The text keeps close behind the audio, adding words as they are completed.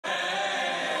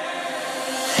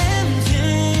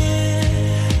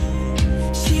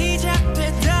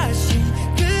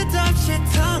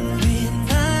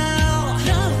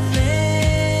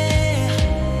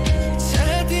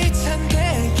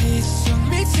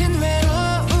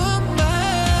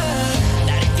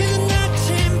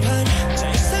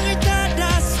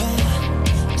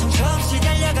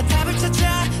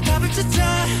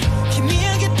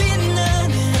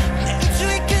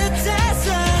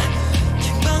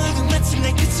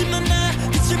쓰지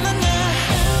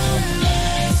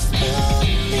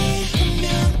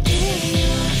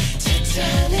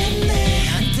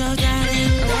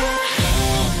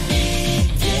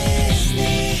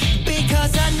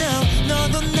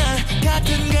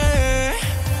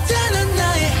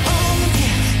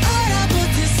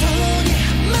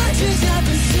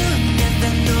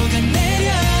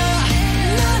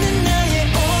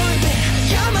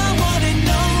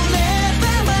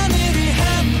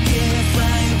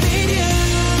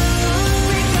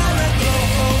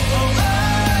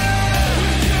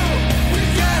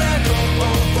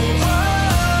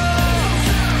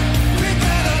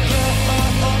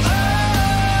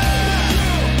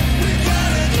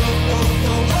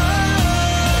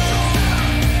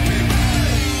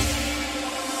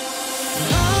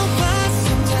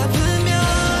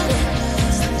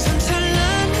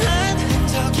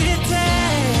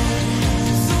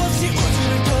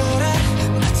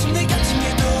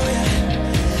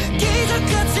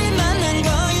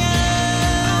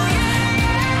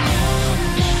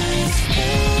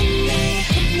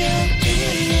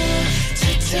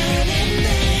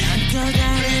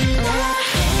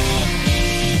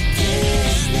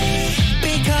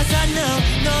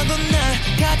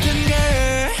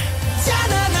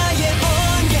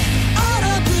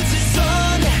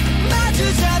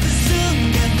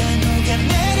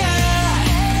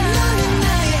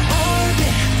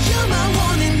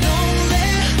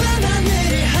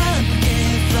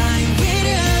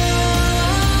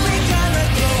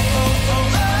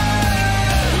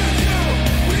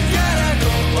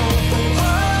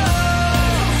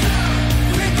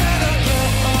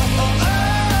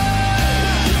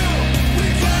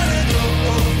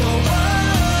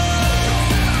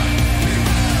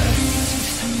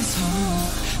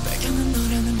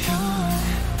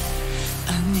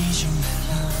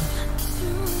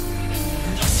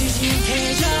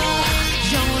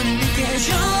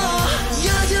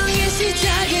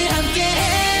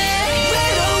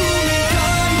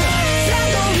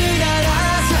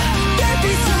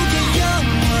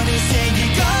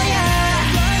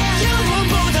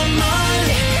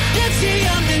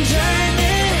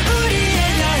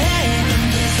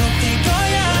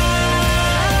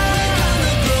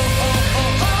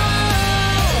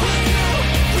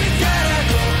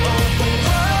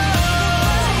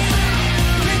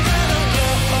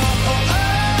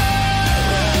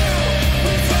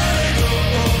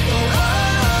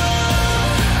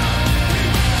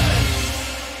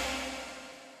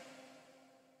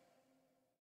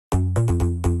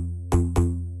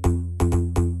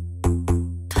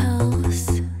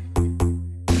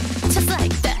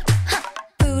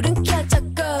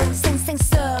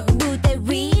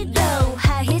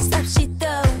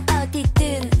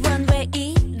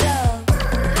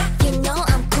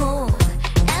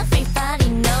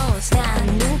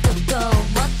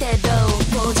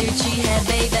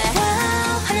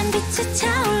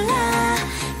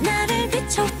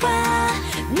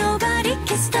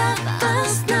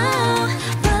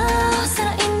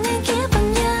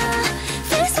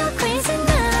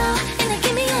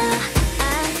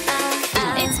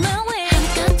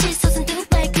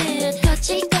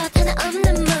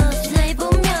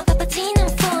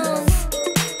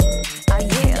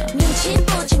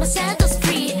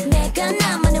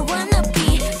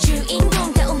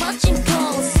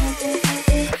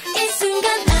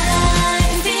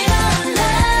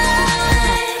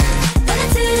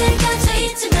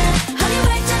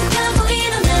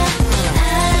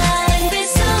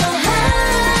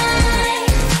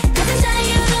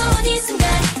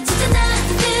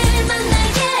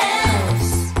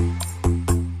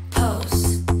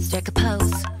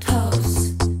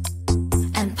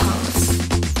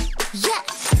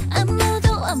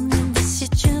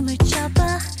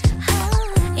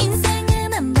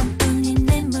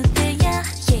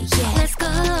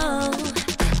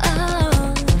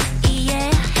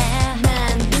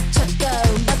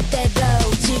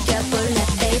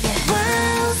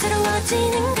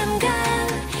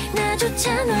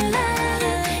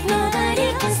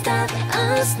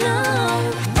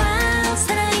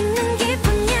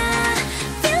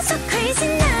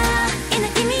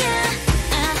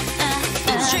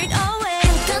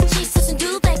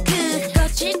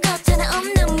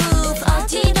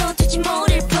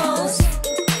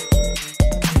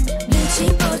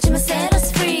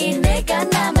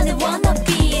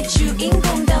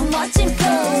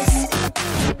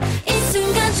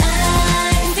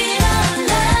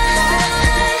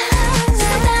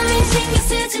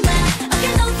마.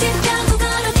 어깨 높이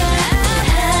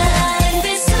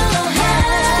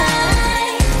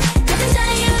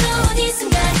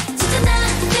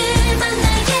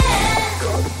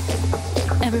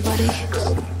body,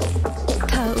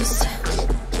 pose,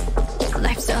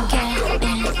 life's okay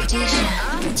in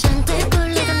position. 잔뜩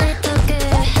굴리던 내 턱에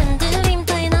흔들림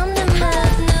따윈 없는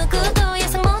맘 누구도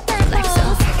예상 못할 life's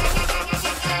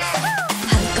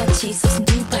한껏이 솟은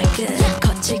두 발끝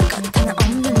거칠 것 하나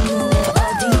없는 눈에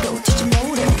어디로 튈지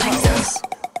모르는 파이썬스.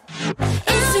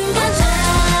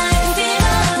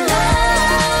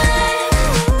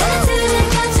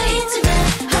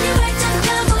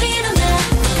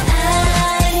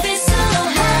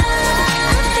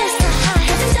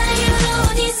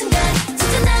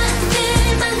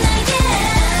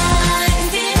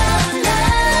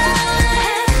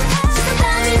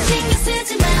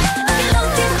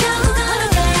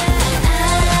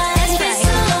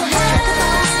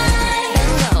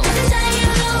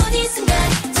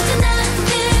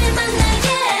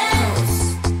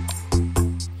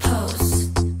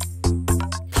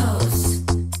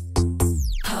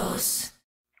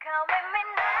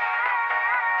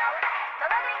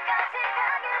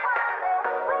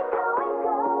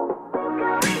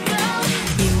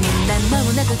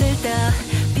 너무나도 들떠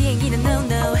비행기는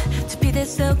no-no 스피드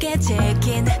속에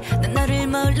check-in 난 너를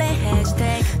몰래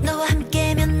해시태그 너와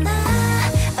함께면 나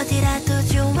어디라도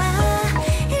좋아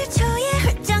 1초에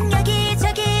훌쩍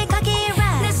여기저기 가기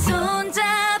right 내 손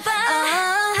잡아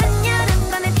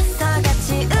한여름밤의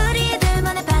피서같이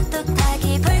우리들만의 파도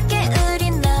타기 볼게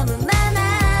우린 너무 많아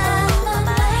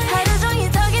하루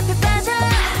종일 더 깊이 빠져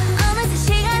어느새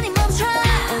시간이 멈춰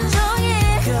온종일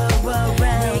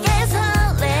내게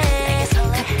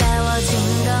가까워진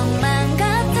것만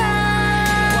같아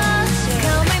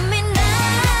Come with me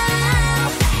now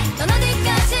넌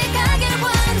어디까지 가길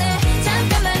원해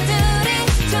잠깐만 둘이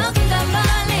조금 더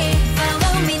멀리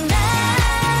Follow me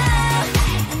now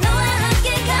너와 함께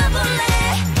가볼래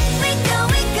We go,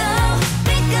 we go,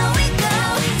 we go, we go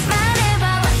말해봐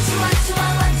what you want, you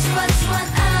want, what you want, you want,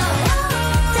 oh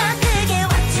더 크게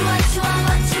what you want, you want,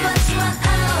 what you want, you want,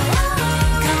 oh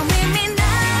Come with me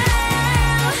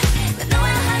now 난 너와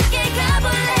함께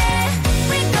가볼래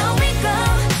We go, we go,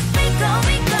 we go,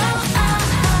 we go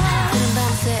푸른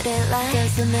밤새를 light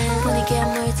떼쓰는 분위기에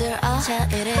물들어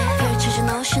자일을 펼쳐준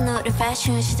ocean 우린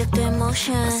fashion 시작된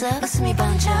motion 웃음이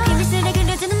번져 비밀스레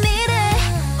그려지는 미래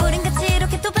우린 같이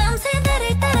이렇게 또 밤새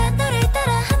나를 따라 너를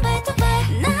따라 한 발 두 발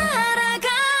날아가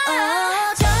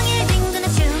종일 뒹구는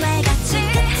주말같이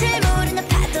끝을 모르는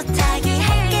파도 타기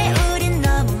할게 우린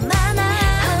너무 많아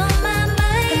Oh my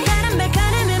mind 다른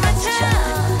발걸음을 맞춰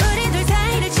우리 둘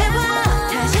사이를 채워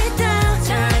다시 또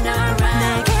turn around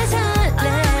내게 설레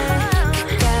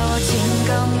가까워진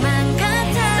것만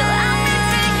같아 So I'm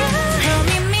into you Come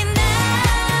with me now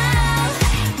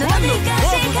넌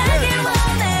어디까지 가길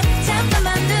원해 잠깐만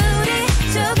둘이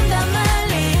조금 더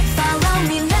멀리 Follow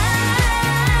me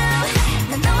now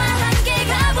난 너와 함께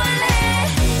가볼래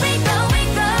We go, we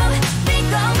go, we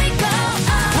go, we go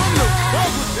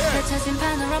펼쳐진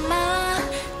파노라마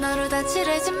너로 다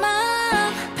칠해진 맘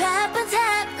바쁜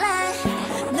timeline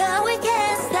No we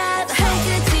can't stop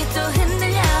발끝이 또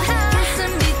흔들려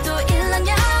가슴이 또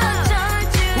일렁여 어쩔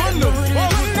줄 모르고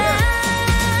난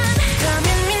Come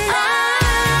with me now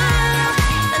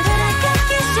난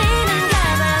돌아가기 싫은가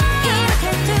봐 이렇게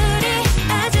둘이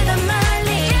아주 더 멀리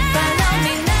Follow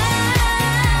me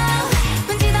now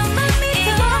왠지 더 맘이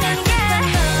돌아가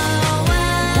너와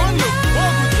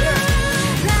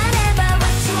말해봐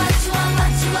what you want, you want,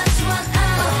 what you want, you want,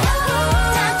 oh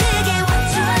더 크게 what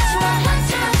you want, you want, what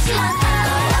you want, you want, oh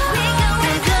We go,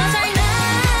 we go, cause I know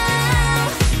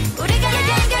우리가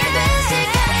연결된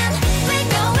시간 We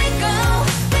go, we go,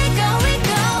 we go, we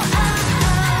go,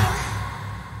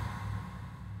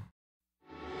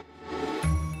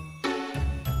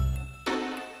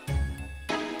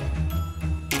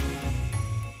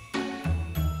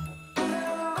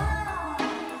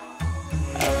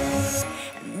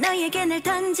 너에게 날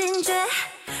던진 죄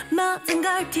모든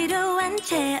걸 뒤로한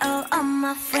채 Oh all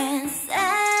my friends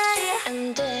say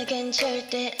안 되긴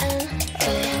절대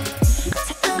안돼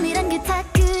작품이란 게 다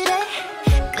그래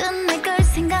끝낼 걸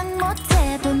생각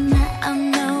못해도 나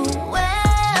I'm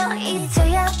nowhere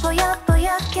이제야 보여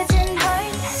보여해진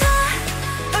heart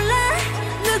올라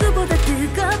누구보다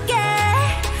뜨겁게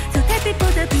더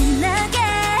달빛보다 빛나게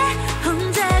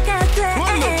혼자가 돼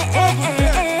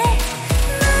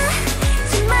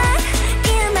마지막 이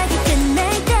음악이 끝날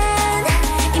땐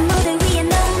이 무대 위에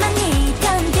너만이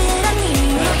던드러니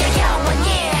너의 영원히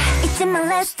잊지 마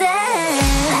let's dance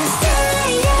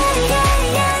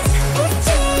잊지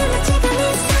마 지금 이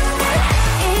순간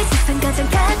이 세상 가장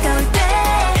가까울 때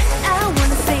I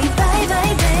wanna say bye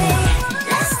bye babe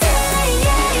Let's dance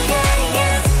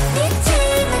잊지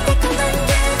마 달콤한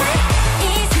그날 이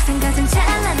세상 가장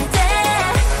찬란할 때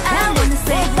I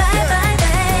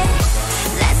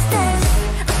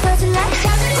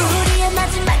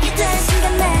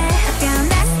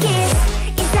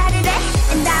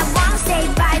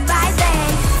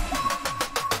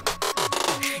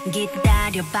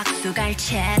기다려 박수 갈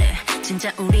차례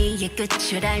진짜 우리의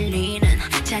끝을 알리는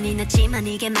잔인하지만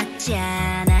이게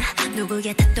맞잖아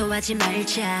누구의 탓도 하지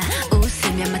말자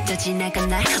웃으며 맞춰 지나간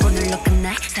날 오늘로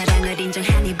끝날 사랑을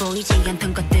인정하니 보이지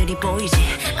않던 것들이 보이지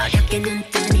어렵게 눈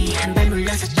뜨니 한 발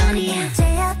물러섰더니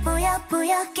이제야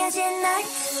보여 깨진 날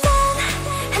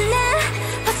하나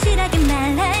확실하게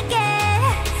말할게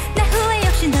나 후회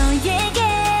없이 너에게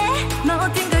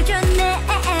모든 걸 줬네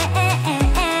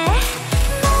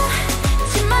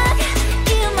마지막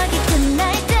이 음악이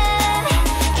끝날 때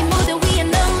이 무대 위에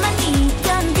너만이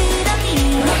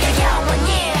던그러니 너의 영원히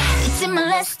It's my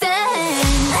last dance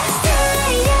Last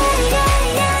dance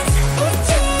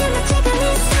잊지 마 지금 이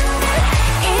순간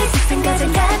이 세상 가장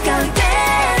가까울 때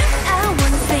I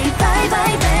wanna say bye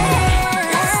bye bye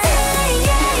Last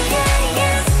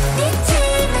dance 잊지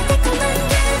마 달콤한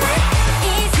그날 이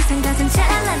세상 가장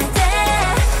찬란할 때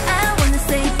I wanna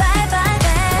say bye bye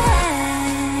bye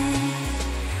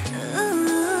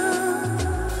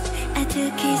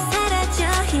아득히 사라져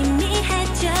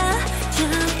희미해져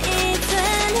좀이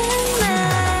되는 말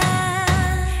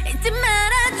잊지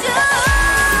말아줘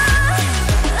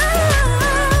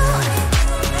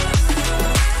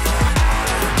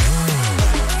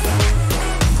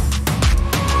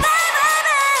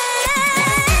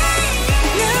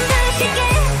눈 다시게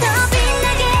더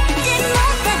빛나게 잊지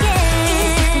못하게 이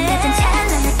세상 가장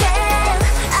찬란할 때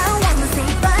I wanna say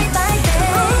bye bye bye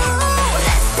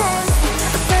Last dance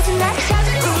없어진 날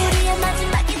우리의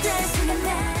마지막이 될 수는 날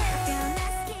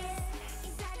Last kiss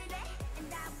이 자리를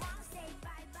And I wanna say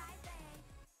bye bye bye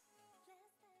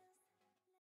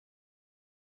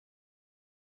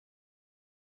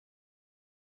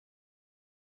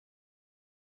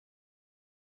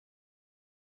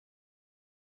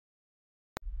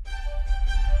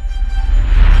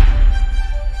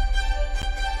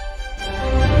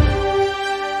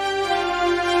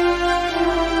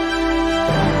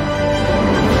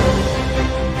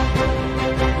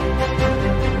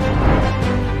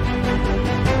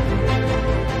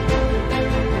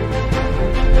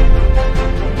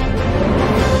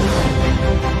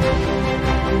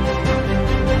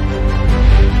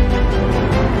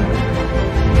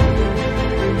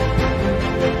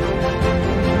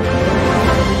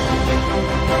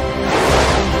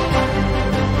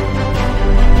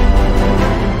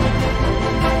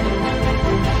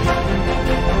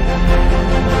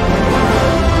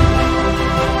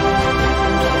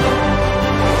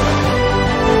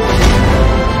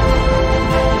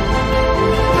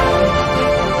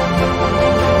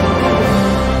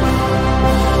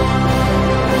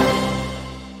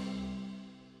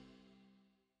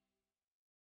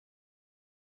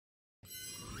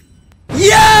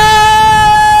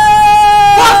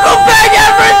Welcome back,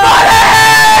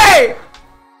 everybody!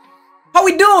 How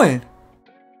we doing?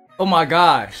 Oh my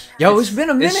gosh. Yo, it's been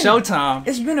a minute. It's showtime.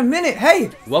 It's been a minute.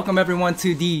 Hey, Welcome everyone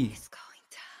to the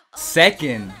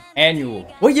second annual.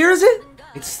 what year is it?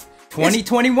 It's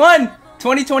 2021.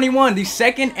 2021, the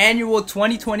second annual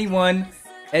 2021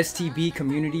 STB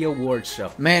Community Awards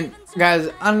Show. Man, guys,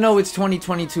 I know it's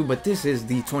 2022, but this is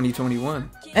the 2021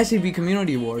 STB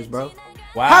Community Awards, bro.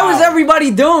 Wow. How is everybody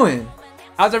doing?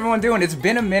 How's everyone doing? It's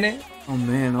been a minute. Oh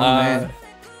man, man.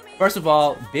 First of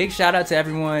all, big shout out to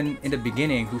everyone in the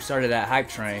beginning who started that hype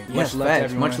train. Yes, Much love to facts.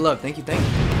 everyone. Much love. Thank you.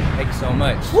 Thank you so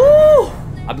much. Woo!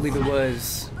 I believe it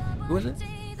was, who was it?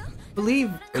 I believe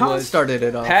It Con was started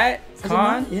it off. Pat, Was it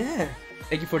Con. not? Yeah.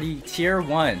 Thank you for the tier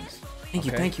ones. Thank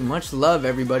you. Okay. Thank you. Much love,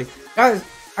 everybody. Guys,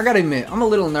 I gotta admit, I'm a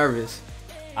little nervous.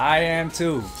 I am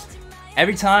too.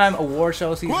 Every time award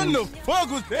show season. What the fuck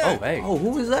was that? Oh, hey. Oh,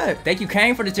 who is that? Thank you,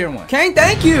 Kane, for the tier 1. Kane,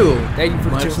 thank you. Thank you for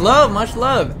the Much tier 1. love, much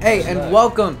love. Hey, Much and love.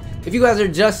 welcome. If you guys are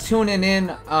just tuning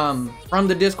in from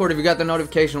the Discord, if you got the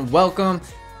notification, welcome.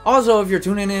 Also, if you're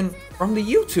tuning in from the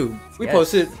YouTube, we Yes.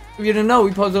 posted. If you didn't know,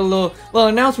 we posted a little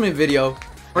announcement video.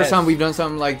 First Yes. time we've done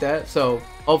something like that. So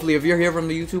hopefully, if you're here from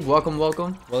the YouTube, welcome,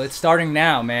 welcome. Well, it's starting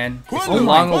now, man. It's What the the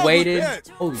long fuck was awaited. that?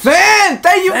 Oh, Fan,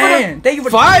 thank you Man, for thank you for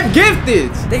the- 5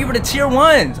 gifteds. thank you for the tier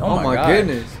 1s. Oh my God.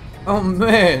 goodness. Oh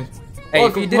man. Hey,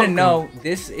 Welcome, if you didn't welcome. know,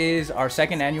 this is our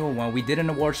second annual one. We did an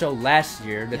award show last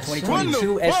year, the Yes, sir.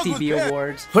 2022 What the fuck STB was that?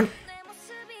 Awards.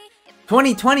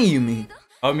 2020, you mean?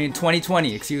 I mean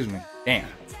 2020, excuse me. Damn.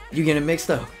 You getting mixed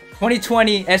up?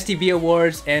 2020 STB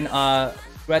Awards, and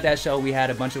throughout that show we had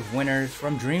a bunch of winners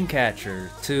from Dreamcatcher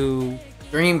to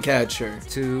Dreamcatcher.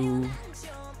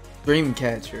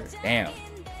 Dreamcatcher. damn.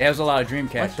 There was a lot of What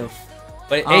Dreamcatcher. the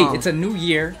But hey, it's a new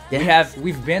year. Yeah.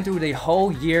 We've been through the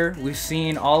whole year. We've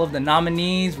seen all of the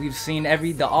nominees. We've seen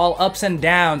the all ups and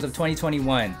downs of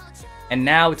 2021, and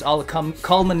now it's all a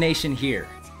culmination here.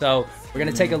 So We're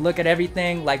gonna take a look at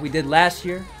everything like we did last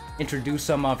year. Introduce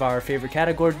some of our favorite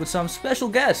categories with some special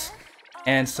guests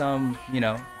and some, you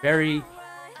know, very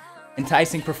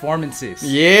enticing performances.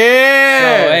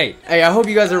 Yeah. So hey, I hope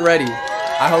you guys are ready.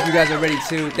 I hope you guys are ready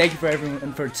too. Thank you for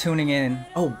everyone for tuning in.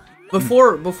 Oh,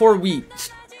 before we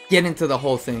get into the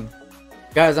whole thing,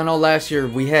 guys, I know last year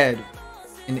we had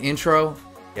an intro.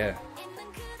 Yeah.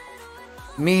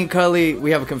 Me and Cully,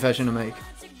 we have a confession to make.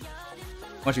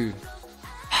 Why don't you?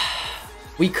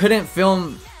 We couldn't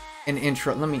film an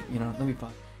intro. Let me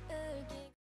pause.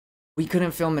 We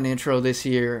couldn't film an intro this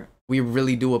year. We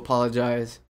really do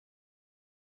apologize.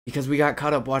 Because we got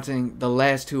caught up watching the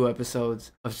last 2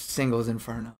 episodes of Singles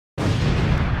Inferno.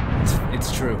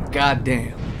 It's true. God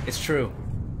damn. It's true.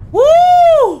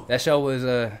 Woo! That show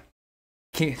was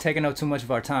taking up too much of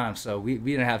our time, so we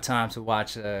didn't have time to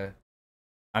watch. We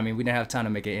didn't have time to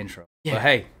make an intro. Yeah. But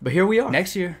hey, here we are.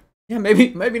 Next year. Yeah,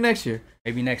 maybe next year.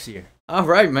 Maybe next year. All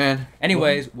right, man.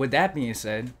 Anyways, with that being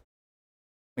said,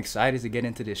 I'm excited to get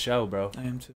into this show, bro. I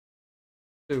am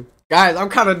too. Guys, I'm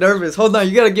kind of nervous. Hold on,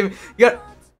 you gotta give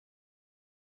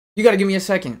me a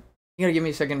second. You gotta give me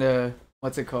a second to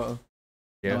what's it called?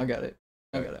 Yeah, no, I got it.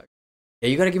 Yeah,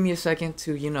 you gotta give me a second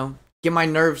to get my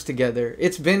nerves together.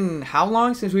 It's been how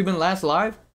long since we've been last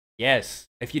live? Yes.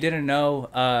 If you didn't know,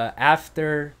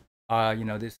 after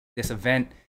this event,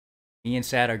 me and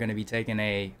Sad are going to be taking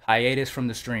a hiatus from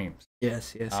the streams.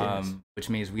 Yes. Which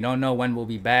means we don't know when we'll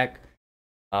be back.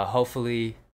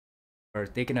 Hopefully, we're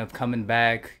thinking of coming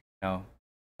back,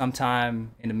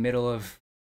 sometime in the middle of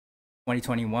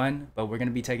 2021. But we're going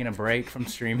to be taking a break from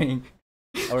streaming.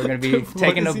 We're going to be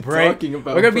taking a break.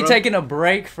 We're going to be taking a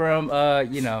break from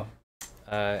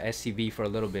STB for a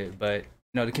little bit. But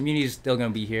the community is still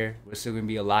going to be here. We're still going to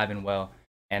be alive and well.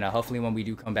 And hopefully, when we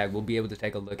do come back, we'll be able to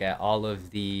take a look at all of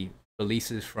the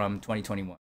releases from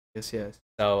 2021. Yes.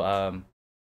 So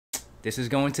this is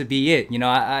going to be it.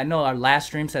 I know our last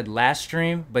stream said last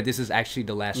stream, but this is actually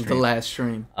the last stream. The last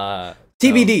stream.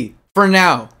 TBD for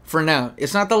now.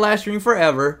 It's not the last stream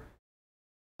forever.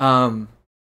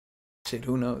 Shit,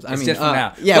 who knows? It's just for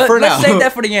now. Yeah, for now. Let's save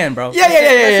that for the end, bro.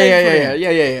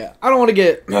 Yeah. I don't want to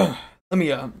get. Let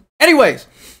me. Anyways,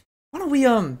 why don't we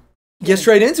get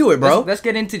straight into it, bro? Let's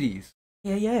get into these.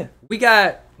 Yeah. We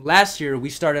got last year. We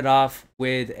started off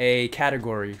with a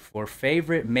category for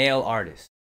favorite male artist.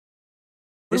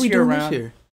 What are we doing this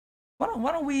year?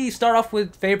 Why don't we start off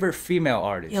with favorite female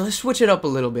artist? Yeah, let's switch it up a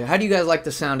little bit. How do you guys like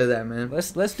the sound of that, man?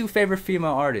 Let's do favorite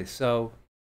female artist. So,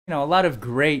 a lot of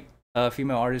great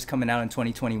female artists coming out in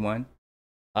 2021,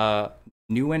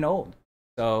 new and old.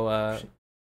 So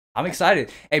I'm excited.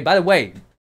 Hey, by the way,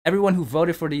 everyone who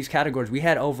voted for these categories, we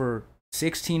had over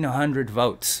 1,600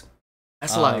 votes.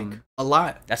 That's like a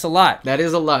lot. That's a lot. That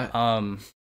is a lot.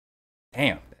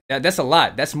 Damn. That's a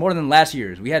lot. That's more than last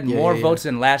year's. We had more votes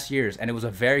than last year's, and it was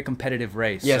a very competitive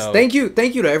race. Yes, so. thank you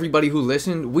to everybody who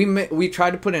listened. We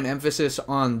tried to put an emphasis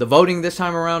on the voting this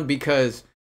time around because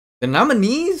the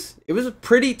nominees, it was a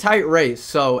pretty tight race.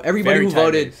 So everybody who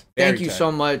voted, thank you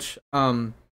so much.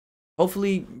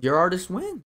 Hopefully your artists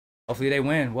win. Hopefully they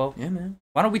win. Well, yeah, man.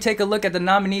 Why don't we take a look at the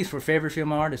nominees for favorite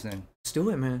female artist then? Let's do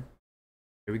it, man.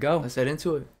 Here we go. Let's head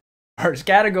into it. First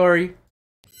category.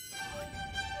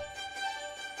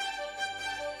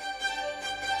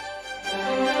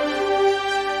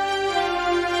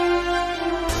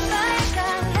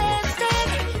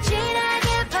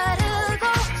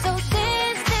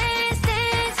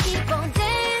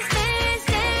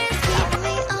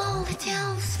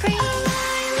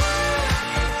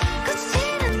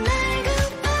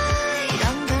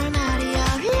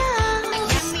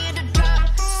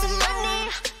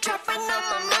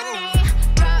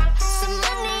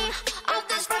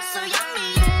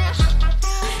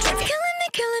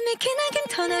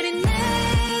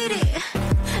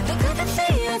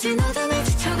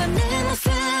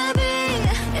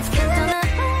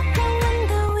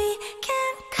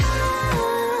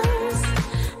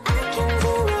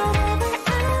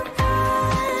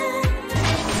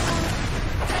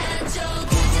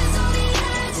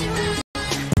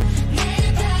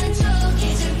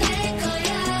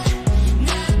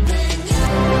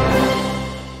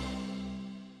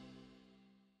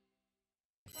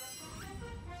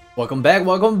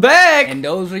 Welcome back. And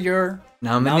those are your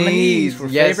nominees for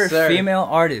favorite female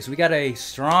artists. We got a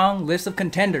strong list of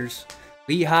contenders.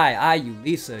 Lehigh, IU,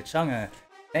 Lisa, Chungha,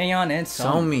 Taeyeon, and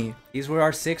Somi. These were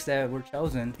our 6 that were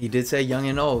chosen. He did say young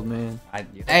and old, man.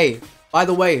 Hey, by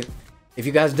the way, if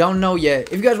you guys don't know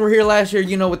yet, if you guys were here last year,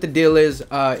 you know what the deal is.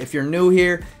 If you're new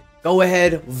here, go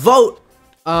ahead, vote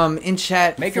in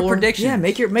chat. Make your predictions. Yeah,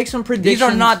 make some predictions. These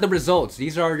are not the results.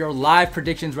 These are your live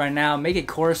predictions right now. Make it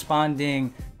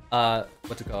corresponding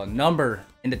what's it called, number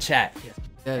in the chat. Yes.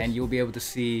 And you'll be able to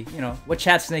see, you know, what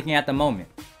chat's thinking at the moment.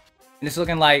 And it's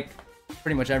looking like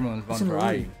pretty much everyone's voting for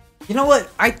IU. You know what?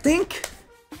 I think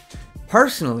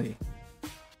personally,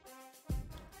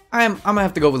 I'm gonna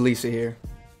have to go with Lisa here.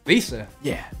 Lisa?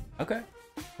 Yeah. Okay.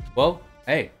 Well,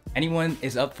 hey, anyone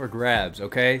is up for grabs,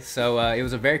 okay? So it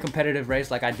was a very competitive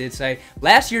race, like I did say.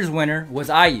 Last year's winner was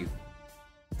IU.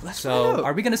 So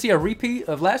are we gonna see a repeat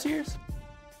of last year's?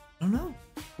 I don't know.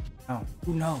 Oh,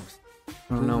 who knows?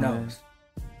 I don't know, man.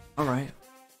 All right.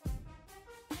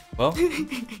 Well,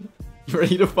 you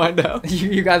ready to find out?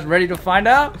 You guys ready to find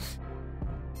out?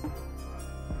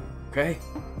 Okay.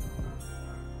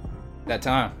 That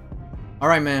time. All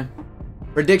right, man.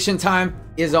 Prediction time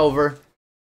is over.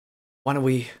 Why don't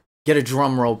we get a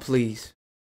drum roll, please?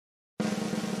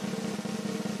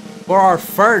 For our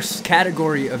first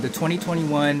category of the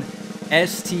 2021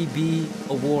 STB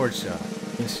Award Show.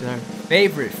 Yes, sir.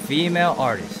 Favorite female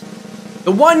artist.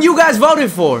 The one you guys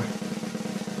voted for.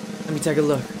 Let me take a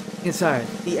look inside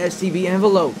the STB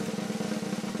envelope.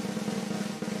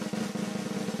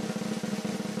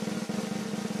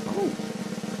 Oh.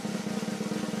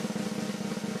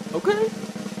 Okay.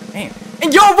 Damn.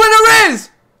 And your winner is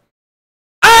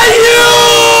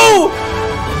IU!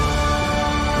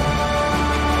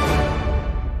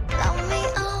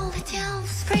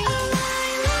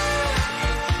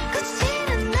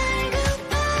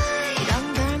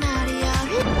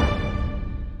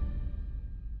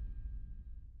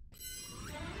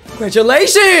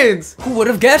 Congratulations! Who would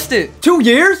have guessed it? 2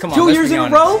 years? Come on, 2 let's years be in a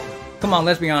honest. row? Come on,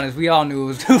 let's be honest. We all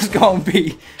knew it was gonna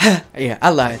be. Yeah, I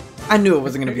lied. I knew it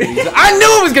wasn't gonna be Lisa. I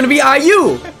knew it was gonna be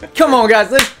IU! Come on,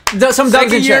 guys. Let's some dubs in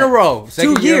Second year chat. in a row.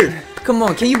 2 years. Come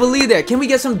on, can you believe that? Can we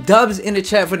get some dubs in the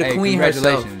chat for the queen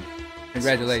herself?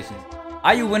 Congratulations.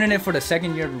 IU winning it for the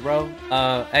second year in a row.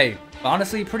 Hey,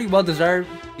 honestly, pretty well deserved.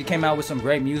 He came out with some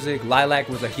great music. Lilac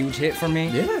was a huge hit for me.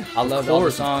 Yeah, I loved all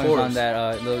the songs on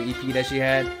that little EP that she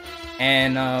had.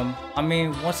 And I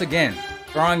mean, once again,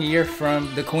 strong year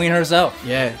from the queen herself.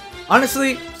 Yeah.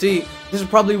 Honestly, see, this is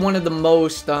probably one of the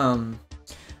most, I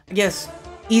guess,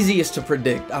 easiest to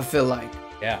predict. I feel like.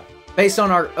 Yeah. Based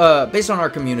on our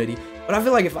community. But I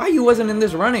feel like if IU wasn't in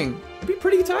this running, it'd be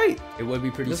pretty tight. It would be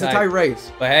pretty tight. It's a tight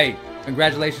race. But hey,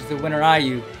 congratulations to winner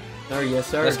IU. Sir, yes,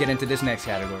 sir. Let's get into this next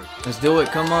category. Let's do it.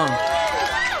 Come on.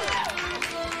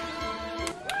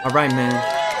 All right, man.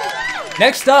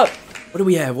 Next up. What do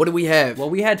we have? What do we have? Well,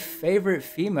 we had favorite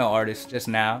female artists just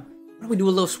now. Why don't we do a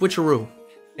little switcheroo? I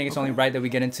think it's only right that we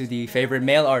get into the favorite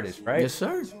male artist, right? Yes,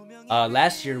 sir.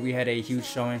 Last year we had a huge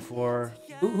showing for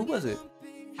who was it?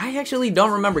 I actually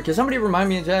don't remember. Can somebody remind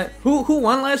me in chat? Who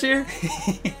won last year?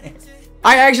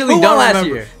 I actually don't remember. Last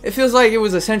year? It feels like it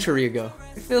was a century ago.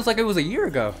 It feels like it was a year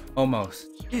ago, almost.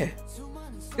 Yeah.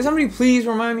 Can somebody please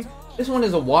remind me? This one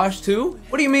is a wash too.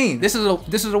 What do you mean? This is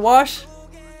a wash.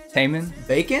 Taemin.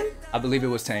 Bacon? I believe it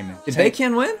was Taemin. Did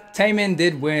Bacon win? Taemin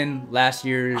did win last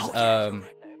year's. It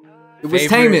was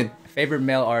Taemin. Favorite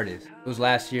male artist. It was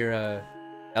last year.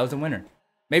 That was the winner.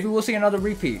 Maybe we'll see another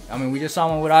repeat. I mean, we just saw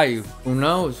one with IU. Who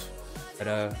knows?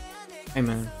 But hey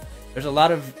man, there's a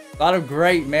lot of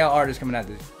great male artists coming out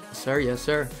this. Yes, sir, yes,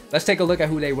 sir. Let's take a look at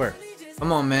who they were.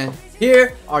 Come on, man.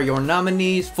 Here are your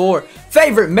nominees for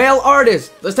favorite male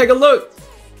artist. Let's take a look.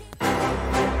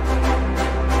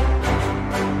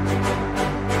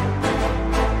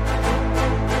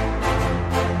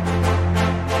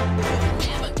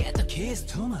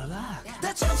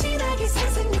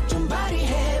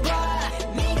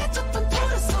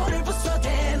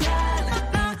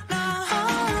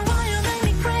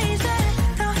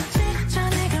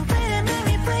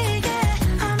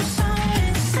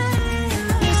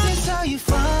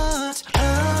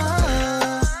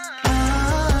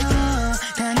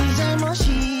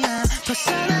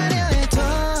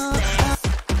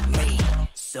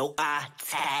 So I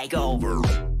tag over.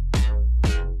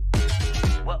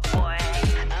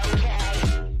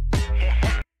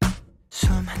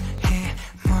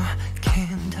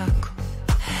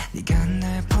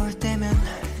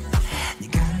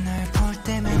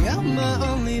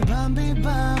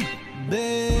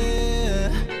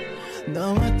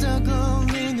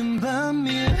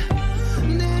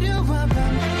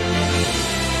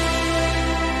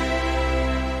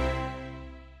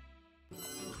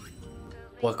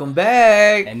 Welcome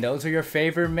back. And those are your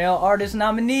favorite male artist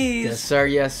nominees. Yes, sir.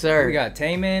 Yes, sir. We got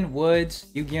Taemin, Woods,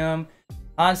 Yugyum,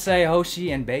 Hansei,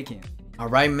 Hoshi, and Bacon. All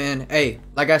right, man. Hey,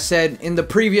 like I said in the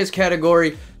previous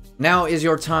category, now is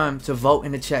your time to vote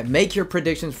in the chat. Make your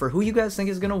predictions for who you guys think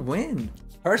is gonna win.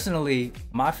 personally,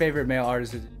 my favorite male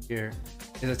artist of the year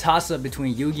is a toss-up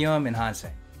between Yu-Gi-Oh and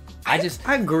Hansei. I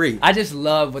agree. I just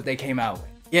love what they came out with.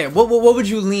 Yeah, what would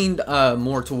you lean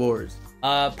more towards?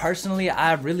 Personally,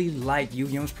 I really like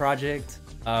Yu-Gi-Oh's project.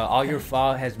 All Your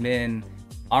Fault has been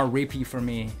on repeat for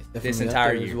me this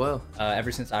entire year, as well.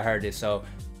 Ever since I heard it. So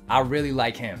I really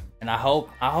like him, and I hope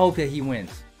that he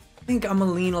wins. I think I'm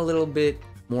gonna lean a little bit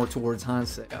more towards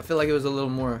Hansei. I feel like it was a little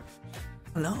more.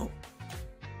 I don't know.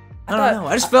 I don't know.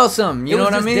 I just felt something. You know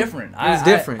what I mean? Different. It was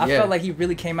different. I felt like he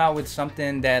really came out with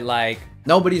something that like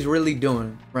nobody's really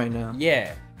doing right now.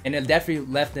 Yeah, and it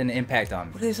definitely left an impact on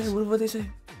me. What did they say? What they say?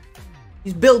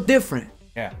 He's built different.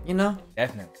 Yeah. You know?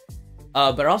 Definitely.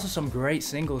 But also some great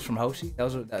singles from Hoshi.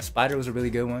 That Spider was a really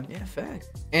good one. Yeah, fact.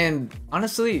 And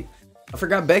honestly, I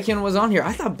forgot Baekhyun was on here.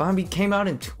 I thought Bambi came out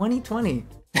in 2020.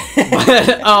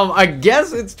 But I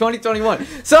guess it's 2021.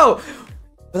 So,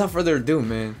 without further ado,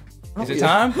 man. Is it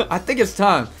time? I think it's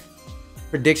time.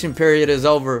 Prediction period is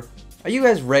over. Are you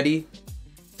guys ready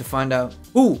to find out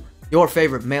who your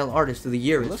favorite male artist of the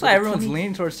year is? Looks like everyone's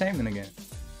leaning towards Taemin again.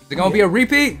 Is it gonna be a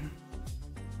repeat?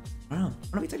 I don't know.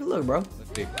 Let me take a look, bro.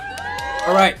 Let's see.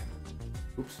 All right.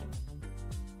 Oops.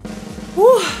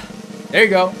 Woo. There you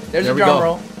go. There's a drum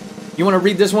roll. You want to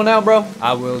read this one out, bro?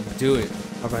 I will do it.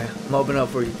 All right. I'm gonna open up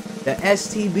for you. The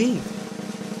STB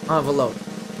envelope.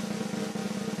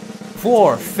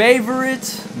 For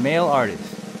favorite male artist.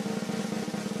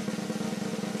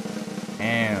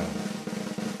 Damn.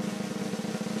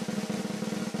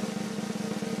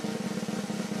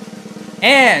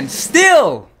 And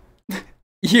still,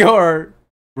 your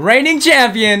reigning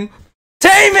champion,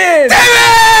 Taemin!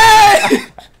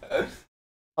 Taemin!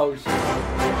 Oh shit.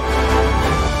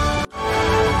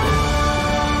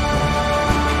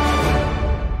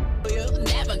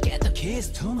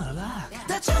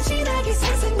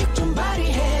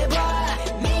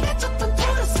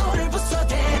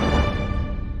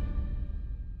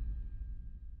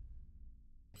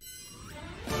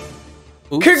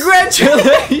 Oops.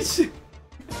 Congratulations!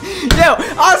 Yo,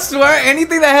 I swear,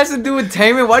 anything that has to do with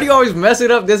Taemin, why do you always mess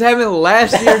it up? This happened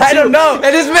last year too. I don't know. And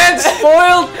this man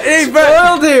spoiled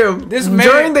him. This man,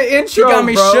 during the intro, he got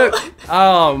me bro. shook.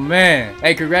 Oh man.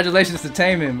 Hey, congratulations to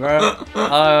Taemin, bro.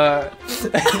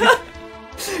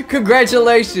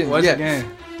 Congratulations. Once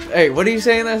again. Hey, what are you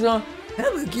saying in that song?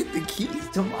 Never get the keys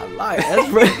to my life. That's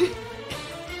right.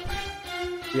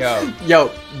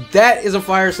 Yo, that is a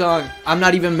fire song. I'm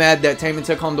not even mad that Taemin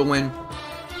took home the win.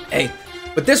 Hey,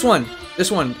 but this one,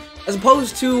 as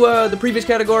opposed to the previous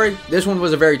category, this one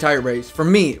was a very tight race for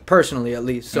me personally, at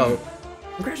least. So,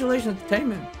 congratulations to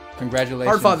Taemin. Congratulations.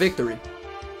 Hard-fought victory.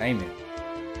 Taemin.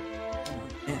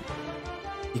 Man.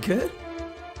 You good?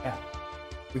 Yeah.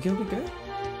 We good? We good?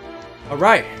 All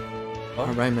right. All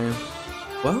right, man.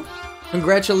 Well,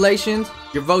 congratulations.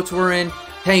 Your votes were in.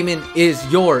 Taemin is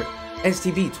your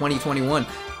STB 2021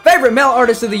 favorite male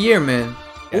artist of the year, man.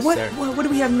 Yes, what do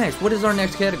we have next? What is our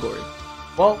next category?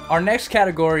 Well, our next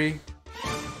category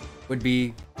would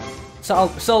be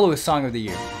soloist song of the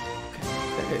year.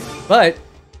 Okay. But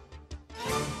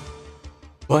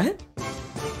what?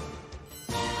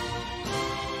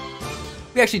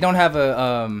 We actually don't have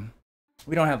a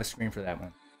we don't have a screen for that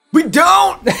one. We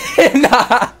don't.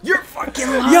 Nah. You're fucking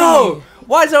lying. Yo,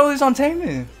 why is all this on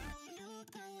Taemin?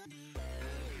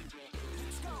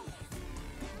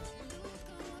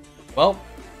 Well,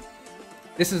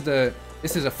 this is a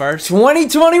first.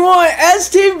 2021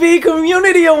 STB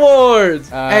Community Awards.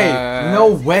 Hey,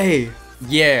 no way.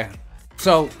 Yeah.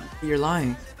 So you're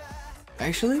lying.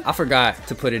 Actually, I forgot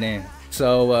to put it in.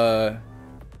 So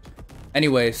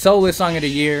anyway, soloist song of the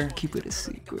year. Keep it a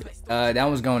secret. That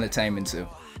one's going to Taemin too.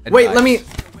 Wait, let me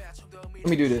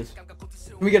do this.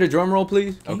 Can we get a drum roll,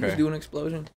 please? Can you Okay. just do an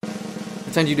explosion?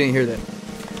 Pretend you didn't hear that.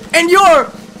 And your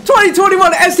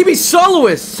 2021 STB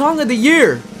Soloist Song of the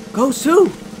Year goes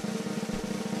to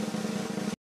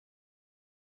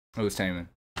It was Taemin.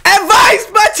 Advice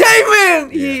by Taemin!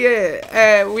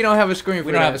 Yeah. We don't have a screen for that.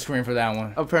 We don't have a screen for that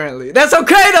one. Apparently. That's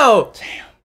okay, though!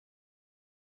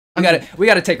 Damn. We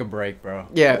gotta take a break, bro.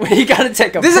 Yeah. We gotta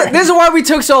take a break. This is why we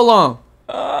took so long.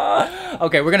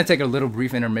 Okay, we're gonna take a little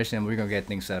brief intermission and we're gonna get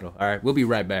things settled. All right, we'll be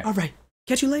right back. All right.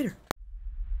 Catch you later.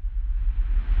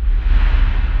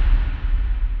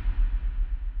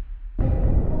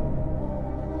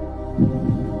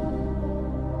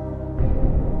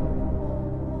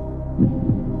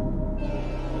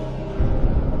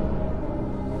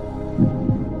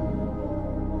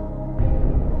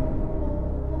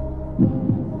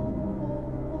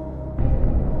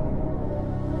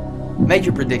 Make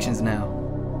your predictions now.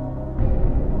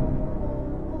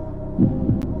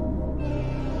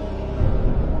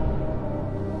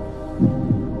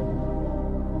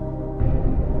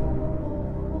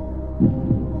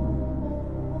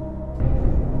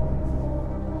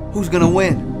 Who's gonna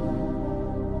win?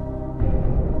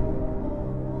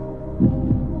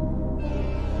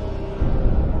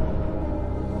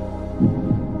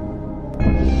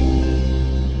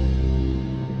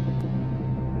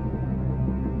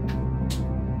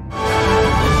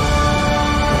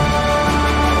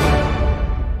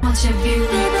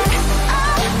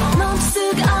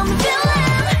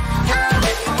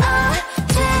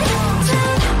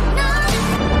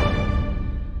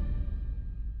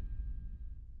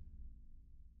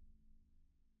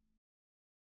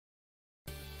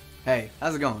 Hey,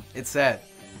 how's it going? It's Sad.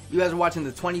 You guys are watching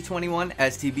the 2021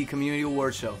 STB Community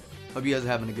Awards Show. Hope you guys are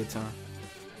having a good time.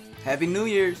 Happy New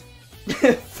Year's!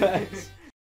 Thanks.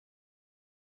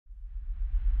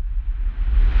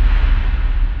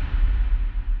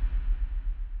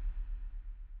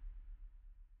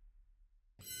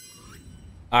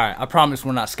 Alright, I promise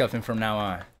we're not scuffing from now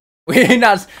on.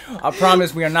 I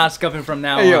promise we are not scuffing from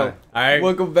now on. Alright?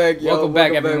 Welcome back, yo. Welcome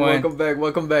back, everyone.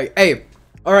 Welcome back. Hey,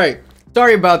 alright.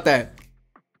 Sorry about that.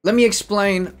 Let me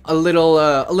explain a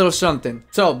little something.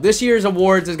 So, this year's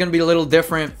awards is gonna be a little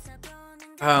different.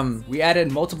 We added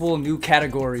multiple new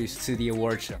categories to the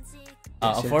award show.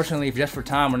 Unfortunately, just for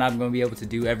time, we're not going to be able to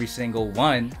do every single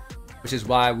one, which is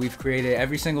why we've created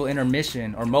every single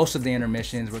intermission, or most of the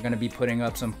intermissions, we're going to be putting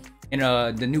up some in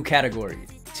the new categories.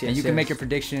 And you can make your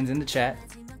predictions in the chat,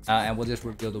 and we'll just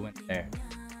reveal the winner there.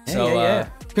 So,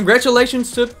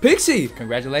 congratulations to Pixie.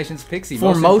 Congratulations, Pixie.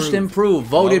 For most improved.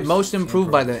 Voted most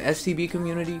improved by the STB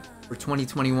community for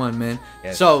 2021, man.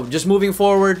 Yes. So, just moving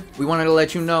forward, we wanted to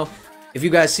let you know, if you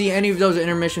guys see any of those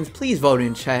intermissions, please vote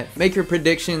in chat. Make your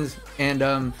predictions, and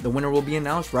the winner will be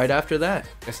announced right after that.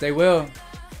 Yes, they will.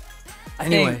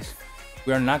 Anyways,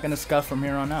 we are not going to scuff from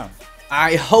here on out.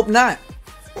 I hope not.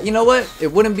 You know what? It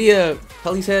wouldn't be a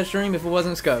Pelicead stream if it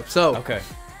wasn't scuff. So, okay.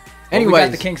 Anyways, we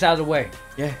got the kinks out of the way.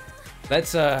 Yeah.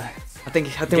 Let's I think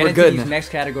get we're into good these now. next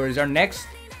categories. Our next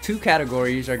two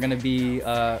categories are going to be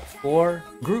 4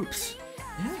 groups.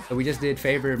 Yeah. So we just did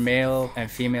favorite male and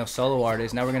female solo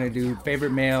artists. Now we're going to do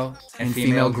favorite male and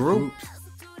female groups.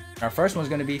 Our first one's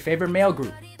going to be favorite male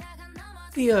group.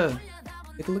 Take a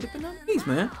look at the nominees,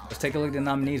 man. Let's take a look at the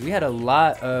nominees. We had a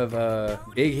lot of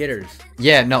big hitters.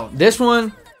 Yeah, no, this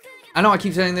one, I know I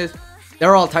keep saying this,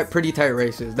 they're all pretty tight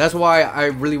races. That's why I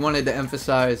really wanted to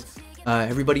emphasize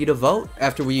everybody to vote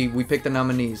after we pick the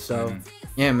nominees. So,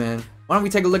 yeah, man. Why don't we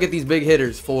take a look at these big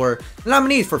hitters for the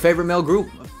nominees for favorite male group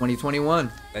of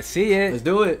 2021? Let's see it. Let's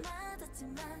do it.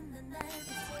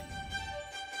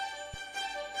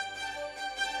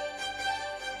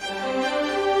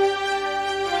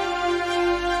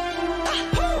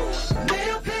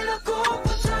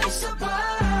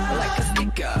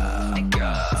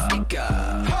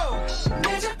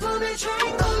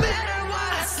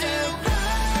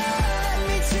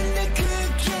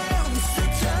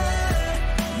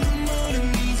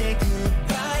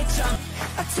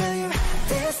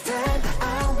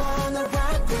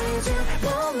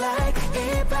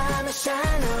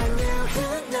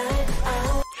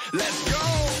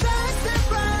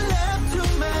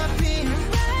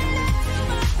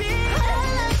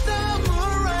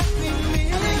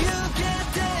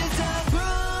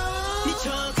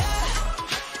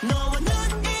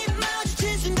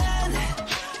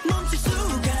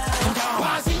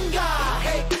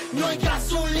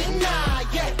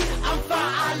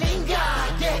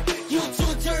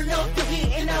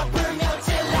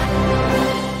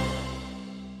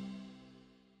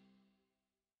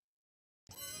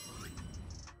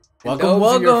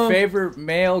 Welcome. Your favorite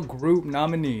male group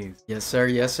nominees. Yes, sir.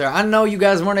 Yes, sir. I know you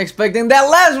guys weren't expecting that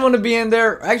last one to be in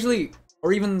there, actually,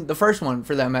 or even the first one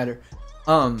for that matter.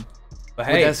 But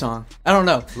hey, with that song, I don't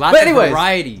know. Lots of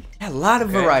variety. Yeah, a lot of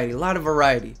variety. A lot of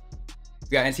variety. We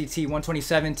got NCT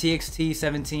 127, TXT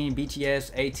 17,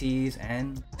 BTS, ATs,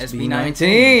 and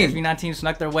SB19. SB19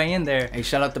 snuck their way in there. Hey,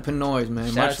 shout out to Pinoys,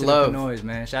 man. Much Much love. To Pinoys,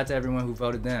 man. Shout out to everyone who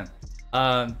voted them.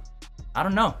 I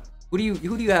don't know. Who do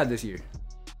you have this year?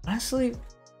 Honestly,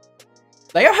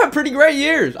 they all have pretty great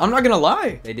years. I'm not gonna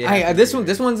lie. They did.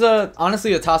 This one's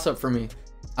honestly a toss up for me.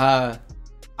 I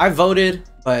voted,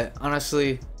 but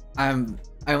honestly, I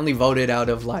only voted out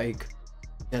of like,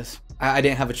 I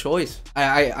didn't have a choice.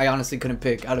 I honestly couldn't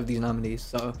pick out of these nominees.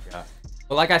 So yeah.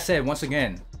 But like I said, once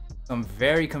again, some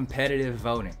very competitive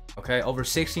voting. Okay, over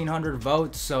 1,600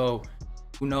 votes. So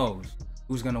who knows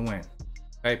who's gonna win?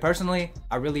 Okay, personally,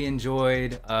 I really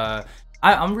enjoyed.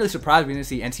 I'm really surprised we didn't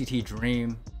see NCT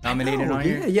Dream nominated on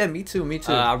here. Yeah, me too.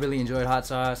 I really enjoyed Hot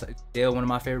Sauce. Still one of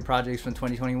my favorite projects from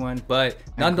 2021. But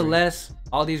nonetheless,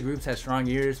 all these groups had strong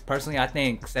years. Personally, I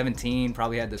think 17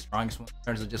 probably had the strongest one in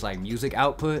terms of just like music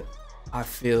output. I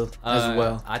feel as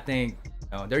well. I think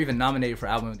They're even nominated for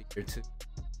album of the year too.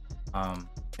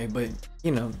 Hey, but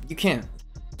you know, you can't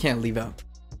leave out.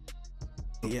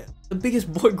 Yeah, the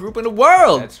biggest boy group in the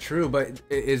world. That's true, but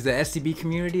is the STB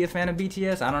community a fan of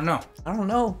BTS? I don't know. I don't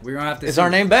know. We're gonna have to. It's see. our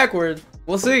name backwards.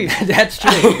 We'll see. That's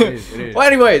true. It is. Well,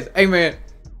 anyways, hey man,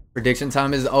 prediction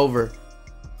time is over.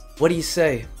 What do you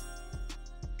say?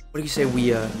 What do you say we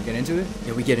get into it?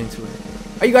 Yeah, we get into it.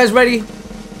 Are you guys ready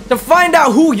to find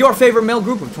out who your favorite male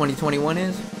group of 2021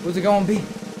 is? Who's it gonna be?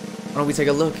 Why don't we take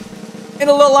a look in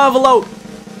a little envelope?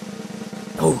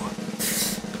 Oh,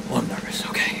 I'm nervous.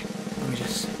 Okay, let me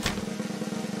just.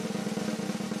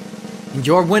 And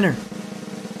your winner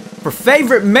for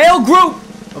favorite male group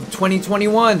of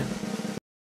 2021.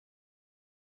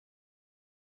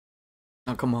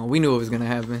 Oh, come on. We knew it was going to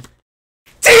happen.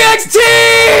 TXT!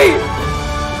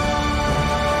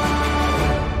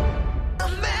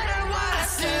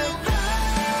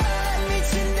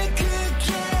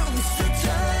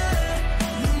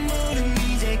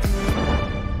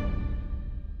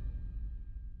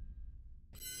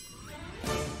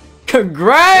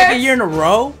 Congrats! Second year in a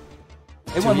row.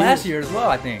 They won 2 last years. year as well,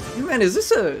 I think. Hey man, is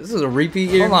this a repeat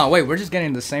year? Hold on, wait. We're just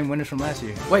getting the same winners from last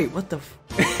year. Wait, what the?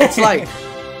 It's like,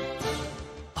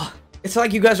 it's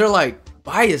like you guys are like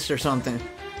biased or something.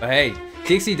 But hey,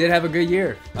 TXT did have a good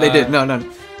year. They did. No.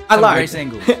 I lied. Great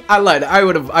singles. I lied.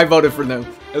 I voted for them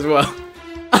as well.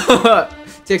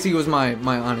 TXT was my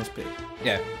honest pick.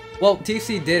 Yeah. Well,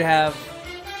 TXT did have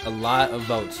a lot of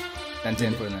votes sent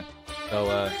in for them.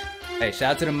 So, hey,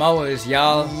 shout out to the Moas,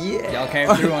 y'all. Yeah. Y'all came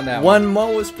through on that one.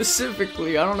 Moa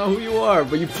specifically. I don't know who you are,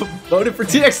 but you voted for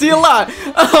TXT a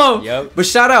lot. Yep. But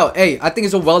shout out. Hey, I think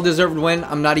it's a well-deserved win.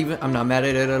 I'm not mad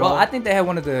at it at all. Well, I think they had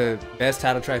one of the best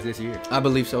title tracks this year. I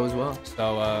believe so as well.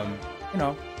 So, you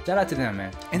know, shout out to them,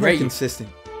 man. And they're consistent.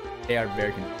 They are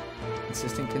very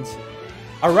consistent.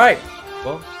 All right.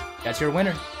 Well, that's your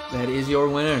winner. That is your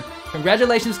winner.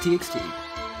 Congratulations, TXT.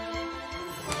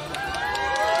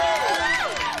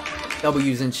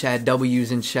 W's in chat.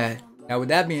 W's in chat. Now, with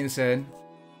that being said,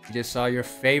 you just saw your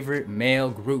favorite male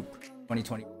group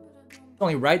 2020. It's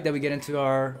only right that we get into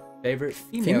our favorite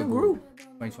female group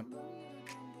 2020.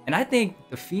 And I think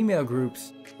the female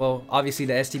groups, well, obviously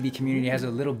the STB community has a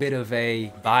little bit of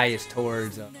a bias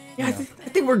towards. Yeah, I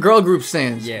think we're girl group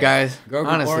stands, guys. Girl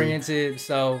group honestly. oriented.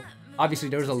 So obviously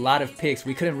there was a lot of picks.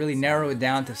 We couldn't really narrow it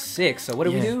down to 6. So what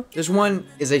did we do? This one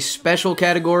is a special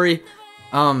category.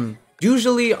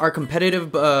 Usually our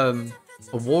competitive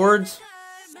awards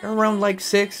are around like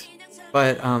 6,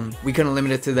 but we couldn't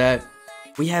limit it to that.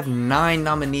 We have 9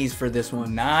 nominees for this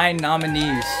one. 9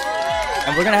 nominees.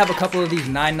 And we're gonna have a couple of these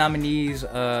 9 nominees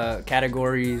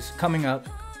categories coming up,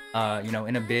 you know,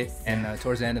 in a bit and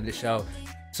towards the end of the show.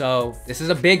 So this is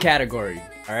a big category,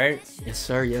 all right? Yes,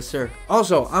 sir. Yes, sir.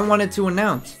 Also, I wanted to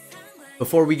announce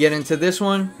before we get into this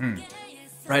one,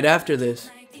 right after this,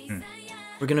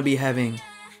 we're gonna be having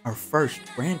our first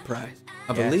grand prize,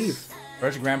 I believe.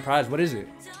 First grand prize. What is it?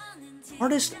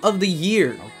 Artist of the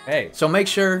Year. Okay. So make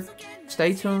sure,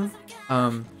 stay tuned.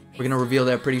 We're gonna reveal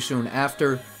that pretty soon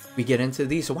after we get into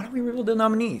these. So why don't we reveal the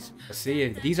nominees? Let's see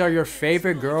it. These are your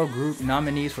favorite girl group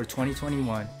nominees for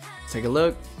 2021. Let's take a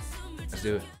look. Let's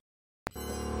do it.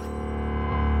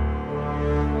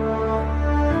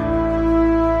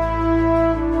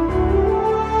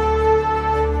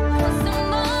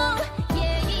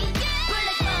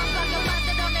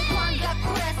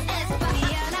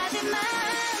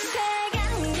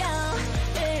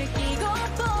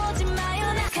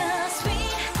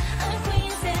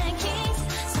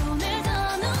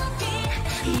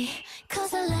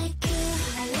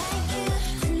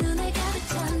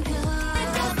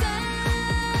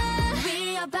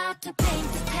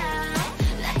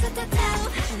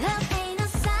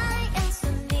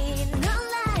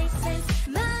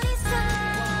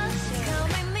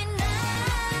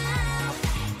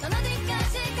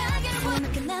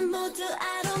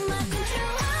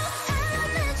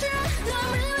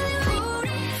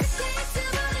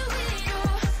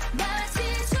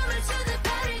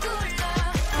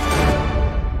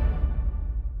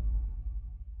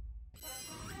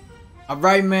 All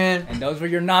right, man. And those were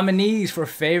your nominees for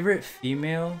favorite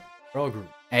female girl group.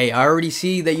 Hey, I already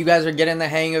see that you guys are getting the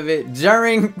hang of it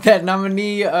during that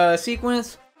nominee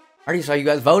sequence. I already saw you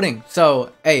guys voting.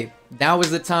 So, hey, now is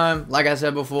the time. Like I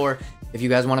said before, if you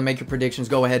guys want to make your predictions,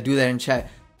 go ahead, do that in chat.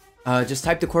 Just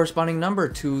type the corresponding number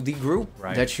to the group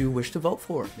that you wish to vote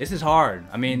for. This is hard.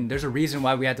 I mean, there's a reason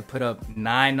why we had to put up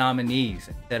 9 nominees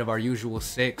instead of our usual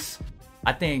 6.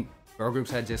 I think girl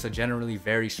groups had just a generally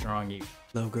very strong year.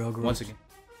 Love girl groups. Once again.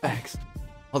 Facts.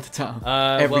 All the time.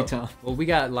 Every time. Well, we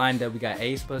got lined up. We got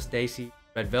aespa, Stacy,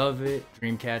 Red Velvet,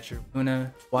 Dreamcatcher,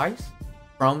 Luna, Twice,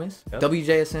 Promise, Yep.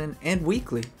 WJSN, and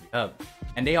Weekly. Yup.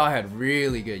 And they all had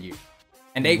really good years.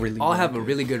 And they Really, all really have a good.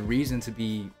 really good reason to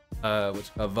be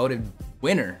voted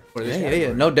winner for this Yeah,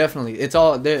 category. no, definitely. It's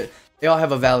all they all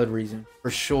have a valid reason for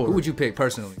sure. Who would you pick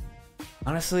personally?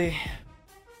 honestly?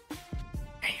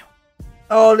 Damn.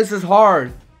 Oh, this is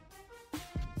hard.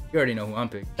 You already know who I'm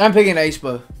picking. I'm picking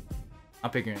aespa. I'm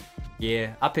picking.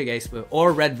 Yeah, I'll pick aespa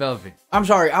or Red Velvet. I'm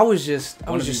sorry. I was just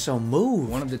One of these- so moved.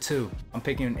 One of the two. I'm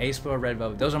picking aespa or Red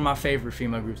Velvet. Those are my favorite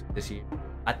female groups this year.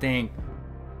 I think,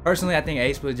 personally, I think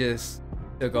aespa just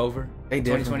took over. They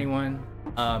did.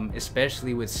 2021,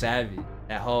 especially with Savage.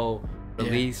 That whole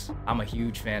release, I'm a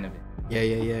huge fan of it.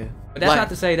 Yeah. But that's not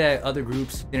to say that other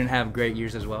groups didn't have great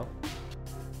years as well.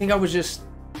 I think I was just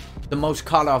the most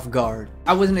caught off guard.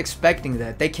 I wasn't expecting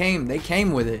that. They came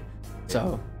with it.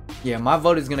 So, yeah, my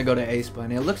vote is gonna go to aespa,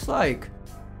 and it looks like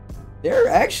they're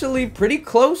actually pretty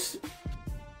close.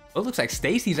 It looks like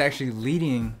Stacy's actually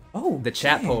leading the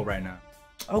chat poll right now.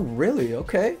 Oh, really?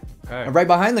 Okay. Okay. And right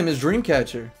behind them is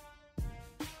Dreamcatcher.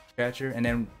 Catcher, and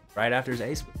then right after is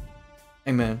aespa.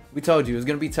 Hey, man, we told you it was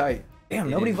gonna be tight. Damn,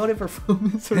 It nobody is. voted for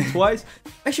Frumis or Twice.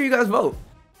 Make sure you guys vote.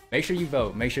 Make sure you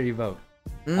vote. Make sure you vote.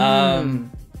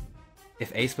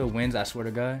 If aespa wins, I swear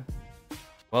to God.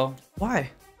 Well,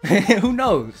 Why? who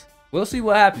knows? We'll see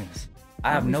what happens.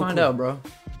 I have no find clue. out, bro.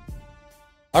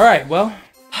 All right, well,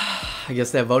 I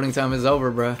guess that voting time is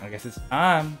over, bro. I guess it's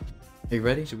time. Are you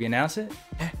ready? Should we announce it?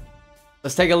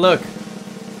 Let's take a look.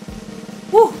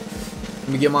 Woo! Let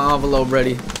me get my envelope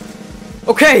ready.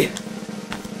 Okay!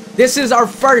 This is our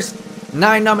first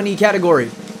 9 nominee category.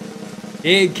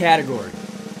 Big category.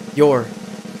 Your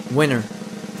winner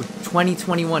for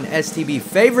 2021 STB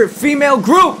favorite female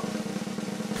group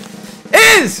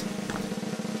is...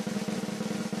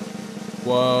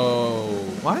 Whoa.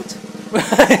 What?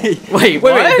 wait,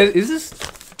 what? Is this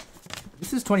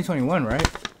 2021, right?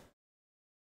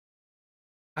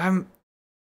 You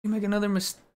make another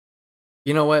mistake.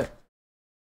 You know what?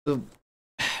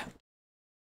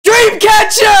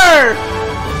 Dreamcatcher!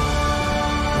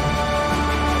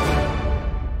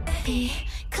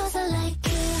 Cause I like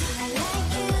you,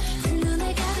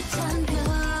 눈에 가득 찬 별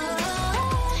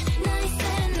Nice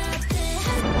and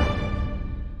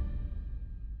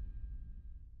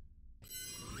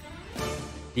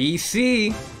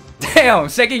DC. Damn,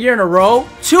 second year in a row.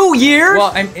 2 years?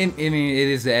 Well, I mean, it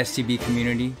is the STB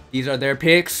community. These are their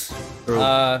picks. True.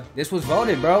 This was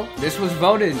voted, bro. This was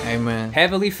voted. Hey, man.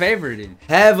 Heavily favored.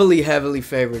 Heavily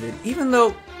favored. Even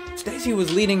though Stacy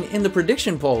was leading in the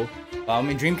prediction poll. I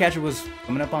mean, Dreamcatcher was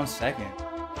coming up on second.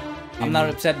 I'm not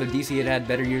upset, but DC had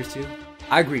better years too.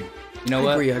 I agree. You know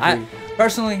what? I agree.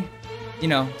 Personally, you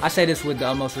know, I say this with the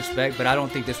utmost respect, but I don't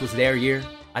think this was their year.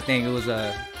 I think it was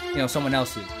someone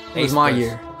else's. It was my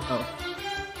year. Oh.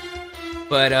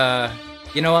 But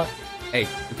you know what? Hey,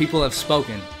 the people have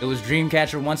spoken. It was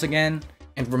Dreamcatcher once again.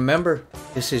 And remember,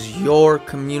 this is your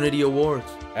community awards.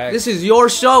 Hey. This is your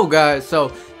show, guys.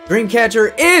 So,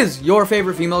 Dreamcatcher is your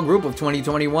favorite female group of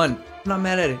 2021. I'm not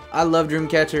mad at it. I love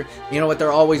Dreamcatcher. You know what?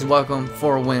 They're always welcome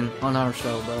for a win on our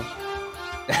show, bro.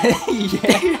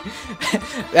 Yeah.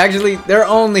 Actually, they're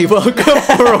only welcome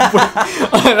for a win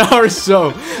on our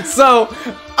show. So,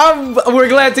 we're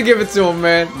glad to give it to them,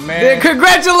 man. Yeah,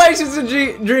 congratulations to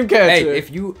Dreamcatcher. Hey, if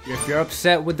you're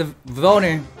upset with the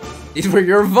voting, these were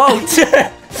your votes.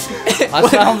 That's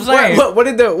what I'm saying. What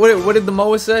did the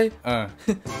MOA say?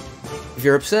 If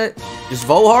you're upset, just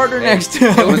vote harder next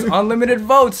time. It was unlimited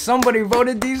votes. Somebody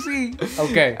voted DC.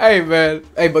 Okay. Hey, man.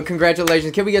 Hey, but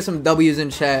congratulations. Can we get some W's in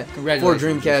chat for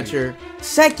Congratulations, Dreamcatcher?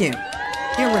 Second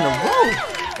year in a row.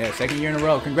 Yeah, second year in a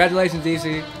row. Congratulations,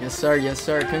 DC. Yes, sir. Yes,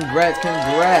 sir. Congrats.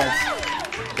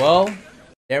 Well,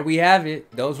 there we have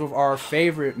it. Those were our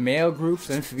favorite male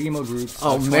groups and female groups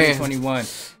of 2021. You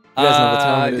guys know what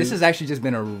time it This is. has actually just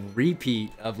been a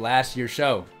repeat of last year's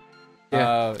show.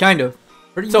 Yeah, kind of.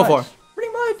 Pretty So much. far.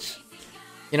 Pretty much.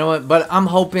 You know what? But I'm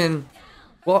hoping,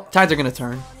 well, tides are going to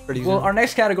turn pretty Well, soon. our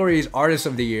next category is Artist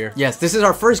of the Year. Yes, this is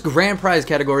our first grand prize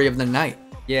category of the night.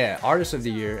 Yeah, Artist of the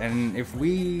Year. And if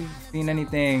we've seen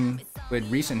anything with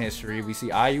recent history, we see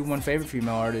IU won favorite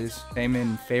female artist,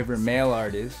 Taemin favorite male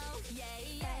artist.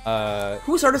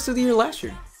 Who was Artist of the Year last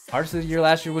year? Artist of the Year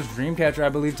last year was Dreamcatcher, I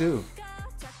believe, too.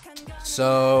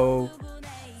 So,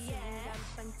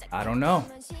 I don't know.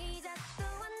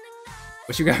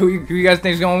 What who you guys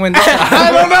think is gonna win this time?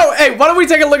 I don't know. Hey, why don't we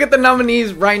take a look at the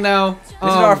nominees right now? This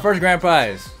is our first grand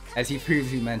prize, as he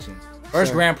previously mentioned.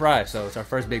 First grand prize, so it's our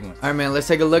first big one. All right, man. Let's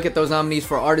take a look at those nominees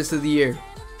for Artist of the Year.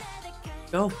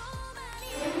 Go.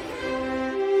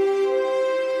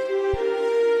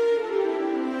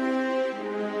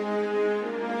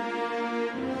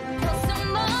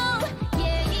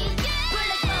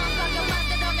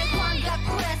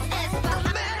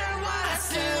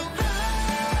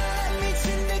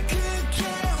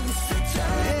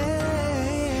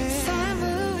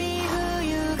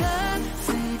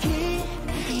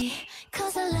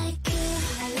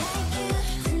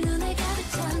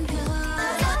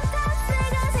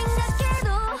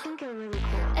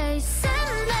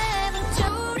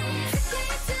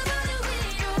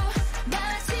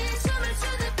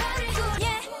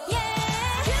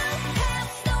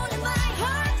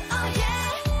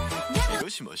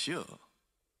 しもしよう。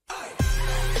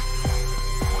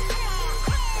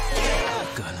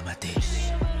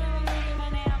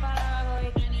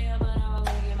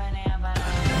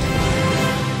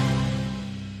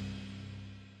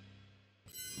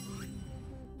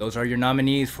 Those are your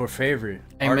nominees for favorite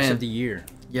artist of the year.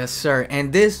 Yes, sir.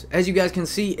 And this, as you guys can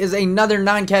see, is another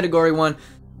 9-category one.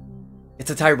 It's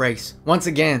a tight race once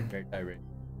again. Very tight race.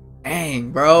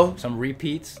 Dang, bro. Some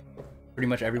repeats. Pretty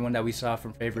much everyone that we saw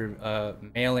from favorite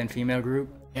male and female group.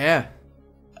 Yeah.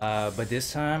 But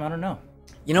this time, I don't know.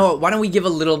 You know what? Why don't we give a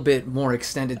little bit more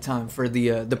extended time for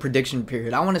the prediction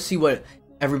period? I want to see what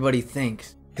everybody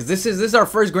thinks, because this is our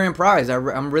first grand prize.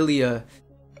 I'm really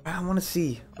I want to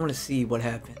see what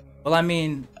happened. Well, I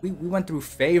mean, we went through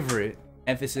favorite,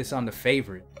 emphasis on the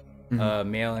favorite,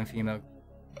 male and female.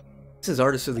 This is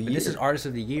artist of the year. This is artist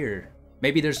of the year.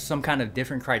 Maybe there's some kind of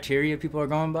different criteria people are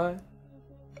going by.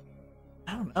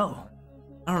 I don't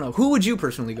know. Who would you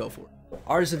personally go for?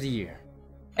 Artist of the year,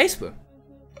 aespa,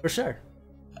 for sure.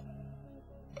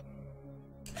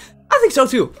 I think so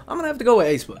too. I'm gonna have to go with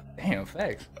aespa. Damn,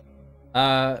 facts.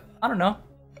 I don't know.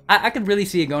 I could really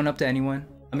see it going up to anyone.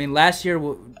 I mean, last year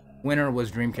winner was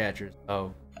Dreamcatcher.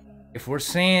 So if we're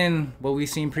seeing what we've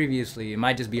seen previously, it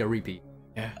might just be a repeat.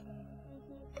 Yeah.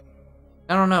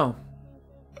 I don't know.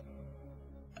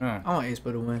 I want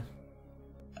aespa to win.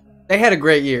 They had a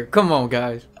great year. Come on,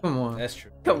 guys. Come on. That's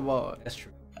true. Come on. That's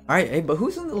true. All right, hey, but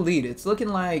who's in the lead? It's looking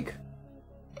like.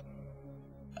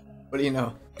 What do you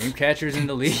know? Dreamcatcher's in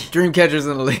the lead. Dreamcatcher's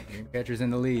in the lead. Dreamcatcher's in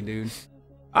the lead, dude.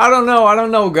 I don't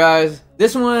know, guys.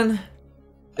 This one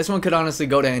could honestly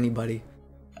go to anybody.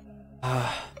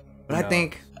 But no. I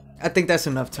think that's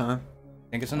enough time.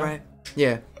 Think it's enough? Right?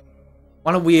 Yeah.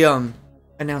 Why don't we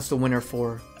announce the winner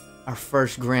for our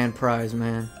first grand prize,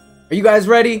 man? Are you guys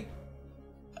ready?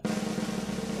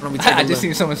 Why don't we take I just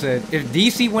seen someone said, if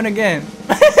DC win again,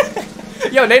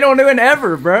 yo, they don't win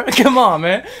ever, bro. Come on,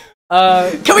 man.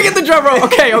 Can we get the drum roll?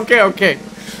 Okay.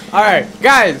 All right,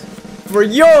 guys, for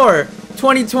your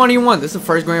 2021, this is the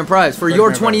first grand prize. For your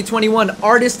 2021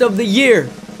 Artist of the Year,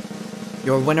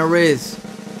 your winner is...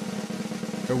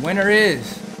 I'm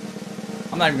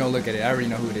not even gonna look at it. I already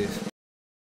know who it is.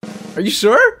 Are you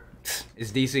sure?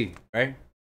 It's DC, right?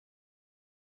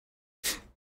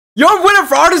 Your winner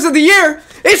for Artist of the Year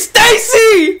is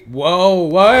Stacy! Whoa,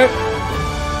 what?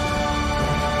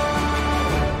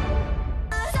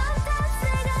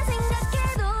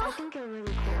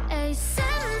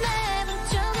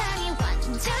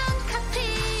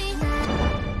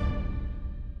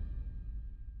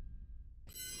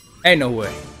 Ain't no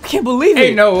way. I can't believe it.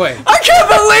 Ain't no way. I can't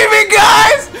believe it,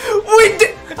 guys! We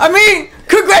did. I mean,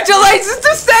 congratulations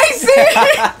to Stacy!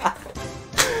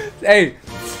 Hey,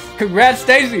 congrats,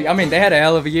 Stacy. I mean, they had a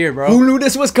hell of a year, bro. Who knew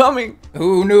this was coming?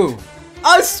 Who knew?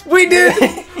 Us, we did.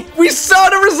 We saw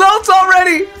the results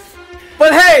already.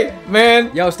 But hey,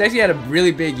 man. Yo, Stacy had a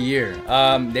really big year.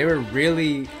 They were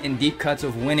really in deep cuts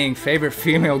of winning favorite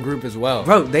female group as well.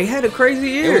 Bro, they had a crazy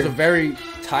year. It was a very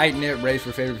tight-knit race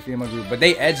for favorite female group, but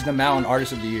they edged them out on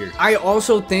Artist of the Year. I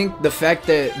also think the fact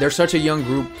that they're such a young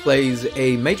group plays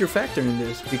a major factor in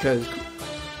this, because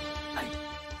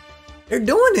they're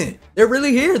doing it. They're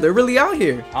really here. They're really out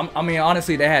here. I mean,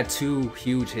 honestly, they had 2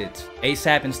 huge hits.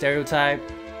 ASAP and Stereotype.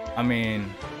 I mean,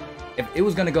 if it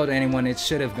was going to go to anyone, it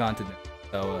should have gone to them.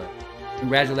 So,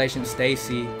 congratulations,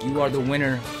 Stacy. You are the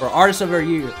winner for Artist of the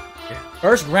Year.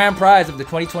 First grand prize of the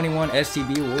 2021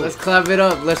 STB Award. Let's clap it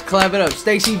up. Let's clap it up.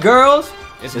 Stacy, girls,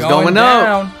 it's going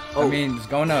down. Up. Oh. I mean, it's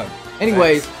going up.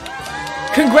 Anyways,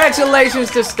 congratulations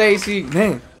to Stacy.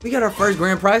 Man, we got our first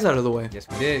grand prize out of the way. Yes,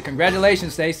 we did.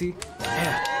 Congratulations, Stacy.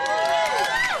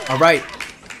 Yeah. All right.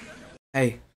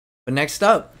 Hey, but next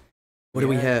up, what do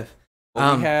we have?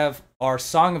 Well, we have our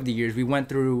Song of the Years. We went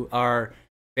through our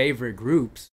favorite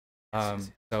groups. So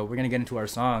we're going to get into our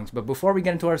songs. But before we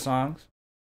get into our songs,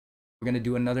 we're going to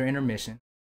do another intermission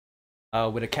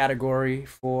with a category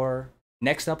for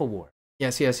Next Up Award.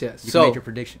 Yes. You can make your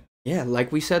prediction. Yeah,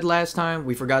 like we said last time,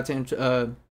 we forgot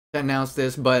to announce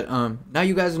this, but now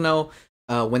you guys know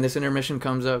when this intermission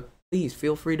comes up, please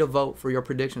feel free to vote for your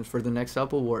predictions for the Next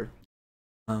Up Award.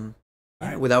 All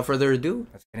right, without further ado,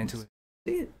 let's get into it.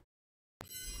 See it.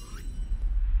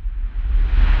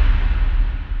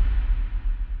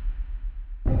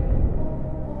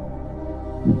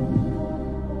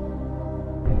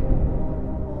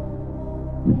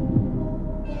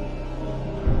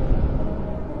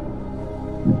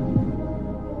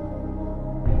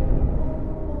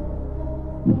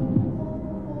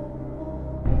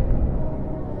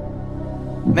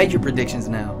 Make your predictions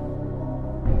now.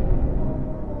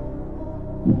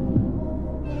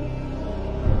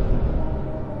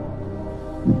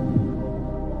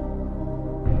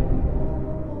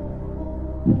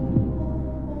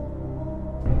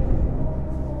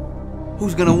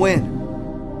 Who's gonna win?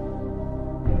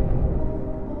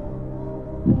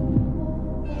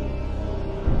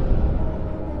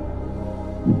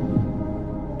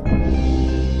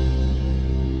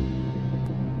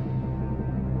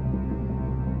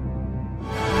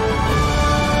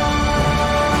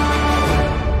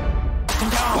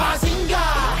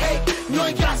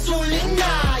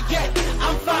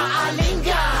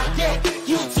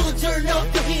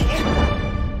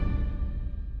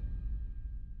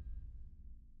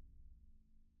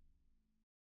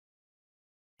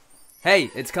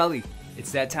 Hey, it's Cully.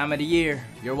 It's that time of the year.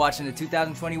 You're watching the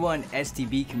 2021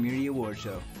 STB Community Award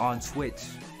Show on Twitch.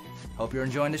 Hope you're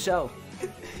enjoying the show.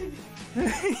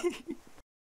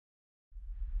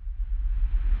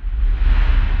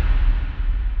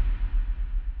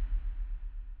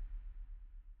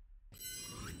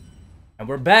 And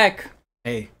we're back.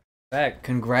 Hey, back.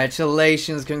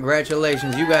 Congratulations,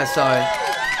 congratulations. You guys saw it.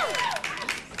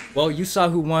 Well, you saw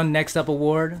who won Next Up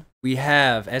Award. We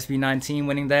have SB19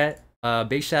 winning that.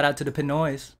 Big shout out to the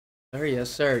Pinoys. Sir,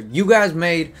 yes, sir. You guys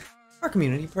made our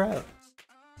community proud.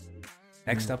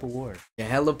 Next Up Award. Yeah,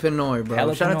 hella Pinoy, bro.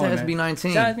 Hella shout Pinoy, out to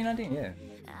SB19. Shout out to SB19,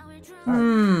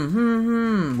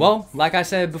 yeah. Well, like I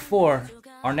said before,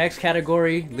 our next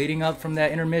category leading up from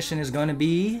that intermission is going to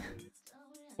be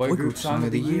Boy Group Song of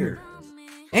the Year.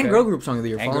 And Girl Group Song of the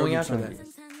Year, and following after that.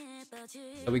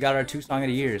 So we got our 2 Song of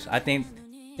the Years. I think,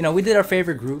 you know, we did our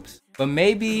favorite groups, but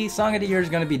maybe Song of the Year is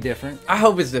going to be different. I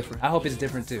hope it's different. I hope it's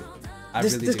different too.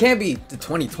 This can't be the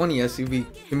 2020 SUV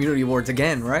Community Awards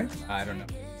again, right? I don't know.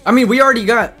 I mean, we already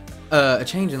got a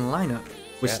change in the lineup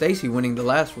with Stacy winning the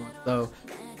last one, so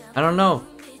I don't know.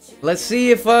 Let's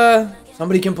see if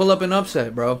somebody can pull up an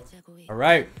upset, bro. All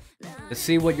right, let's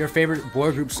see what your favorite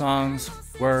boy group songs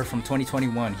were from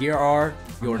 2021. Here are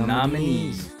your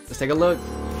nominees. Let's take a look.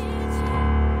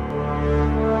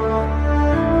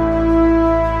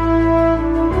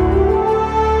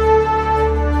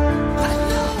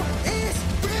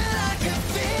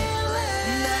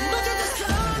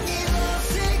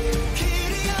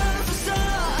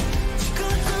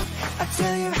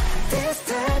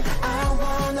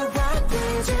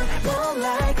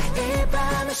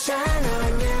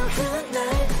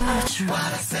 What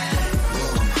I said,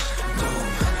 boom, boom,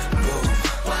 boom.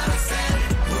 What I said,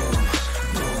 boom,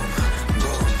 boom,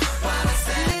 boom. What I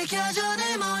said. 느껴져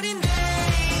내 머린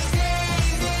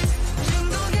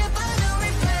중독에 빠져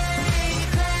replay,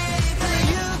 play, play.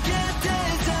 You get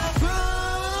that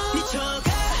room. 미쳐가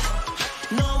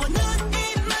너와 눈이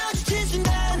마주친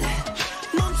순간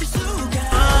멈출 수가.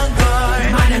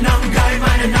 많은 엉걸,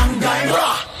 많은 엉걸.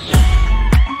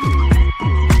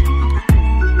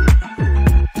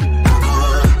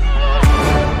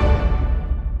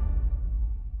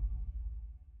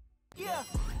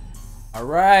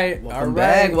 Welcome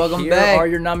back. Welcome Here back. are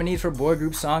your nominees for Boy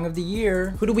Group Song of the Year.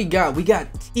 Who do we got? We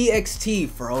got TXT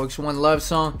for OX1 Love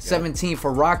Song, 17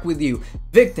 for Rock With You,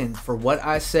 Victon for What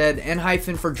I Said, N-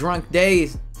 for Drunk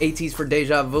Days, ATs for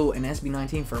Deja Vu, and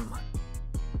SB19 for Money.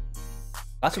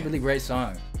 Lots of really great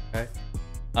songs. Okay.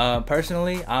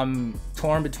 Personally, I'm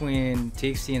torn between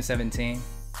TXT and 17.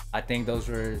 I think those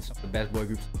were some of the best boy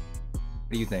groups. What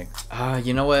do you think?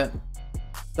 You know what?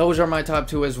 Those are my top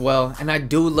 2 as well, and I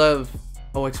do love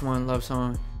OX1 Love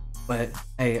Song, but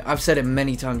hey, I've said it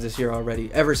many times this year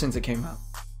already, ever since it came out.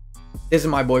 This is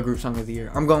my boy group song of the year.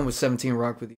 I'm going with 17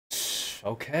 Rock With You.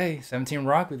 Okay, 17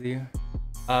 Rock With You.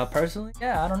 Personally,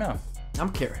 yeah, I don't know. I'm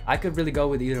curious. I could really go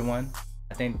with either one.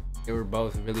 I think they were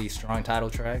both really strong title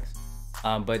tracks.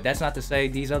 But that's not to say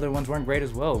these other ones weren't great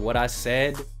as well. What I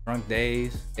Said, Drunk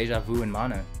Days, Deja Vu, and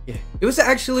Mana. Yeah, it was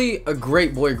actually a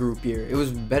great boy group year. It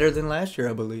was better than last year,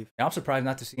 I believe. Yeah, I'm surprised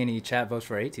not to see any chat votes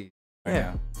for AT. Right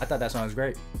Yeah. now. I thought that song was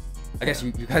great. I guess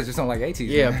you guys just don't like ATs.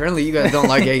 Yeah, man. apparently you guys don't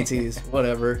like ATs.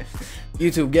 Whatever.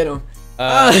 YouTube, get them.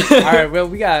 All right, well,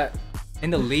 we got in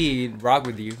the lead, Rock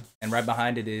With You, and right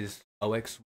behind it is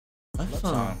OX Love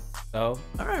Song. So,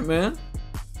 all right, man.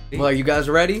 Well, are you guys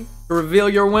ready to reveal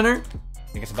your winner? I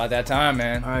think it's about that time,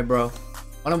 man. All right, bro.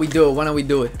 Why don't we do it? Why don't we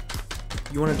do it?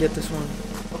 You want to get this one?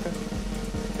 Okay.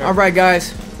 Sure. All right,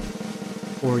 guys.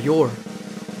 For your,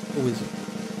 who is it?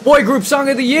 Boy Group Song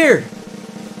of the Year.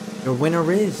 Your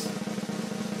winner is.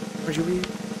 Where'd you read?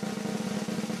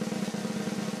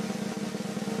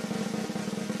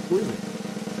 Who is it?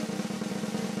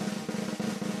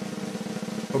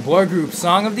 For Boy Group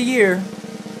Song of the Year,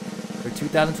 for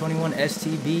 2021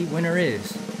 STB winner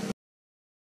is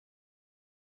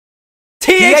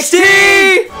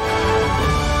TXT!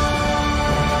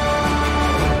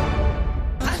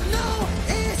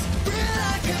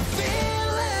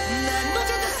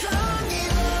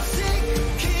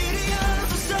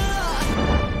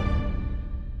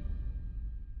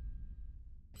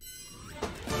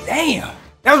 Damn.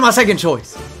 That was my second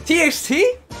choice.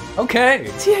 TXT? Okay.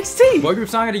 TXT. Boy group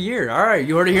song of the year. All right,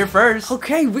 you heard it here first.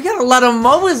 Okay, we got a lot of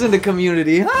MOAs in the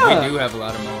community, huh? We do have a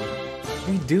lot of MOAs.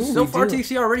 We do. So far,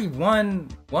 TXT already won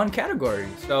one category.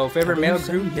 So favorite male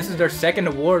group. Yeah. This is their second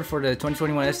award for the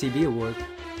 2021 STB award.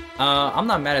 I'm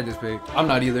not mad at this pick. I'm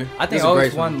not either. I think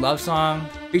always one love song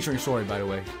featuring Sorry, by the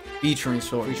way. Featuring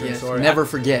Sorry. Yes. Sorry. Never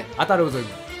forget. I thought it was a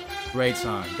great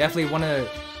song. Definitely one of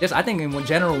just I think in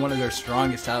general one of their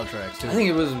strongest title tracks too. I think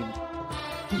it was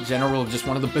in general just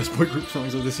one of the best boy group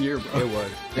songs of this year, bro. It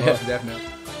was. Most definitely.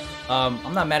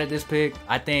 I'm not mad at this pick.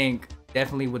 I think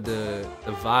definitely with the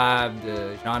vibe,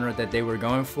 the genre that they were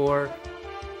going for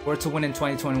it to win in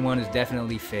 2021 is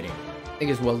definitely fitting. I think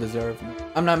it's well deserved.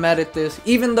 I'm not mad at this.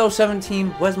 Even though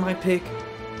 17 was my pick,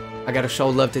 I gotta show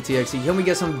love to TXT. Can we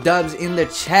get some dubs in the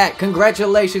chat?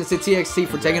 Congratulations to TXT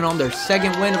for taking on their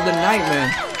second win of the night,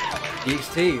 man.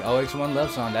 TXT, OX1 love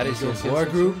song. That is your boy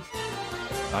group.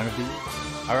 Song of the year.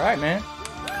 All right, man.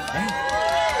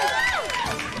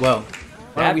 Well,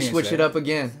 why don't we switch it up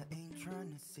again?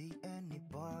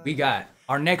 We got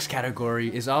our next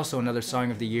category is also another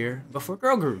song of the year, but for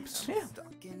girl groups. Yeah.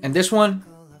 And this one,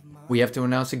 we have to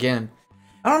announce again.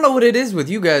 I don't know what it is with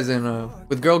you guys and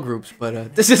with girl groups,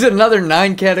 but this is another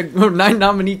 9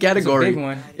 nominee category. It's a big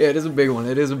one. Yeah, it is a big one.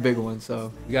 It is a big one.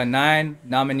 So we got 9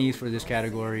 nominees for this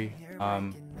category,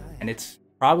 and it's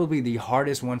probably the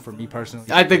hardest one for me personally.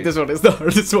 I think this one is the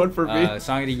hardest one for me.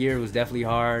 Song of the year was definitely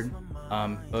hard,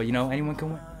 but you know anyone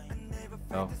can win.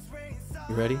 So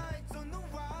you ready?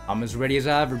 I'm as ready as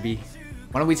I'll ever be.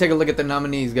 Why don't we take a look at the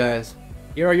nominees, guys?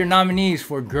 Here are your nominees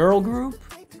for girl group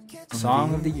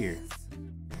song of the year.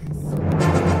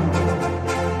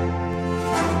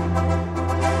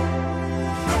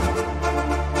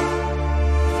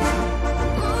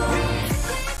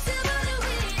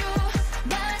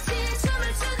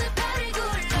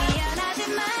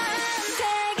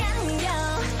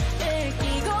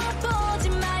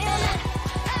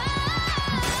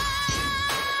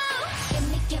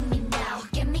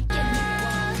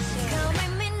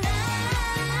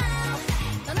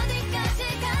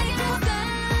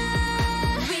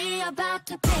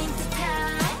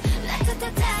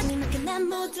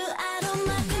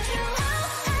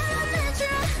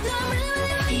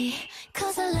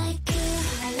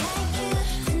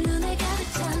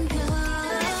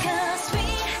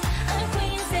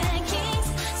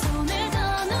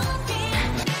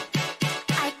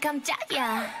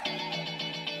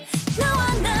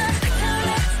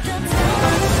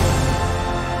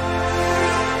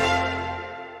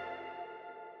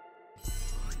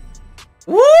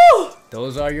 Woo!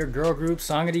 Those are your girl group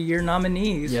song of the year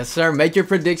nominees. Yes, sir. Make your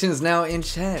predictions now in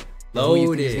chat. Loaded. Who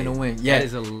you think is gonna win? Yeah, that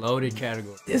is a loaded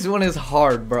category. This one is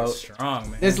hard, bro. It's strong,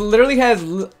 man. This literally has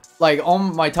like all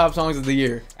my top songs of the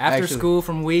year. After School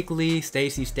from Weekly,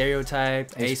 Stacy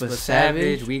Stereotype, Ace plus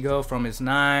Savage, We Go from It's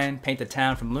 9, Paint the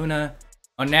Town from Luna,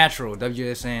 Unnatural,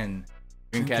 WSN,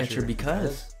 Dreamcatcher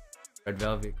Because, Red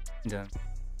Velvet, done,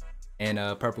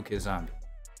 and Purple Kid Zombie.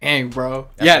 Dang, bro.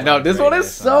 That's yeah, no, this one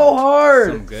is so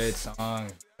hard. Some good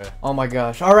songs, bro. Oh my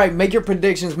gosh. All right, make your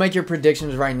predictions. Make your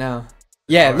predictions right now.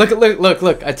 Yeah, right.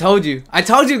 Look. I told you it's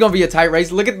gonna be a tight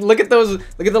race. Look at those.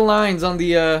 Look at the lines on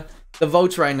the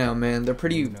votes right now, man. They're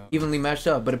pretty evenly matched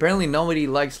up. But apparently nobody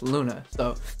likes Luna.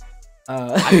 So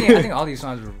I think all these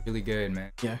songs were really good,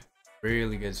 man. Yeah,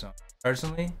 really good songs.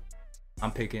 Personally, I'm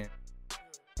picking.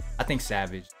 I think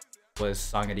Savage was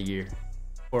song of the year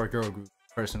for a girl group.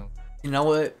 Personally. You know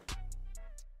what?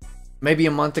 Maybe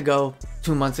a month ago,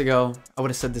 2 months ago, I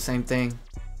would have said the same thing.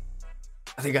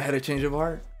 I think I had a change of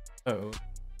heart. Uh-oh.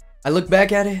 I look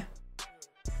back at it.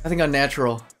 I think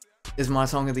Unnatural is my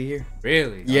song of the year.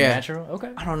 Really? Yeah. Unnatural?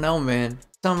 Okay. I don't know, man.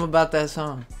 Something about that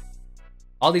song.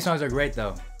 All these songs are great,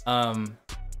 though.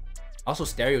 Also,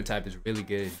 Stereotype is really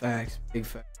good. Facts. Big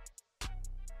fact.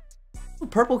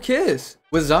 Purple Kiss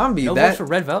with Zombie. No votes for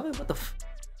Red Velvet? What the f...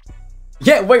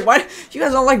 Yeah, wait, why? You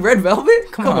guys don't like Red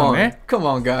Velvet? Come on, man. Come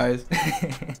on, guys.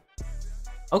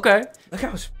 Okay. Look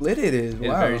how split it is. It's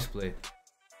very split.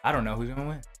 I don't know who's going to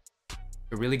win. It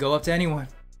could really go up to anyone.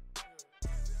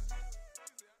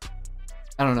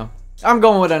 I don't know. I'm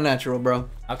going with Unnatural, bro.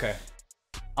 Okay.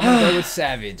 I'm going to go with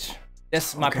Savage.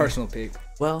 That's my personal pick.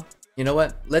 Well, you know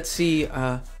what? Let's see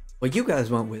what you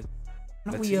guys went with.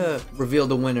 Why don't we reveal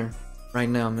the winner right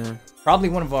now, man? Probably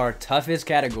one of our toughest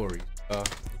categories. Yeah.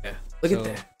 Look at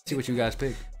that. See what you guys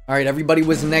pick. All right, everybody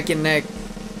was neck and neck.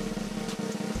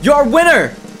 Your winner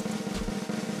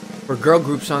for Girl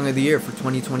Group Song of the Year for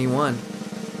 2021.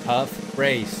 Tough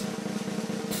race.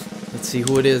 Let's see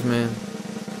who it is, man.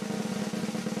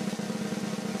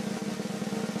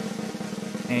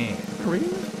 And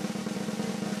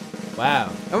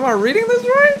Wow. Am I reading this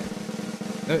right?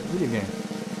 Read it again.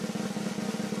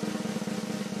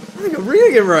 I think I'm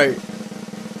reading it right.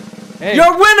 Hey.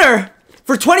 Your winner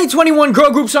for 2021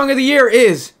 Girl Group Song of the Year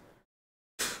is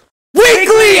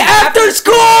Weekly After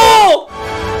School!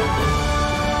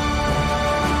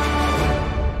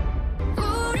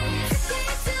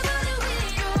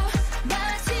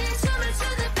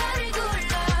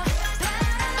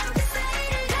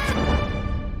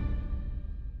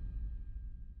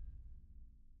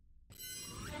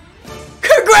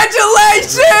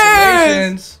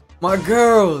 Congratulations! My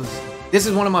girls. This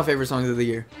is one of my favorite songs of the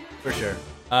year. For sure.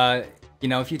 You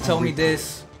know, if you told me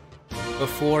this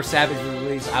before Savage was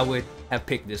released, I would have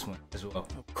picked this one as well.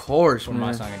 Of course, for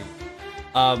my song of the year.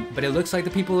 But it looks like the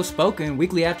people have spoken.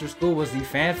 Weekly After School was the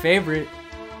fan favorite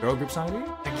girl group song of the year.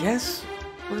 I guess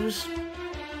we're just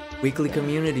weekly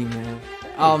community, man.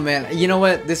 Oh man, you know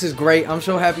what? This is great. I'm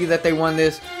so happy that they won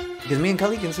this because me and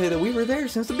Kali can say that we were there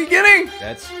since the beginning.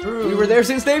 That's true. We were there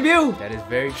since debut. That is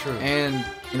very true. And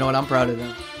you know what? I'm proud of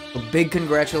them. So big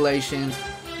congratulations.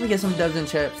 Let me get some dubs in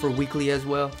chat for Weekly as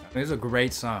well. It's a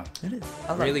great song. It is.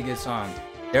 A really good song.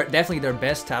 They're definitely their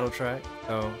best title track.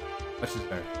 So much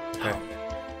deserved. Okay.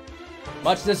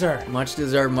 Much deserved. Much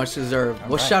deserved. Much deserved.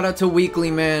 Well, right. shout out to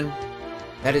Weekly, man.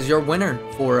 That is your winner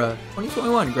for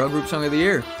 2021 Girl Group Song of the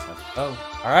Year. Oh,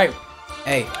 all right.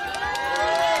 Hey.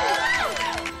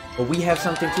 But we have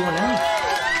something to announce.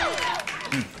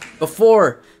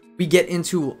 Before we get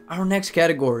into our next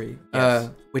category, yes.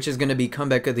 Which is going to be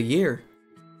Comeback of the Year,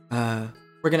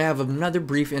 we're going to have another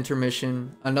brief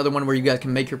intermission, another one where you guys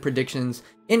can make your predictions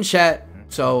in chat.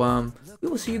 So we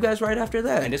will see you guys right after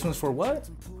that. And this one's for what?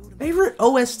 Favorite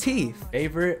OST.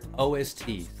 Favorite OST.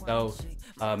 So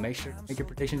make sure to make your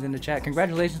predictions in the chat.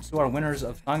 Congratulations to our winners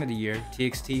of Song of the Year,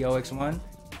 TXT OX1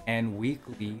 and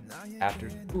Weekly After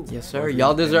School. Yes, sir.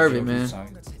 Y'all deserve it, man.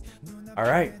 All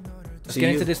right. Let's get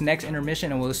into this next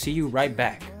intermission and we'll see you right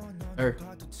back.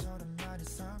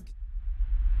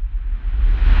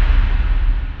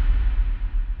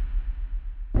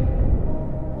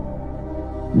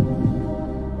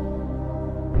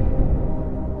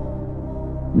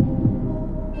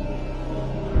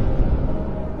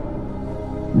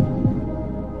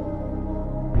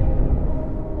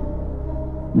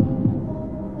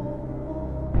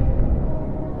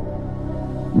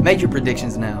 Make your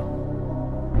predictions now.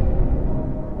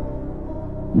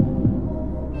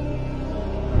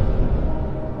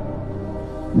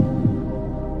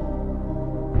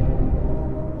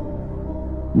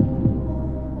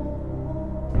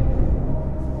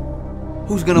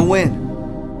 Who's gonna win?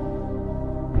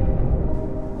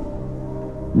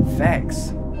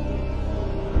 Facts.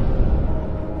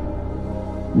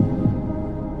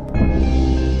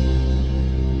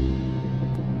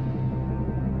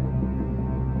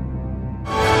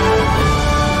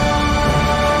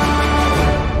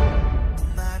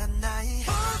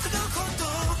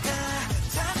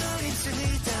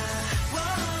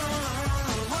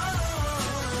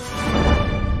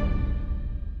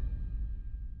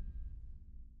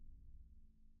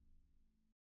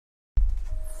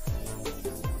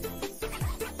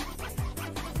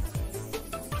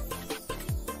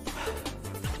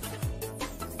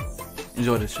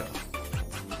 Enjoy the show.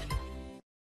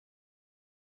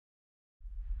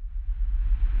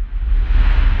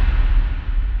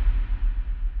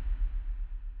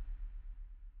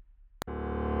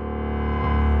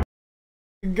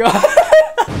 God.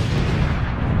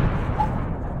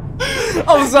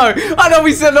 I'm sorry. I know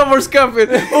we said no more scuffing,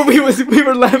 but we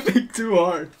were laughing too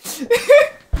hard.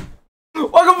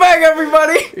 Welcome back,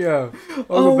 everybody. Yeah.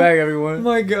 Welcome back, everyone.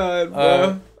 My God,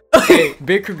 bro. Hey,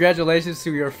 big congratulations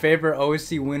to your favorite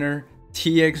OST winner,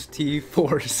 TXT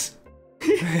Force.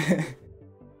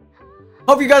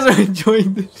 Hope you guys are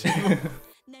enjoying this show.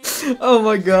 Oh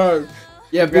my God.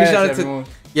 Yeah, big shout out to.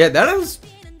 Yeah, that was.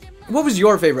 What was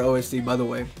your favorite OST, by the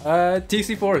way?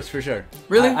 TXT Force for sure.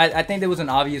 Really? I think that was an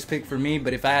obvious pick for me,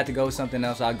 but if I had to go with something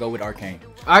else, I'd go with Arcane.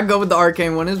 I'd go with the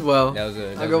Arcane one as well.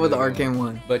 I'd go with the Arcane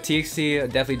one. But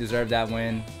TXT definitely deserved that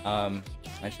win.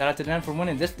 And shout out to them for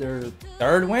winning this their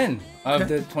third win of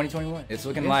the 2021. It's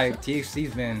looking like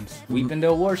TXT's been sweeping the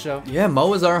award show. Yeah,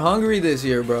 Moas are hungry this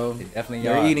year, bro. They definitely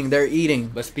are. They're eating.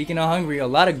 But speaking of hungry, a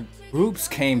lot of groups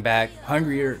came back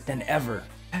hungrier than ever.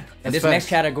 And this next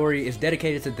category is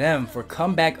dedicated to them for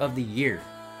Comeback of the Year.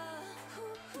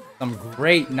 Some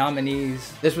great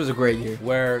nominees. This was a great year.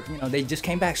 Where, you know, they just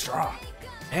came back strong.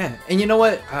 Yeah, and you know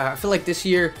what? I feel like this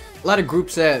year, a lot of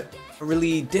groups that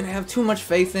really didn't have too much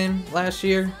faith in last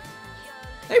year,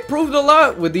 they proved a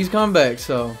lot with these comebacks,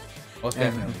 so. Most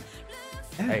definitely.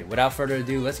 Yeah. Hey, without further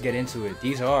ado, let's get into it.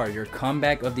 These are your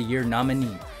Comeback of the Year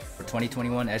nominees for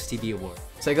 2021 STB Award.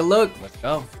 Take a look. Let's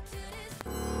go.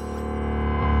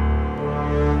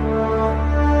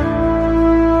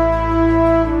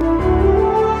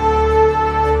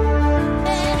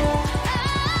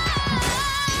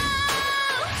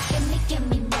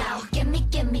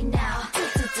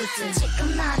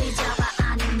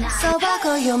 So I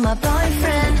call you my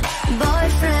boyfriend,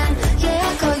 boyfriend. Yeah,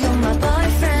 I call you my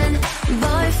boyfriend,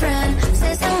 boyfriend.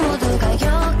 세상 모두가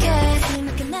욕해.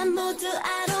 이렇게 난 모두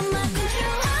out of my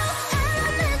control.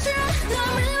 I'm natural, no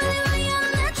really I'm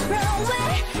natural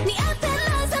way. 네 앞에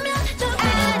나서면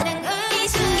좁히는 이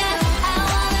순간 I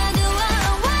wanna do what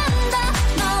I want.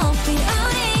 높이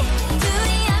우리 둘이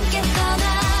함께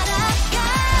떠나러가.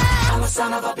 I'm a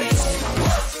son of a bitch.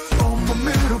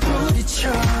 온몸으로 부딪혀.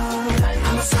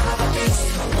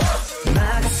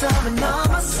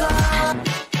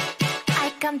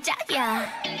 아이 깜짝이야.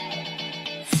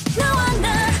 너와 나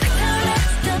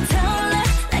타올라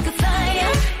like a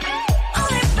fire.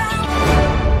 오늘 밤.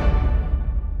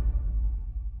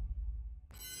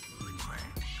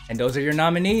 And those are your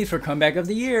nominees for Comeback of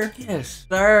the Year. Yes,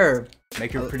 sir.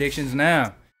 Make your predictions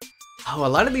now. Oh, a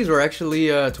lot of these were actually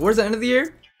towards the end of the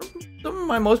year. Some of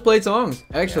my most played songs,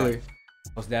 actually. Yeah.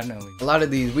 Most definitely. A lot of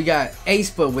these. We got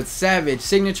aespa with Savage,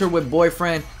 Signature with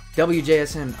Boyfriend,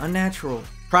 WJSN, Unnatural,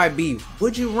 Pride B,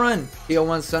 Would You Run,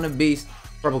 PO1, Son of Beast,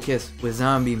 Purple Kiss with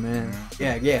Zombie, man.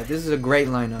 Yeah, this is a great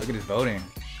lineup. Look at this voting.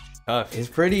 Tough. It's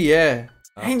pretty, yeah.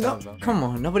 Tough, come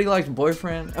on, nobody likes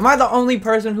Boyfriend. Am I the only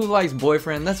person who likes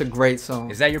Boyfriend? That's a great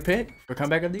song. Is that your pick for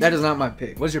Comeback of the Year? That is not my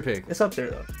pick. What's your pick? It's up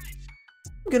there, though.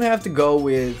 I'm gonna have to go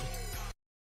with...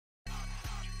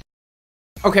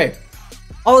 Okay.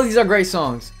 All of these are great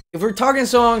songs. If we're talking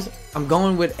songs, I'm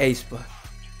going with aespa.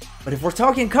 But if we're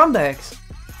talking comebacks,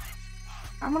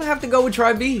 I'm gonna have to go with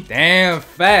Try B. Damn,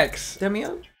 facts. Set me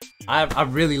up. I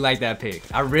really like that pick.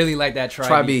 I really like that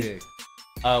Try B pick.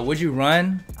 Would You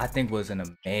Run, I think, was an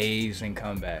amazing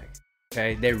comeback.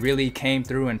 Okay, they really came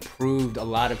through and proved a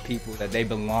lot of people that they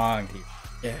belonged here.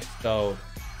 Yeah. So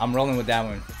I'm rolling with that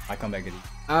one. My comeback of the year.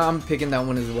 I'm picking that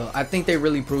one as well. I think they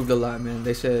really proved a lot, man.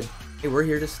 They said, hey, we're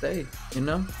here to stay, you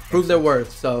know? Prove their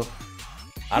worth, so.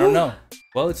 I don't know.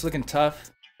 Well, it's looking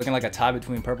tough. Looking like a tie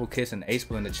between Purple Kiss and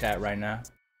aespa in the chat right now.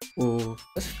 Ooh.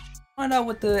 Let's find out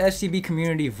what the STB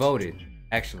community voted,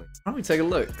 actually. Let me take a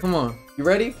look. Come on. You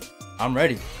ready? I'm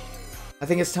ready. I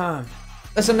think it's time.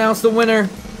 Let's announce the winner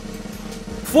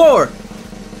for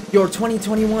your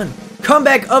 2021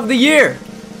 Comeback of the Year.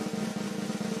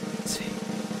 Let's see.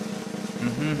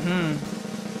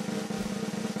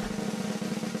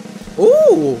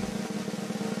 Ooh!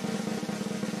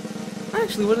 I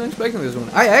actually wasn't expecting this one.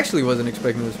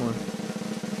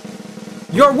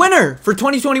 Your winner for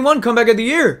 2021 Comeback of the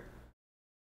Year!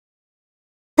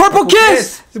 Purple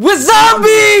Kiss with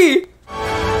Zombie!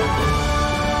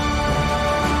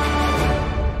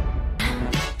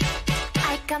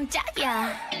 아이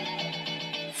깜짝이야.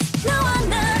 너와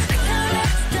나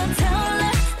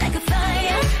타올라 like a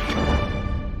fire.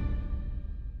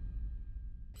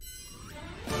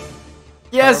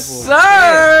 Yes,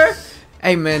 sir!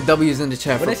 Hey, man, W's in the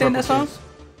chat What for they say in that Purple song? Kiss.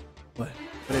 What?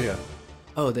 What did it go?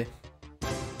 Oh, they.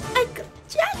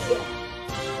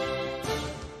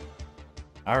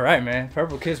 All right, man.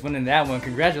 Purple Kiss winning that one.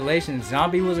 Congratulations.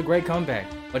 Zombie was a great comeback.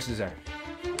 Much deserved.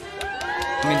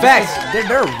 I mean, Facts.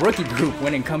 They're a rookie group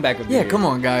winning comeback of the year. Yeah, come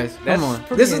on, guys. That's Come on.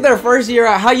 pretty This is their first year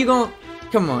out. How you gonna...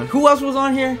 Come on. Who else was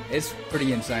on here? It's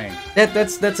pretty insane.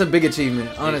 That's a big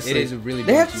achievement, honestly. It is a really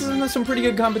They big had achievement. some pretty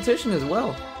good competition as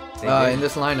well They in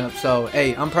this lineup. So,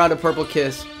 hey, I'm proud of Purple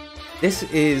Kiss. This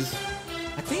is...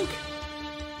 I think...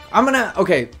 I'm gonna...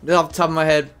 Okay, off the top of my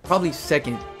head, probably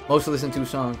second most listened to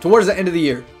song towards the end of the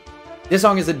year. This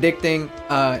song is addicting,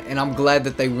 and I'm glad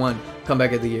that they won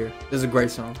Comeback of the Year. This is a great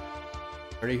song.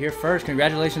 Heard it here first.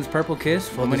 Congratulations, Purple Kiss,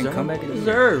 for winning Comeback of the Year.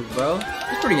 Deserved, bro.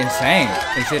 It's pretty insane,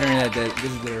 considering that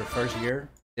this is their first year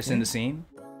just in the scene.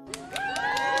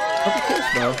 Purple Kiss,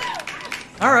 bro.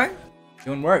 All right.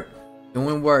 Doing work.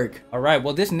 Doing work. All right.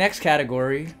 Well, this next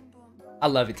category, I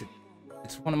love it.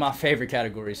 It's one of my favorite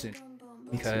categories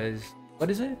because what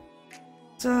is it?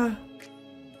 It's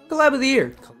collab of the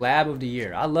year. Collab of the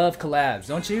year. I love collabs,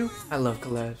 don't you? I love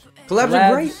collabs. Collabs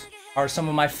are great. Are some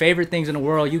of my favorite things in the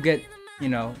world. You get, you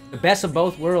know, the best of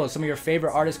both worlds. Some of your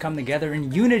favorite artists come together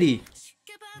in unity.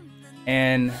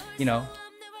 And, you know,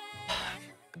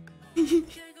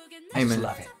 I just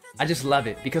love it. I just love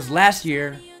it because last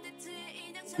year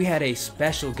we had a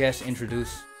special guest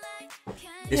introduce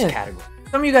this category.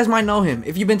 Some of you guys might know him.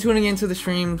 If you've been tuning into the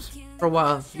streams for a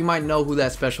while, you might know who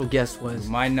that special guest was.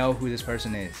 You might know who this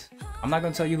person is. I'm not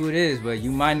gonna tell you who it is, but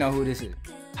you might know who this is.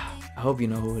 I hope you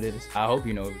know who it is. I hope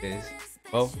you know who it is.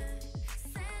 Well,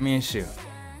 me and Shu.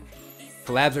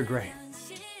 Collabs are great.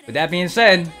 With that being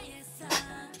said,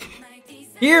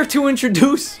 here to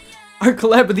introduce our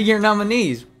Collab of the Year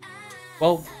nominees.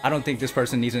 Well, I don't think this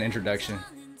person needs an introduction.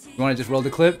 You want to just roll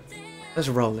the clip? Let's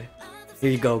roll it.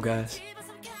 Here you go, guys.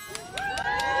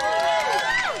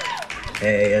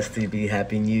 Hey STB,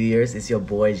 Happy New Year's. It's your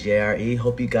boy JRE.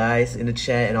 Hope you guys in the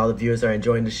chat and all the viewers are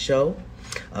enjoying the show.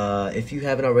 If you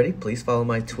haven't already, please follow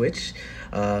my Twitch.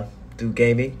 Do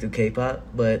gaming, do K-pop.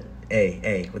 But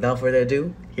hey, without further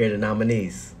ado, here are the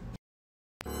nominees.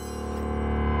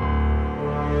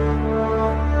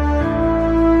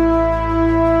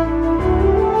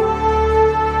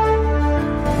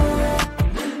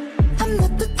 I'm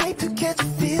not the type to catch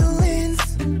feelings.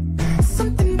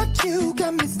 Something about you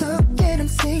got me stuck and I'm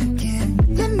sinking.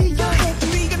 Let me your head.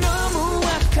 네가 너무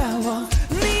아까워.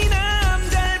 네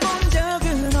남잘 본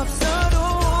적은 없어도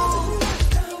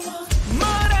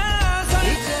멀어서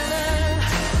있잖아.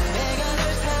 내가 널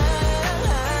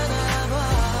사랑하나 봐.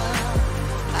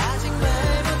 아직 말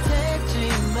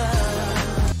못했지만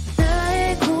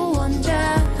나의 구원자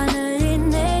하늘이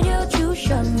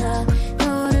내려주셨나.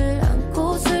 너를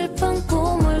안고 슬픈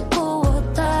꿈을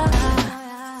꾸었다.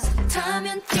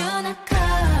 타면 뛰어나가.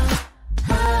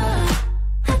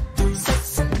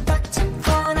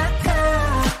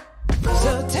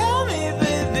 So tell me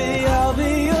baby I'll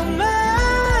be your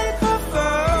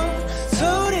microphone.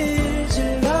 소리를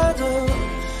질러도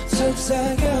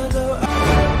속삭여도.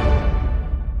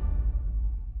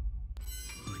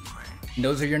 And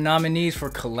those are your nominees for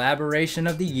Collaboration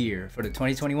of the Year for the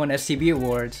 2021 STB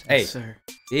Awards. Hey, Sir.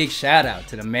 big shout out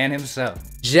to the man himself,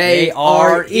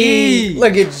 JRE.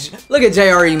 Look at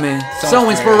JRE, man. So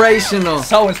inspirational.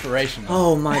 So inspirational.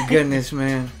 Oh my goodness,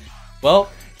 man. Well,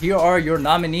 here are your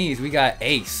nominees. We got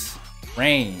Ace,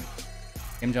 Rain,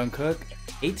 Kim Jong-kook,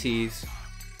 ATEEZ,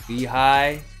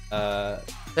 bside,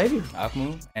 Savior.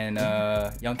 Akmu, and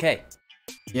Young K.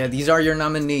 Yeah, these are your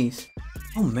nominees.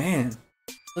 Oh man.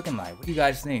 Looking like, what do you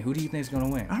guys think? Who do you think is gonna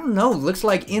win? I don't know. Looks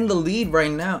like in the lead right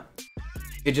now.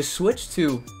 It just switched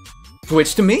to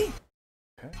me.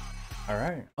 Okay. All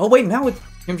right. Oh wait, now with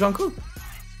Kim Jong-kook.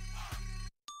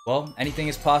 Well, anything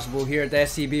is possible here at the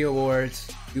STB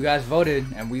Awards. You guys voted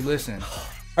and we listened.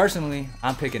 Personally,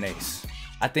 I'm picking Ace.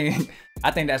 I think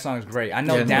that song is great. I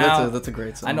know that's a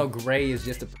great song. I know Gray is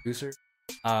just a producer,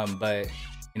 but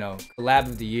you know, collab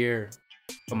of the year.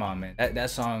 Come on, man. That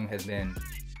song has been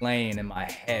playing in my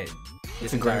head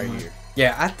this entire year.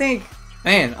 Yeah, I think,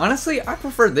 man, honestly, I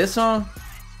prefer this song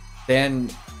than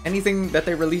anything that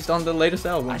they released on the latest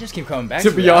album. I just keep coming back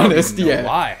to be honest. I don't even know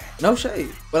why? No shade,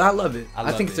 but I love it.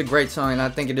 I think it. it's a great song, and I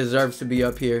think it deserves to be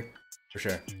up here. For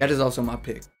sure. That is also my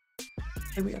pick.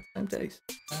 Hey, we got the same taste.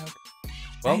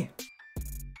 Well, hey.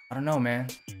 I don't know, man.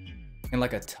 In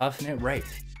like a tough knit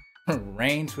race.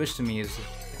 Rain switched to me is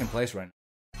second place right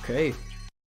now. Okay.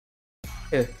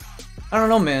 Yeah. I don't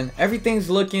know, man. Everything's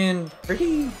looking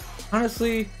pretty,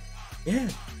 honestly. Yeah.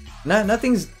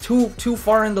 Nothing's too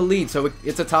far in the lead, so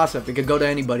it's a toss-up. It could go to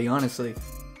anybody, honestly.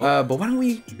 But why don't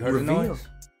we reveal?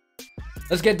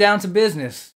 Let's get down to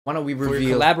business. Why don't we For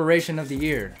reveal Collaboration of the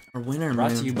Year? our winner,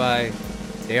 Brought man. to you by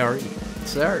JRE.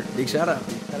 Sir, big shout out.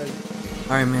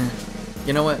 All right, man.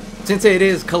 You know what? Since it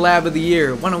is collab of the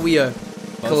year, why don't we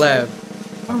collab?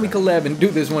 Why don't we collab and do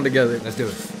this one together? Let's do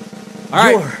it. All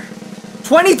right. Your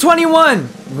 2021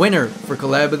 winner for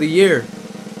collab of the year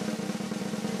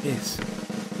is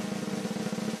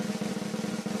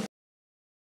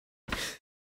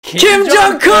Kim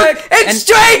Jong-kook and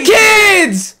Stray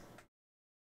Kids.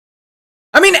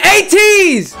 I mean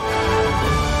ATEEZ.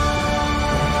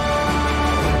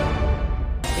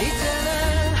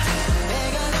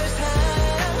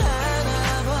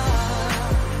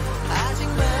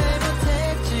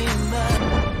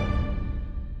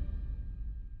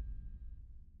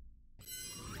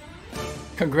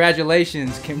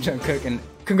 Congratulations, Kim Jong-kook and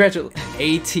Congratulations.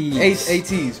 ATEEZ.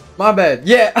 ATEEZ. My bad.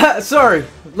 Yeah, sorry.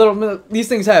 These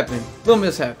things happen. Little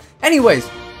mishap. Anyways,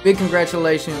 big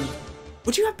congratulations.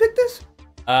 Would you have picked this?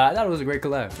 I thought it was a great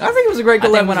collab. I think it was a great collab.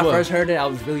 I think when as well. I first heard it, I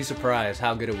was really surprised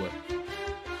how good it was.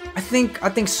 I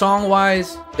think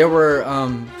song-wise, there were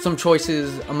some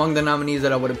choices among the nominees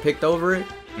that I would have picked over it.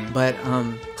 But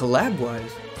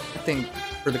collab-wise, I think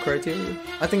for the criteria,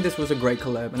 I think this was a great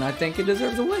collab, and I think it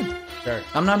deserves a win. Sure.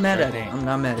 I'm not mad at it. I'm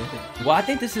not mad at it. Well, I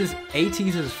think this is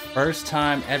ATEEZ's first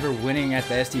time ever winning at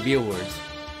the STB Awards.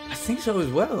 I think so as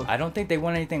well. I don't think they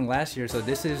won anything last year, so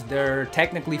this is their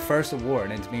technically first award,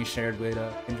 and it's being shared with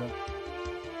Kim Jong.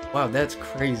 Wow, that's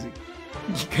crazy.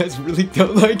 You guys really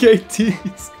don't like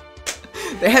ATEEZ.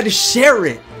 They had to share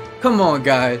it. Come on,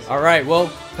 guys. All right,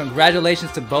 well,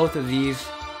 congratulations to both of these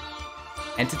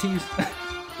entities.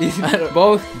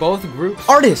 both groups.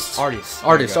 Artists. Artists.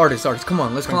 Artists. Come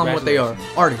on, let's call them what they are.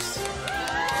 Artists.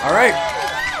 All right.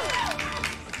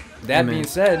 That being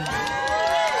said,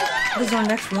 what is our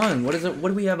next one? What is it? What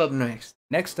do we have up next?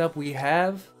 Next up, we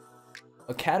have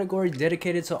a category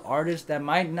dedicated to artists that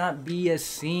might not be as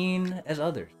seen as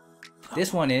others.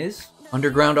 This one is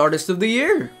Underground Artist of the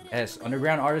Year. Yes,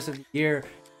 Underground Artist of the Year.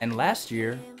 And last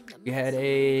year, we had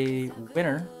a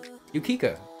winner,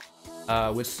 Yukika,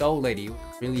 with Soul Lady.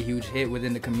 Really huge hit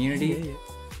within the community.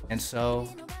 And so,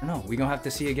 I don't know, we're going to have to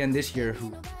see again this year who.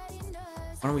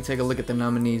 Why don't we take a look at the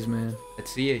nominees, man?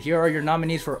 Let's see it. Here are your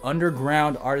nominees for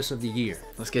Underground Artist of the Year.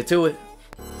 Let's get to it.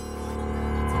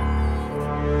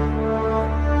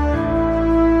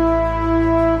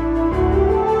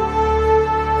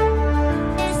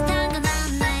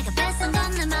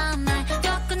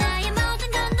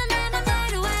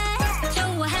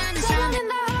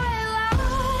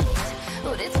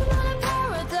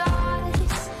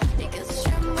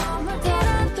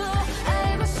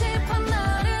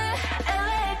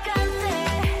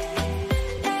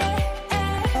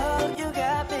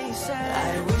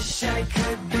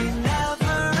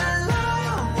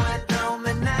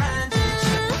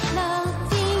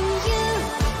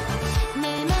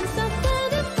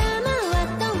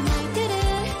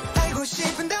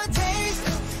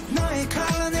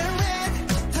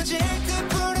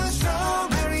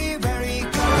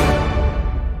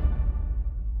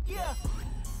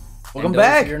 Welcome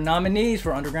back. Your nominees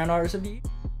for Underground Artist of the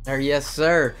Year. Yes,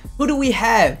 sir. Who do we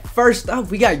have? First up,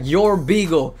 we got Your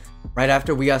Beagle. Right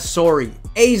after, we got Sori,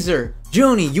 Azer,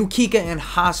 Junie, Yukika, and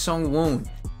Ha Sung Woon.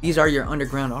 These are your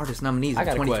Underground Artist nominees of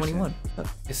 2021.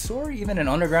 Is Sori even an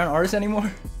Underground Artist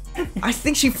anymore? I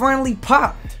think she finally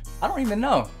popped. I don't even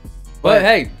know. But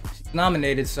hey, she's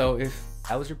nominated, so if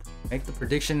that was your make the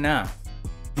prediction now.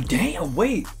 Damn,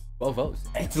 wait. 12 votes.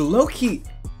 It's low key.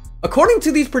 According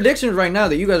to these predictions right now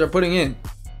that you guys are putting in,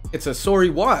 it's a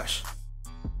Sori wash.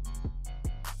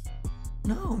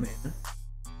 No, man.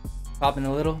 Popping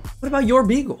a little. What about Your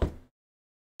Beagle?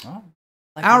 Oh,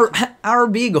 our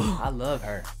Beagle. I love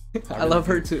her. I love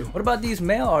her too. What about these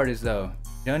male artists though?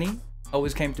 Junie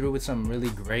always came through with some really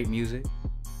great music.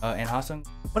 And Hasung.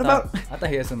 What about? I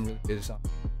thought he had some really good songs.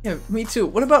 Yeah, me too.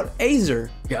 What about Azer,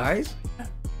 guys?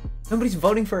 Nobody's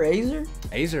voting for Azer?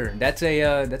 Azer, that's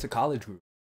a college group.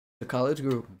 The college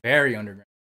group. Very underground.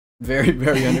 Very,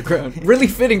 very underground. Really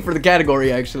fitting for the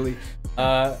category, actually.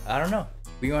 I don't know.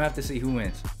 We're gonna have to see who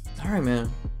wins. All right, man.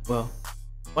 Well,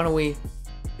 why don't we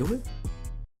do it?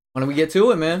 Why don't we get to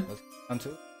it, man? Let's come to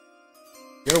it.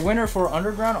 Your winner for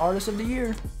Underground Artist of the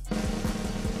Year. I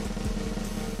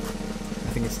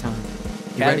think it's time.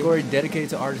 Category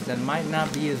dedicated to artists that might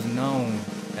not be as known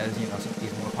as, you know, some of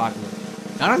these more popular.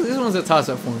 Honestly, this one's a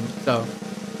toss-up for me, so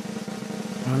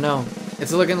I don't know.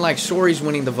 It's looking like Sori's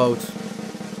winning the votes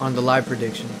on the live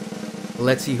prediction.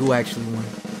 Let's see who actually won.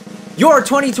 Your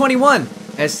 2021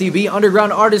 STB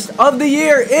Underground Artist of the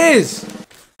Year is...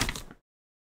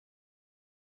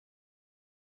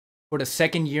 for the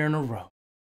second year in a row,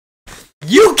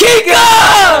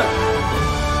 Yukika!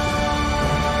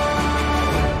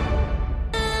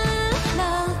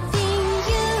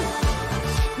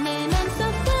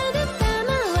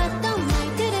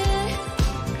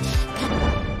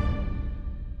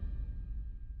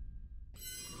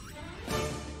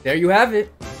 There you have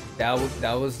it. That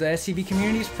was the STB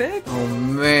community's pick. Oh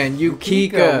man,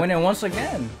 Yukika winning once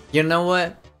again. You know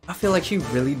what? I feel like she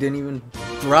really didn't even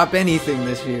drop anything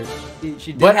this year.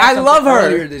 She did, but I love her.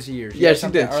 Earlier this year. Yeah, she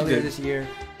did. Earlier this year.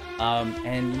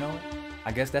 And you know,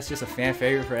 I guess that's just a fan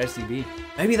favorite for STB.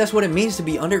 Maybe that's what it means to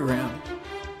be underground.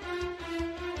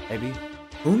 Maybe.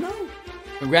 Who knows?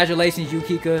 Congratulations,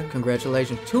 Yukika.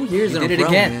 Congratulations. 2 years in a row, You did it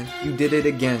again. Man. You did it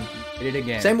again. You did it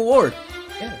again. Same award.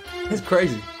 Yeah. That's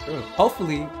crazy.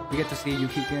 Hopefully, we get to see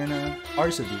Yukika in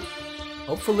Artist of the Year.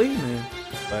 Hopefully, man.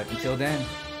 But until then,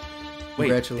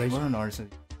 congratulations. Wait, they were an Artist of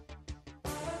the Year.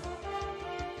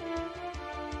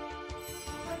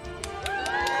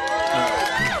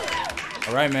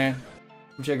 All right, man.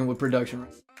 I'm checking with production.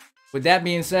 With that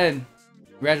being said,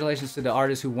 congratulations to the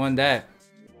artist who won that.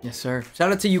 Yes, sir.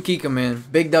 Shout out to Yukika, man.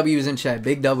 Big W's in chat.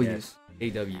 Big W's. Yes,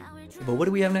 big W. But what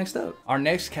do we have next up? Our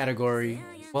next category,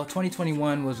 well,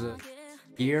 2021 was a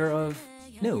year of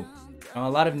new. A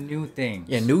lot of new things.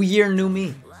 Yeah, new year, new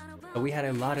me. But we had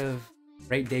a lot of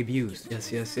great debuts.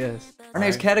 Yes, yes, yes. Our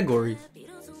next category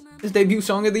is debut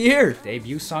song of the year.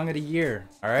 Debut song of the year.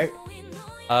 All right.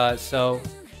 So,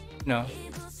 you know,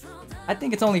 I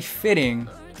think it's only fitting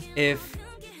if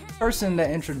the person that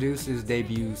introduces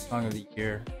debut song of the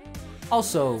year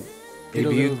also did a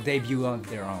Debuted. little debut on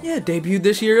their own. Yeah, debuted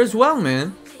this year as well,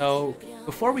 man. So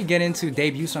before we get into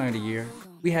debut song of the year,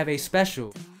 we have a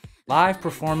special live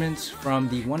performance from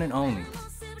the one and only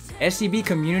STB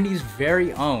community's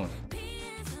very own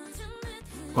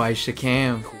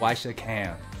Kuaishacam.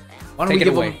 kuaishacam. Why don't Take we it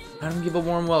give away. him? Why don't we give a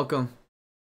warm welcome?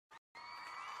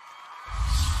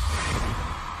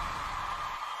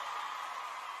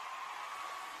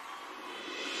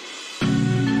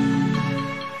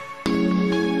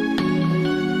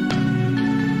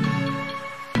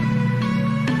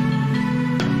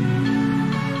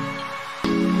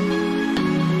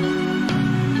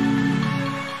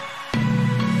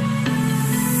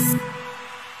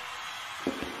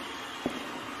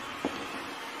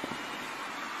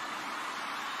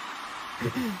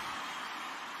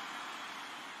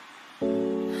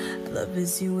 Love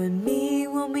is you and me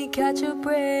when we catch a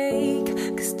break.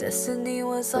 Cause destiny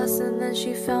was us and then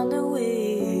she found a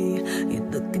way. You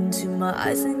look into my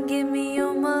eyes and give me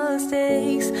your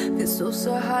mistakes. Cause those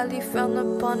are highly frowned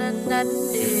upon and that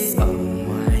day. Oh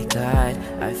my God,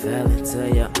 I fell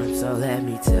into your arms, so let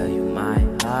me tell you my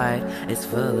heart is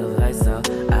full of light, so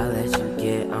I'll let you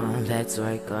get on that,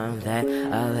 twerk on that.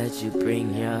 I'll let you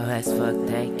bring your ass, fuck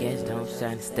that gas, don't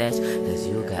shine the stash, cause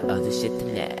you got other shit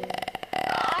than that.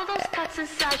 All those cuts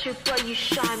inside you, boy, you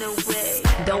shine away.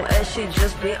 Don't ask shit,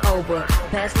 just be over.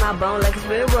 Pass my bone like it's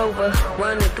been Rover.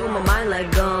 Running through my mind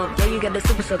like gum. Yeah, you got the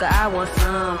super soaker, I want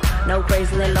some. No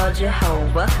praise, let Lord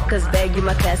Jehovah. Cause babe, you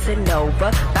my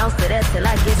Casanova. Bounce to that till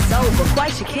I get sober.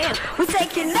 Quite you can, we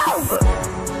taking over.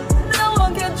 No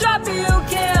one can drop you, you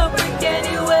can't break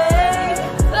anyway.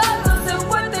 Love doesn't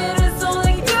worth it, it's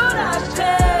only you not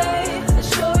pay. I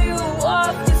show you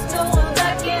off, there's no one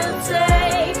that can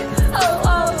take. Oh,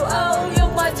 oh, oh,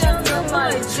 you're my gem, you're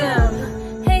my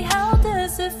gem. Hey, how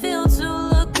does it feel to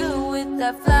look good with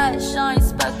that flash, shine,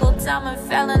 sparkle, diamond,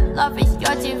 fell in love with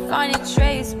your defining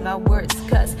trace? My words,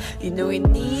 cause you know we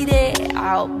need it.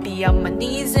 I'll be on my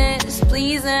knees and just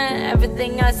pleasing.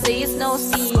 Everything I say is no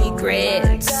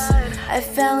secret. I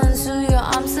fell into your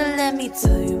arms, so let me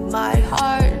tell you my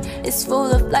heart is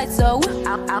full of light, so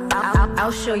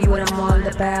I'll show you what I'm all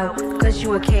about. Cause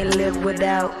you can't live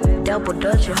without. Double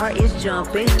dutch, your heart is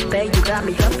jumping. Babe, you got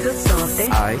me up to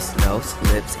something. Eyes, nose,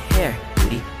 lips, hair,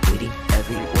 beauty, beauty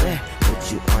everywhere.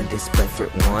 Put you on display for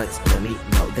once, let me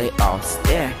know they all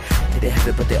stare. They have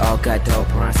it, but they all got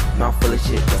dope runs. Mouth full of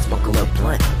shit, let's smoke a little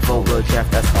blunt. 4-wheel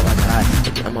draft, that's all I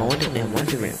got. I'm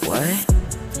wondering, what?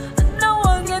 no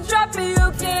one can drop you,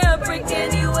 you can't break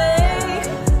anyway.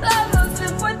 Love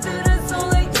doesn't worth it, it's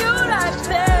only you that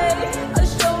pay. I'll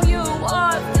show you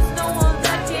off, there's no one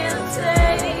that can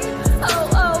take. Oh,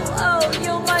 oh, oh,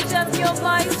 you're my gem, you're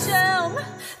my gem.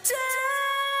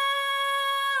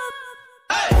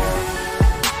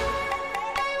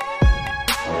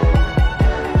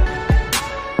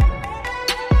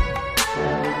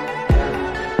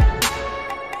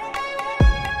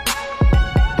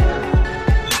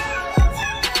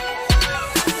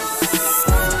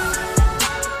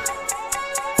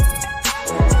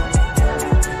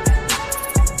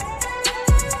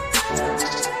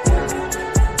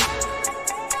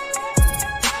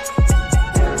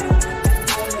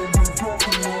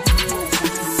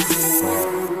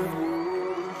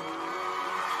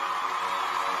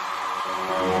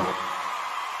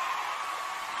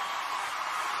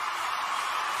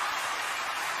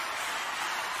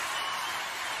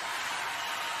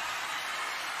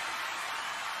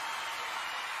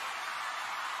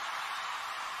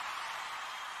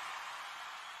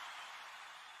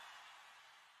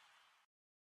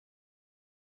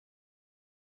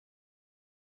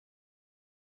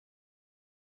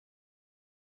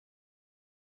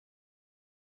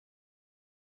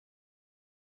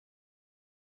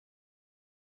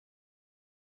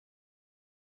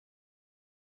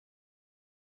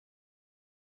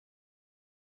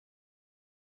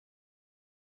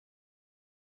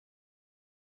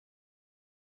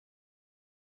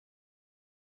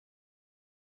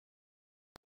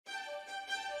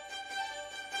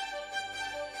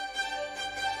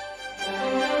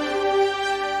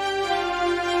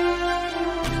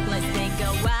 Let's take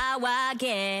a wild, wild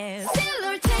guess. Steal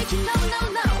or take it, no, no,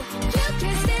 no. You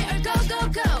can stay or go, go,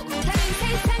 go. 다른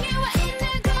세상에 와 있는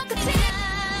것 같아.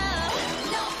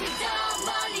 높이 더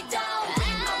멀리 더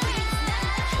with my wings now.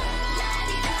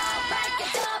 날이 더 밝게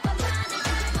더 밤하늘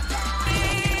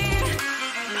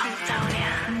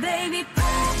Baby,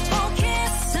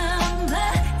 focus on the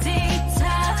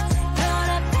detail.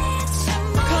 너라 비춰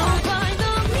Go find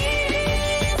the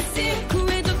music.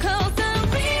 후회도 cause I'm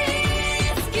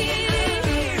risky.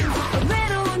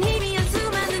 외로운 힘이 한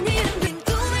수많은 이름 빈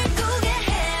꿈을 꾸게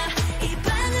해. 이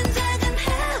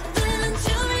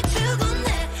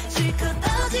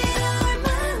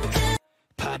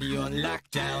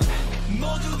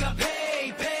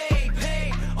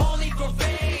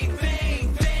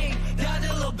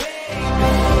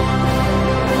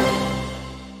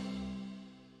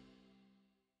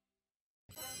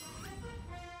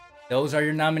those are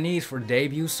your nominees for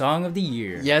debut song of the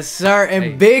year. Yes, sir.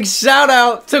 And big shout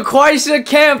out to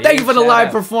Kuaishacam. Thank you for the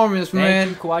live performance, man.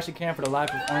 Thank you, Kuaishacam, for the live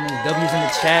performance. W's in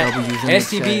the chat.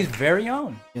 STB's very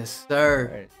own. Yes,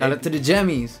 sir. Right. Shout out to the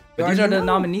Jemmies. But these are the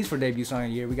nominees for debut song of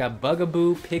the year. We got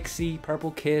Bugaboo, Pixie,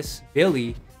 Purple Kiss,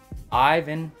 Billy,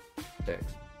 Ivan,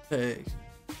 Tex.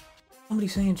 Somebody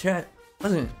saying chat,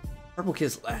 wasn't Purple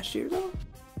Kiss last year though?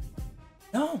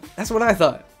 No, that's what I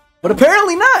thought. But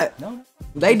apparently not. No.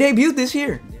 They debuted this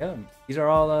year. Yeah, these are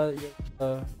all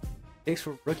picks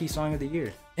for rookie song of the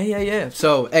year. Yeah.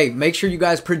 So, hey, make sure you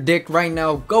guys predict right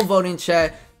now. Go vote in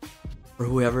chat for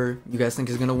whoever you guys think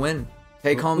is gonna win.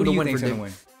 Take home the winning. Gonna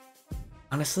win?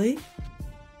 Honestly,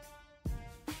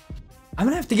 I'm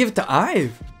gonna have to give it to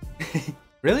Ive.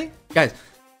 Really, guys?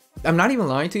 I'm not even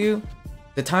lying to you.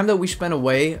 The time that we spent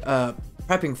away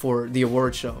prepping for the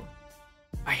award show,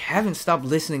 I haven't stopped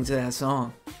listening to that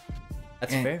song.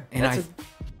 That's fair. And that's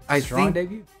a strong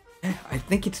debut. I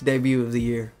think it's debut of the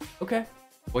year. Okay.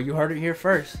 Well, you heard it here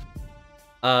first.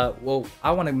 Well, I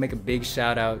want to make a big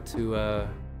shout out to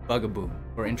Bugaboo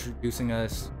for introducing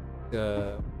us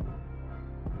to.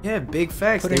 Yeah, big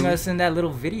facts. Putting us in that little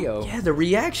video. Yeah, the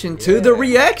reaction to the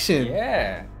reaction.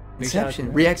 Yeah.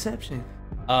 Reaction.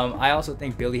 I also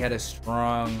think Billy had a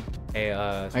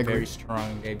very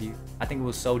strong debut. I think it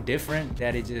was so different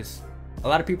that it just. A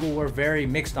lot of people were very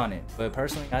mixed on it, but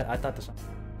personally, I thought the song.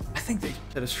 I think they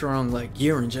had a strong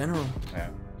year in general. Yeah.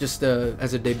 Just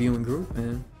as a debuting group,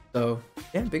 man. So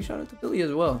yeah, big shout out to Billy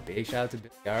as well. Big shout out to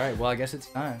Billy. All right, well I guess it's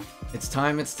time. It's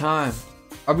time.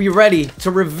 Are we ready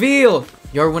to reveal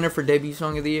your winner for debut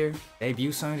song of the year?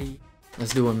 Debut song of the year.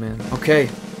 Let's do it, man. Okay.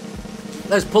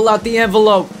 Let's pull out the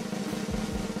envelope.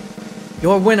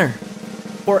 Your winner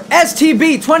for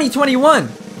STB 2021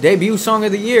 debut song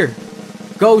of the year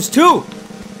goes to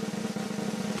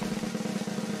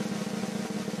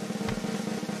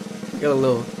got a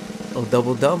little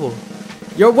double.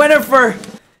 Your winner for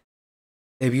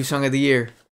debut song of the year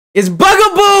is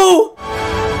Bugaboo.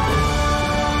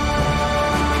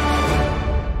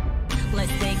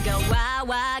 Let's take a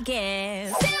wild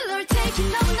guess. Still or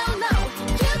taking no.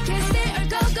 You can stay or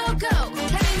go.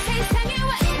 Having taste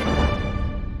anyway.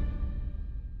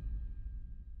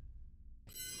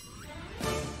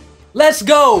 Let's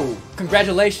go!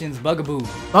 Congratulations, Bugaboo.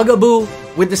 Bugaboo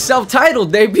with the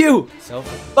self-titled debut.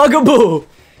 Bugaboo.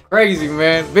 Crazy,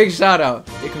 man. Big shout out.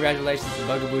 Big congratulations to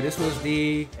Bugaboo. This was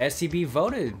the STB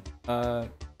voted. I'm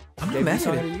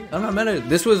not mad at it.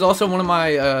 This was also one of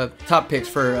my top picks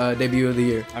for debut of the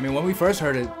year. I mean, when we first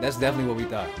heard it, that's definitely what we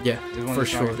thought. Yeah, it was one for of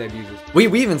the sure. Debuts.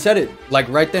 We even said it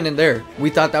right then and there. We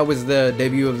thought that was the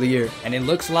debut of the year. And it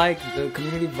looks like the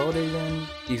community voted in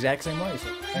the exact same way. So,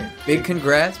 hey. Big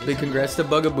congrats to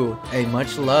Bugaboo. Hey,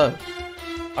 much love.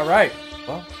 All right.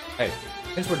 Well, hey,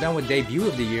 since we're done with debut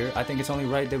of the year, I think it's only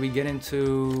right that we get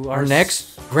into our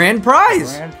next grand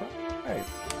prize. Right.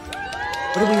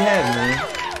 What do we have, man?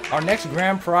 Our next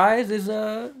grand prize is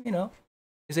a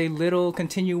little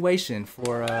continuation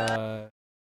for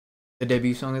the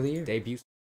debut song of the year.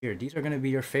 These are gonna be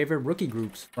your favorite rookie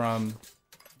groups from.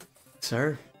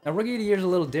 Sir. Now, rookie of the year is a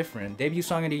little different. Debut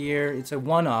song of the year, it's a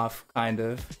one-off kind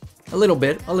of. A little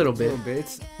bit.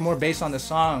 It's more based on the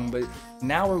song, but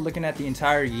now we're looking at the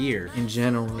entire year. In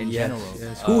general.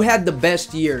 Yes. Who had the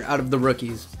best year out of the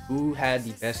rookies? Who had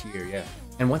the best year? Yeah.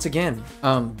 And once again,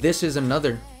 this is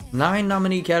another 9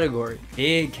 nominee category.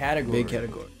 Big category.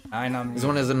 9 nominees. This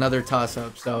one is another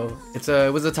toss-up, so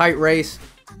it was a tight race.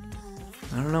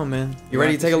 I don't know, man. You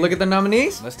ready to take a look at the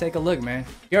nominees? Let's take a look, man.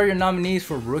 Here are your nominees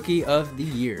for Rookie of the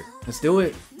Year. Let's do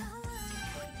it.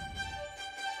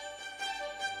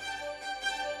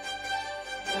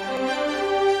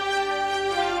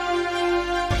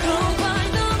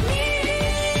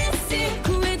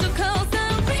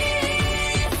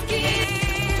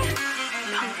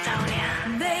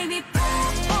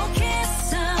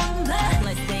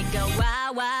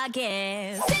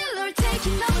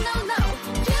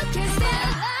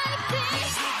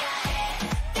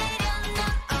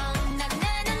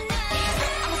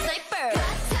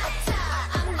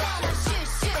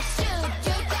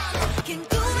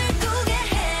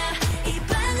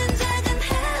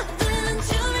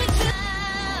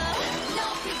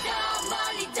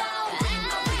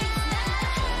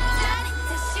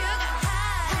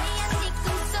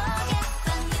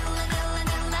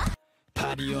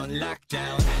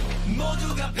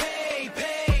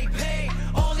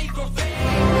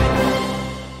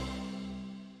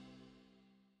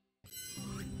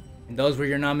 And those were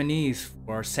your nominees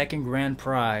for our second grand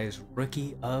prize,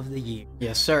 Rookie of the Year.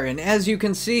 Yes, sir. And as you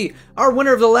can see, our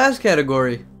winner of the last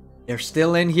category, They're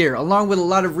still in here, along with a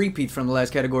lot of repeats from the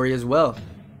last category as well.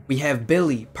 We have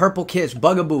Billy, Purple Kiss,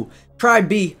 Bugaboo, Try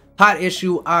B, Hot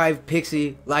Issue, Ive,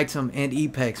 Pixie, Lightsome, and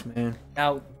Epex, man.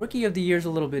 Now, Rookie of the Year is a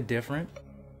little bit different.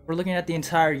 We're looking at the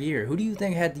entire year. Who do you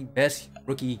think had the best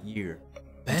rookie year?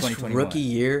 Best rookie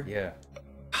year? Yeah.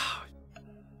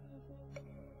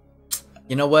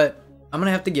 You know what? I'm going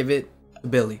to have to give it to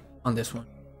Billy on this one.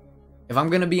 If I'm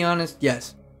going to be honest,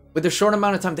 yes. With the short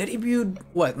amount of time, they debuted,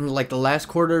 what, in like the last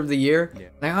quarter of the year? Yeah.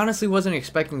 I honestly wasn't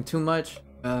expecting too much.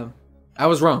 I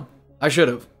was wrong. I should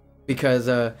have. Because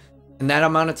in that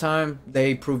amount of time,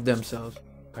 they proved themselves.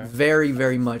 Okay. Very,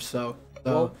 very much so.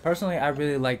 Well, personally, I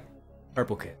really like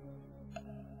Purple Kiss.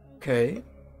 Okay.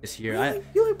 This year,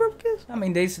 you like Purple Kiss? I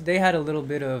mean, they had a little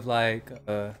bit of like,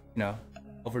 you know,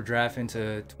 overdraft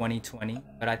into 2020,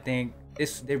 but I think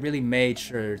they really made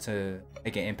sure to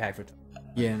make an impact for.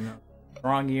 Yeah, no.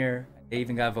 Strong year. They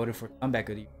even got voted for comeback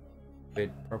of the year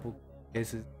with Purple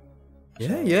Kisses.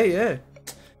 Yeah.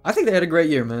 I think they had a great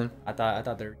year, man. I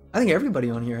think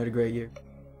everybody on here had a great year.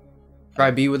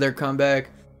 Try B with their comeback.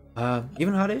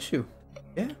 Even Hot Issue.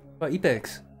 Yeah. But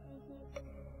Epex.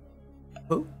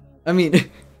 Who? I mean,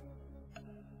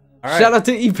 all right. Shout out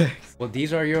to Epex. Well,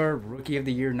 these are your Rookie of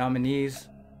the Year nominees.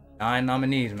 9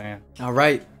 nominees, man. All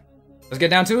right. Let's get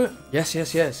down to it. Yes.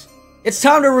 It's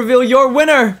time to reveal your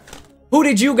winner. Who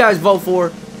did you guys vote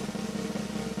for?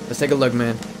 Let's take a look,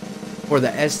 man. For the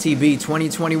STB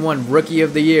 2021 Rookie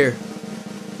of the Year,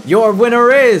 your winner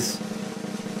is...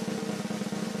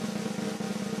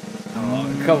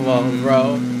 Oh, come on,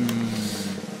 bro.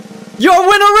 Your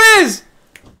winner is...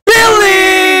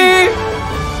 Billy!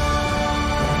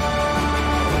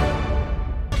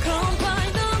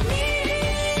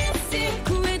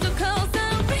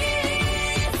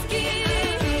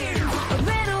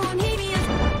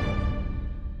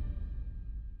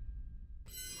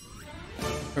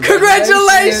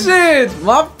 Congratulations!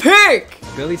 My pick!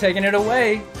 Billy taking it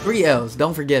away. 3 L's,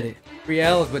 don't forget it. 3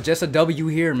 L's, but just a W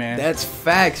here, man. That's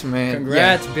facts, man.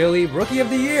 Congrats, Billy. Rookie of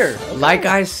the Year. Like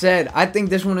I said, I think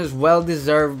this one is well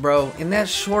deserved, bro. In that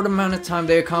short amount of time,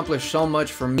 they accomplished so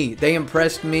much for me. They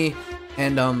impressed me,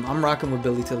 and I'm rocking with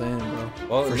Billy to the end, bro.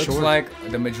 Well, it looks like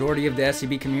the majority of the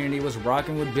STB community was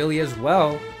rocking with Billy as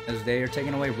well, as they are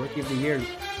taking away Rookie of the Year,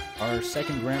 our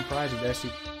second grand prize of the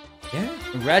STB. Yeah.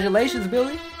 Congratulations,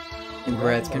 Billy.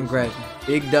 Congrats.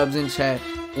 Big dubs in chat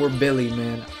for Billy,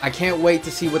 man. I can't wait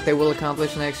to see what they will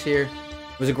accomplish next year.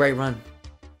 It was a great run.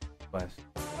 All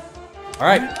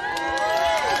right.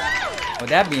 With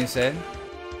that being said,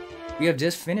 we have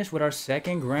just finished with our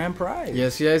second grand prize.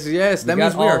 Yes. That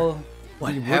means we are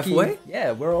halfway?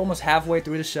 Yeah, we're almost halfway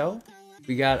through the show.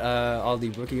 We got all the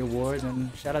rookie awards,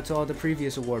 and shout out to all the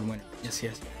previous award winners.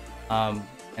 Yes.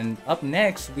 And up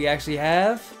next, we actually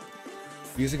have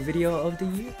music video of the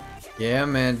year. Yeah,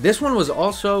 man. This one was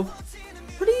also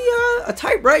pretty a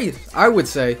tight race, I would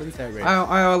say. Pretty tight race.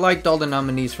 I liked all the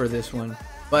nominees for this one.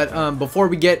 But before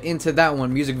we get into that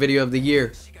one, music video of the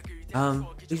year,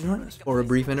 please join us for a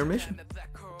brief intermission.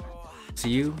 See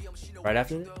you right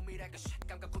after this.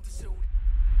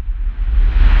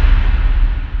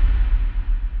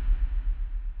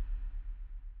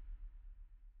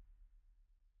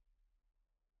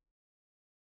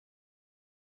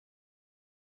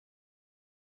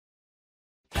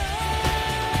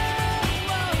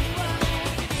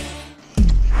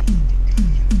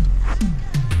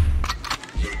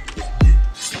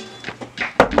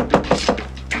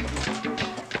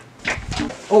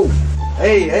 Oh,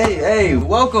 hey,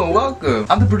 welcome.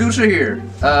 I'm the producer here.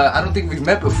 I don't think we've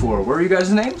met before. What are you guys'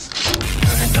 names?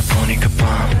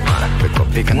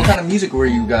 What kind of music were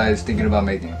you guys thinking about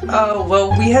making?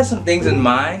 Well, we had some things in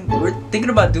mind. We were thinking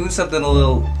about doing something a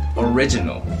little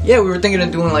original. Yeah, we were thinking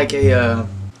of doing like a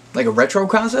retro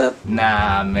concept.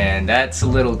 Nah, man, that's a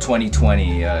little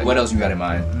 2020. What else you got in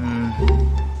mind?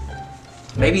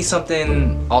 Maybe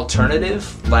something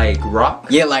alternative, like rock?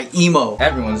 Yeah, like emo.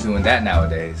 Everyone's doing that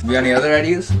nowadays. You got any other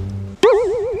ideas?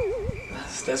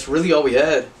 That's really all we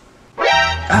had.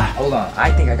 Ah, hold on.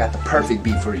 I think I got the perfect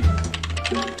beat for you.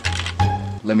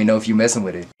 Let me know if you're messing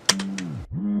with it.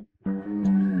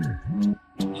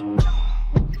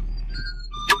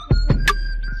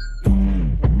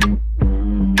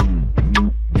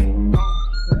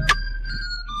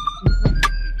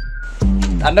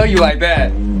 I know you like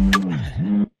that.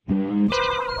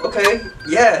 Okay,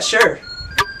 yeah, sure.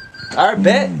 Alright,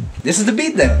 bet. This is the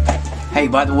beat then. Hey,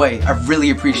 by the way, I really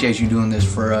appreciate you doing this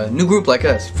for a new group like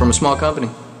us, from a small company.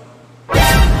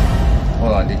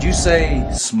 Hold on, did you say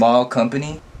small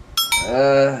company?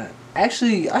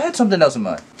 Actually, I had something else in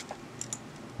mind.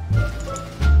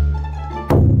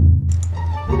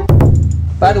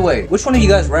 By the way, which one of you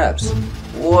guys raps?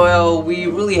 Well, we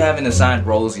really haven't assigned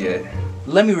roles yet.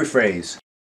 Let me rephrase.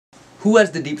 Who has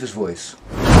the deepest voice?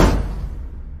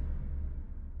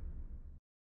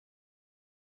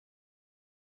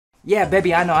 Yeah,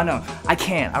 baby, I know. I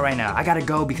can't right now. I gotta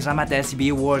go because I'm at the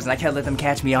STB Awards and I can't let them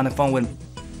catch me on the phone with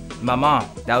my mom.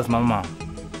 That was my mom.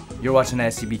 You're watching the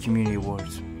STB Community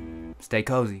Awards. Stay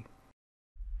cozy.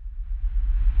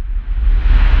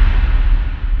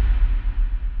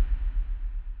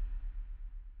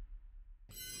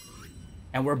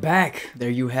 And we're back. There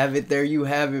you have it. There you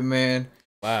have it, man.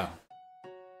 Wow. Is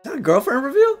that a girlfriend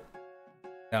review?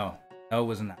 No, it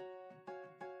wasn't that.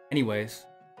 Anyways.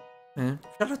 Man,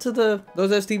 shout out to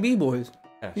those STB boys.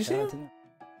 Yeah, you see shout out to them? them.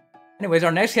 Anyways,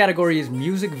 our next category is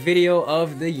Music Video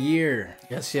of the Year.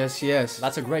 Yes.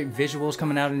 Lots of great visuals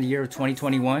coming out in the year of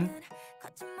 2021.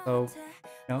 So,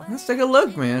 Let's take a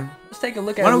look, man. let's take a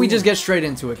look at Why don't we just get straight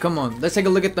into it? Come on, let's take a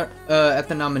look at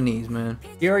the nominees, man.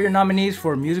 Here are your nominees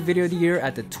for Music Video of the Year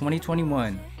at the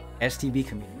 2021 STB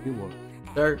Community Awards.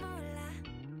 Sir.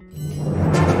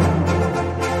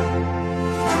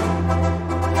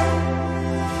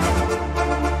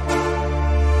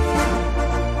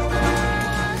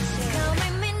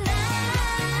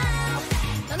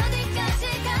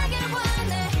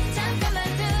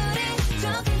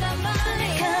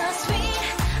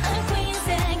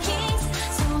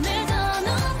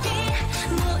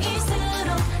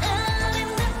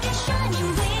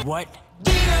 What?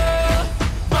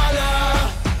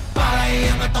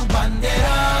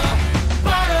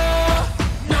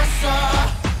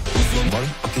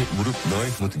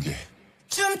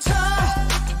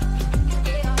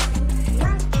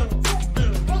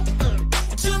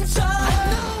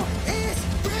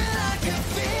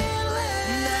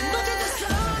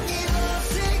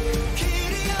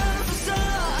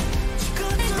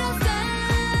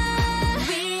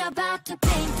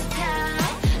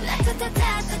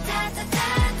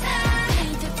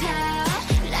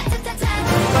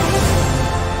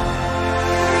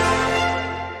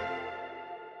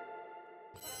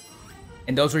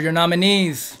 And those were your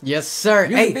nominees. Yes, sir.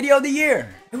 Music Video of the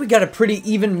Year. We got a pretty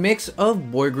even mix of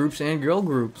boy groups and girl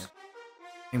groups.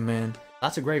 Hey, man.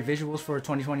 Lots of great visuals for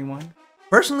 2021.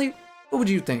 Personally, what would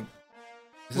you think?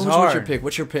 This is hard. What's your pick?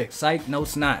 What's your pick? Psych, no,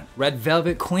 it's not. Red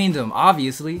Velvet Queendom,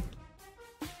 obviously.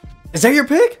 Is that your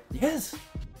pick? Yes.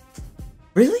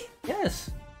 Really? Yes.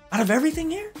 Out of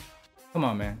everything here? Come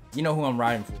on, man. You know who I'm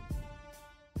riding for.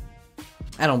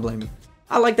 I don't blame you.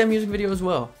 I like that music video as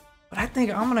well. But I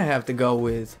think I'm gonna have to go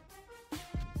with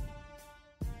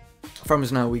From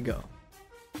Us Now We Go.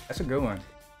 That's a good one.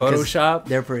 Photoshop.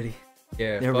 They're pretty.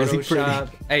 Yeah, they're Photoshop. really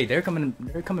pretty. Hey, they're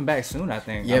coming back soon, I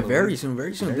think. Yeah, very soon.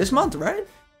 This month, right?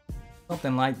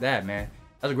 Something like that, man.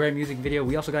 That was a great music video.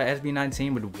 We also got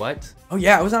SB19 with What? Oh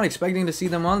yeah, I was not expecting to see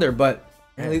them on there, but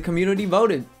the community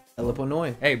voted.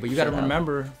 Illinois. Hey, but you got to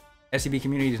remember, STB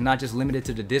community is not just limited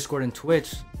to the Discord and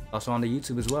Twitch. Also on the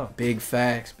YouTube as well. Big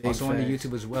facts. Also on the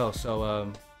YouTube as well.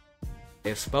 So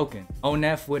they've spoken.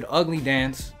 ONF with Ugly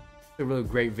Dance. A really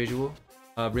great visual.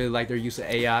 Really like their use of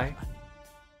AI.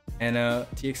 And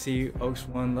TXT Oaks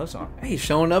One Love Song. Hey,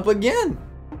 showing up again.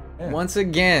 Yeah. Once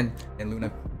again. And Luna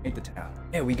Paint the Town.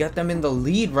 Yeah, we got them in the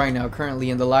lead right now, currently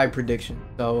in the live prediction.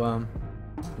 So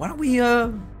why don't we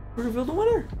reveal the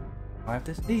winner? I have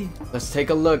to see. Let's take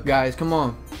a look, guys. Come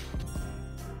on.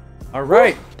 All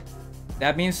right.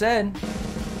 That being said,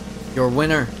 your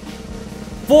winner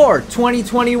for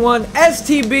 2021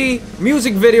 STB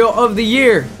Music Video of the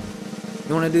Year.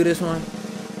 You want to do this one?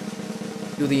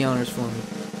 Do the honors for me.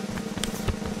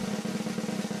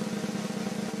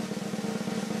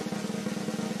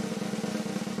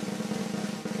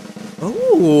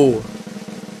 Oh.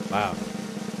 Wow.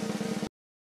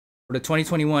 For the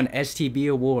 2021 STB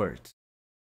Awards,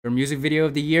 your music video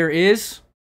of the year is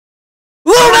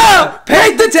Luna!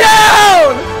 Paint the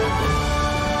Town!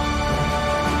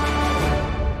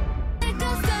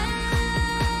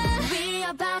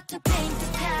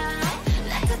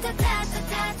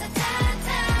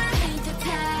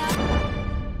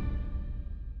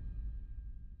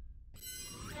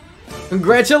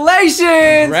 Congratulations!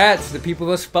 Congrats, the people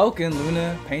have spoken.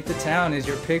 Luna Paint the Town is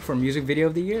your pick for music video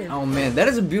of the year. Oh man, that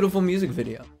is a beautiful music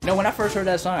video. You know, when I first heard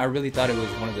that song, I really thought it was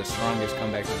one of the strongest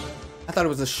comebacks. I thought it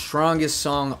was the strongest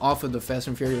song off of the Fast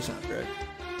and Furious soundtrack.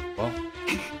 Well,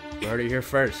 you heard it here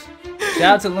first. Shout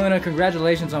out to Luna,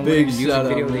 congratulations on winning the music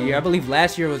video of the year. I believe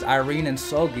last year was Irene and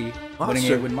Solgi winning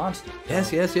it with Monster.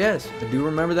 Yes, yes, yes. I do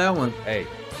remember that one. Hey,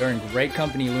 you're in great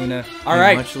company, Luna. All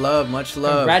right. Much love, much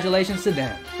love. Congratulations to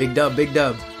them. Big dub, big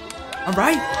dub. All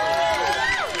right.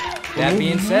 That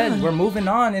being said, we're moving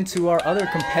on into our other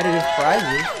competitive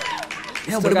prizes.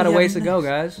 Yeah, we got a ways to go,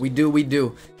 guys. We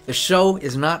do. The show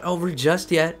is not over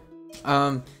just yet.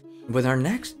 With our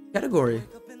next category,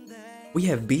 we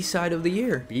have B-side of the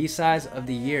year. B-sides of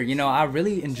the year. You know, I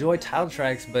really enjoy title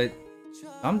tracks, but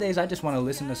some days I just want to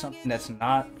listen to something that's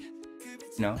not,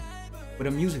 you know, with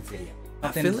a music video.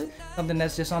 I feel it. Something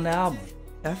that's just on the album.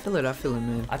 I feel it,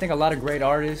 man. I think a lot of great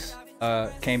artists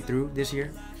came through this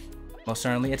year. Most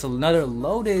certainly. It's another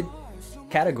loaded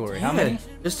category. Yeah, how many?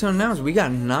 Just to announce, we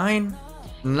got nine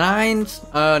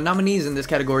nominees in this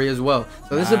category as well.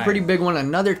 So this is a pretty big one.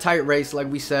 Another tight race,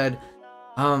 like we said.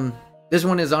 This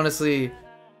one is honestly,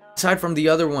 aside from the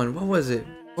other one, what was it?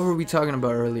 What were we talking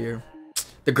about earlier?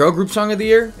 The girl group song of the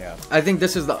year? Yeah. I think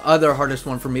this is the other hardest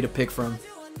one for me to pick from.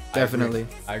 Definitely.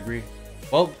 I agree.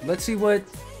 Well, let's see what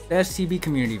the STB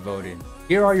community voted.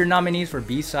 Here are your nominees for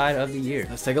B-side of the year.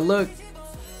 Let's take a look.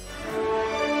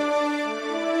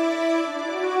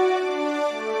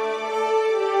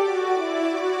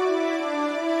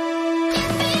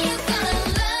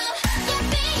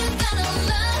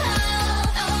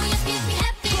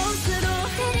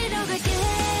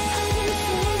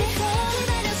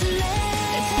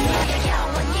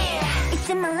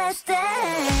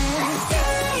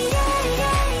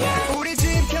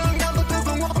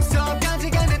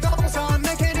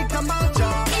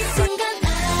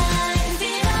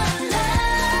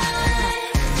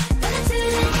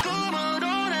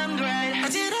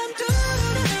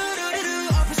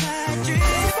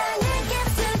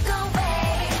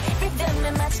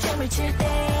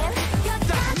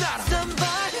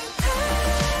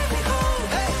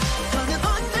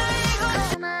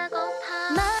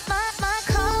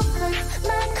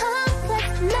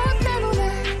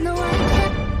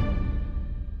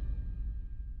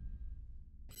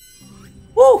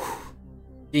 Woo!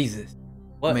 Jesus.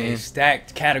 What a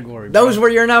stacked category, bro. Those were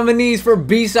your nominees for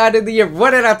B-side of the year.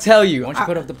 What did I tell you? Why don't you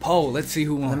put up the poll? Let's see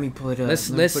who won. Let me pull it up.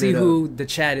 Let's see who the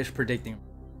chat is predicting.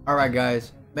 All right,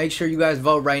 guys. Make sure you guys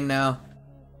vote right now.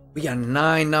 We got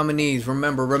 9 nominees.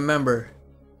 Remember.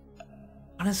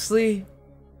 Honestly,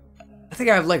 I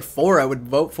think I have like 4 I would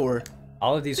vote for.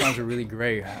 All of these songs are really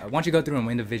great. Why don't you go through them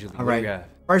individually? All right.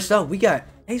 First up, we got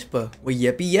aespa with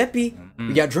Yeppy Yeppy.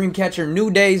 We got Dreamcatcher, New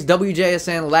Days,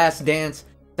 WJSN, Last Dance,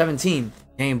 17,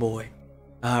 Game Boy.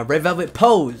 Red Velvet,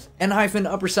 Pose, N-hyphen,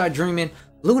 Upper Side Dreamin',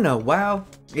 Luna, Wow,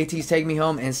 AT's Take Me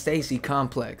Home, and Stacy,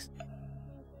 Complex.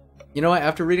 You know what?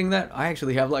 After reading that, I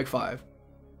actually have like 5.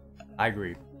 I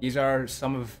agree. These are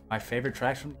some of my favorite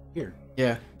tracks from the year.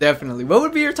 Yeah, definitely. What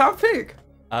would be your top pick?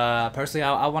 Personally,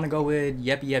 I want to go with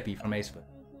Yeppy Yeppy from aespa.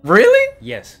 Really?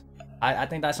 Yes. I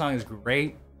think that song is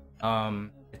great.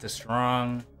 It's a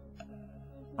strong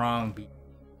beat.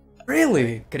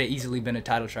 Really? Could have easily been a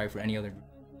title track for any other group.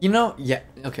 You know, yeah,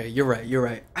 okay, you're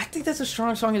right. I think that's a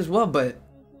strong song as well, but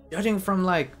judging from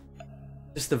like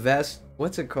just the vast,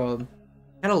 what's it called,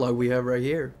 catalog we have right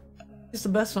here, it's the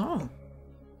best song.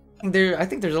 I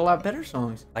think there's a lot better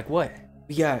songs. Like what?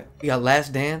 We got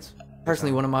Last Dance,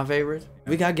 personally one of my favorites.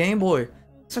 We got Game Boy.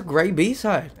 It's a great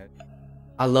B-side.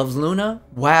 I Loves Luna,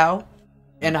 Wow,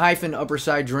 N-hyphen, Upper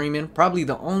Side Dreamin', probably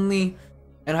the only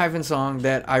N-hyphen song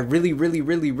that I really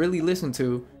listen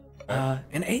to.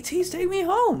 And AT's Take Me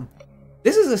Home.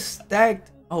 This is a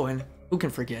stacked. Oh, and who can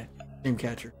forget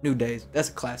Dreamcatcher, New Days. That's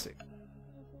a classic.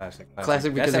 Classic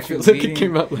because I feel like it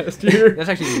came out last year. That's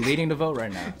actually leading the vote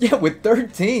right now. Yeah, with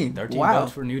 13. 13 wow.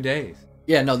 votes for New Days.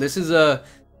 Yeah, no, this is a.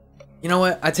 You know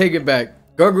what? I take it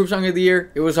back. Girl Group Song of the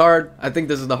Year. It was hard. I think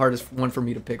this is the hardest one for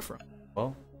me to pick from.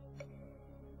 Well,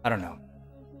 I don't know.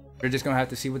 We're just gonna have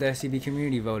to see what the STB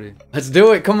community voted. Let's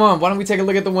do it. Come on. Why don't we take a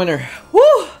look at the winner?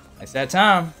 Woo! It's that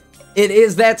time. It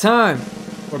is that time.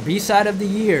 For B-side of the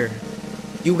year,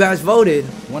 you guys voted.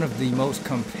 One of the most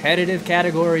competitive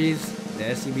categories, the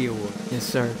STB Award. Yes,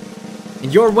 sir.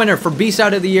 And your winner for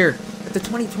B-side of the year at the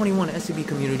 2021 STB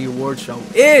Community Awards Show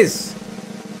is.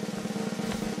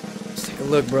 Let's take a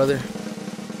look, brother.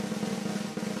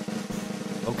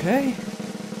 Okay.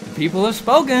 The people have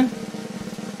spoken.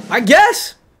 I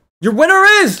guess your winner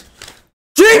is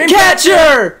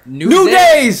Dreamcatcher! New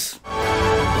Days!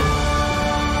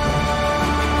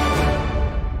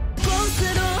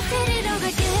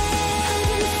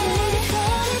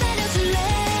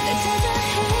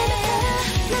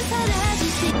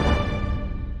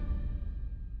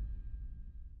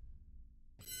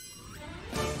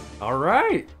 All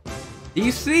right.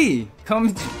 DC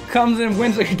comes and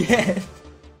wins again.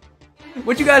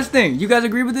 What you guys think? You guys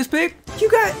agree with this pick? You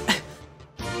got...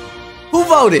 Who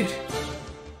voted?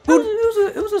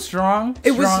 It was a strong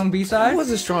B-side. It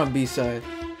was a strong B-side.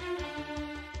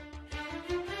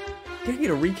 Did I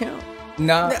get a recount?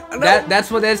 No,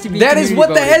 that's what the STB. That is what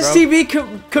the voted,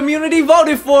 STB community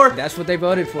voted for. That's what they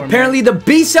voted for. Apparently, man. the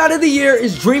B-side of the year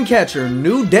is Dreamcatcher,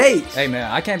 New Days. Hey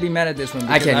man, I can't be mad at this one.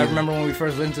 I can't. I remember when we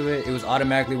first listened to it, it was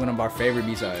automatically one of our favorite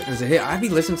B-sides. It was a hit. I'd be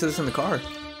listening to this in the car.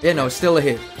 Yeah, no, it's still a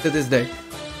hit to this day.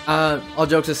 All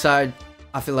jokes aside,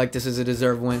 I feel like this is a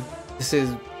deserved win. This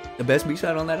is the best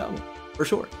B-side on that album, for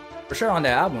sure. For sure on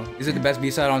that album. Is it the best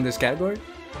B-side on this category?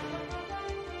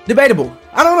 Debatable.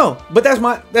 I don't know, but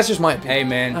that's just my opinion. Hey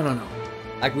man, I don't know.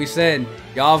 Like we said,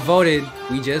 y'all voted.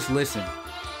 We just listened.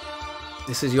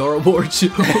 This is your award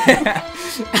show.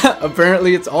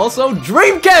 Apparently, it's also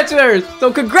Dreamcatchers.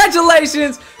 So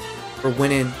congratulations for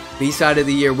winning B-side of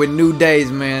the year with New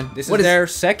Days, man. This is their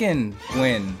second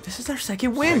win. This is their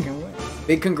second win.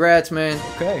 Big congrats, man.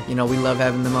 Okay. You know, we love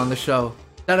having them on the show.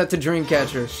 Shout out to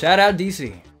Dreamcatchers. Shout out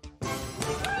DC.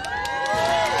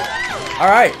 All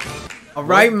right. All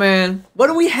right, man. What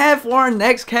do we have for our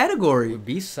next category? With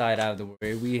B-side out of the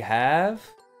way, we have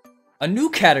a new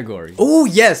category. Oh,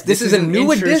 yes. This is a new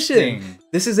addition. Interesting.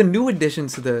 This is a new addition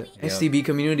to the STB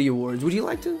Community Awards. Would you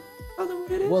like to tell them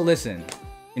what it is? Well, listen.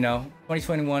 You know,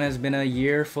 2021 has been a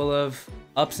year full of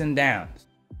ups and downs.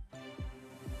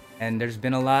 And there's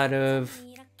been a lot of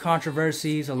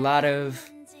controversies, a lot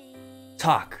of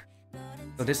talk.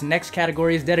 So this next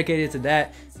category is dedicated to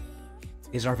that.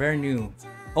 Is our very new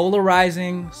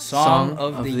polarizing song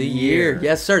of the year.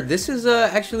 Yes, sir. This is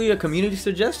actually a community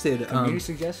suggested.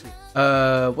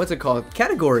 What's it called?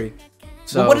 Category.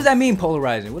 So well, what does that mean,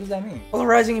 polarizing? What does that mean?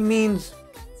 Polarizing, it means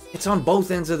it's on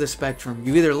both ends of the spectrum.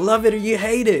 You either love it or you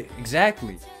hate it.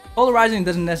 Exactly. Polarizing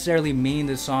doesn't necessarily mean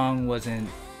the song wasn't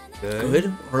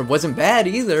good or it wasn't bad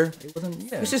either. It wasn't.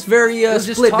 Yeah. It's just very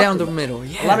split down the middle.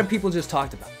 Yeah. A lot of people just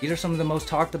talked about it. These are some of the most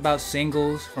talked about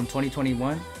singles from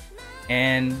 2021,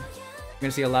 and you're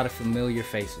gonna see a lot of familiar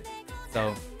faces.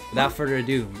 So without further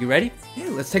ado, you ready? Yeah,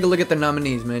 let's take a look at the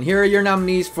nominees, man. Here are your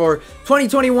nominees for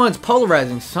 2021's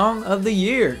Polarizing Song of the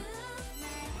Year.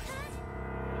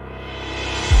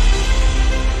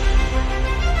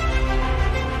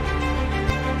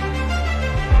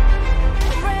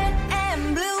 Red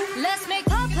and blue, let's make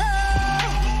purple.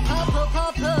 Purple,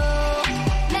 purple.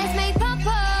 Let's make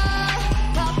purple.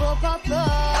 Purple, purple.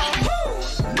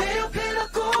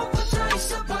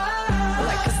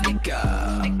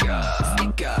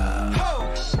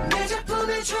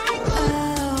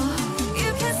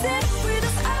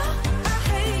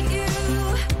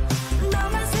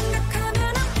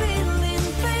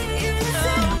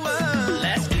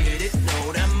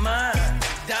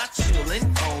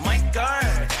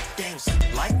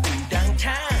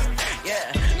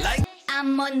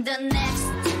 I'm on the next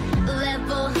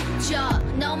level. 저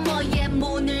너머의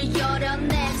문을 열어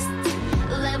next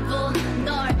level.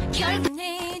 널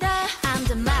결국니다. I'm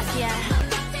the mafia. I'm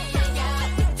the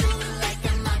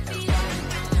mafia.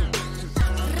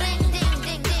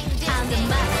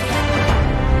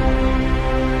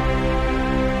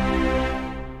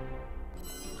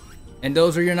 And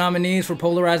those are your nominees for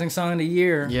Polarizing Song of the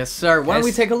Year. Yes, sir. Why don't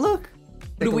we take a look?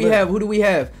 Who do we have? Who do we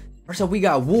have? First up, we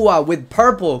got Woo-Ah with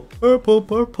Purple. Purple,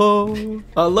 purple.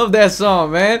 I love that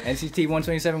song, man. NCT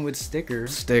 127 with Sticker.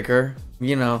 Sticker.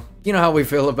 You know how we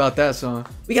feel about that song.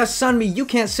 We got Sunmi, You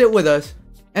Can't Sit With Us.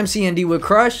 MCND with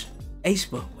Crush.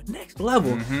 aespa with Next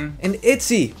Level. And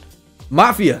Itzy,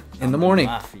 Mafia in the morning.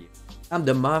 Mafia. I'm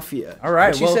the Mafia. All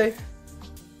right. What you say?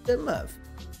 The Mafia.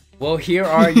 Well, here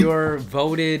are your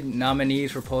voted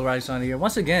nominees for Polarizing Song of the Year.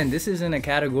 Once again, this isn't a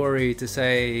category to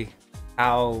say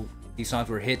how these songs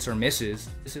were hits or misses.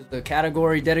 This is the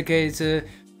category dedicated to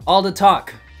all the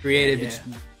talk created,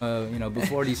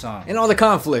 before these songs, and all the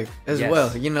conflict as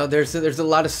well. You know, there's a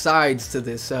lot of sides to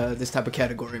this this type of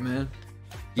category, man.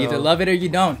 You either love it or you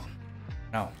don't.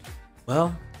 No.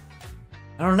 Well,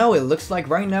 I don't know. It looks like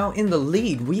right now in the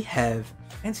lead we have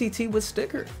NCT with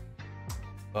Sticker.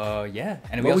 Yeah,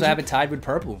 and we also have it tied with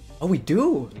Purple. Oh, we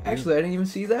do. Actually, I didn't even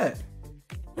see that.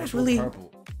 That's really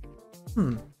Purple.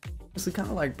 It's kind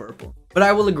of like Purple, but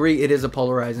I will agree it is a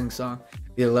polarizing song.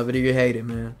 You either love it or you hate it,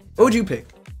 man. What would you pick?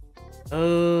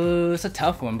 It's a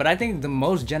tough one, but I think the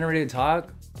most generated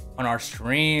talk on our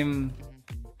stream,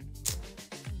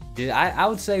 I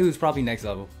would say it was probably Next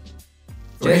Level.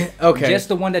 Okay. Just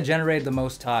the one that generated the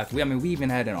most talk. We even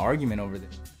had an argument over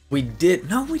this. We did.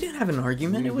 No, we didn't have an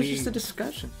argument. It was just a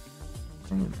discussion.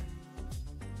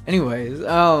 Anyways,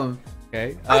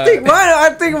 okay. I think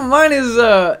mine is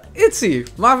Itzy,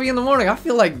 Mafia in the Morning. I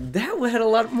feel like that had a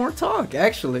lot more talk,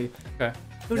 actually. Okay.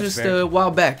 It was just a while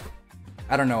back.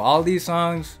 I don't know. All these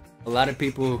songs, a lot of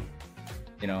people,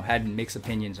 had mixed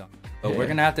opinions on. But we're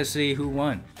gonna have to see who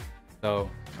won. So,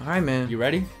 all right, man. You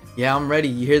ready? Yeah, I'm ready.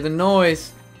 You hear the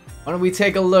noise. Why don't we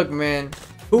take a look, man?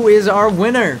 Who is our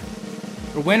winner?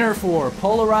 The winner for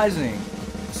Polarizing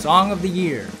Song of the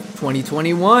Year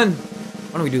 2021.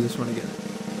 Why don't we do this one again?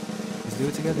 Let's do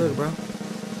it together, Look, bro.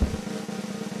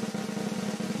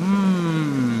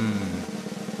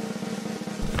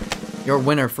 Your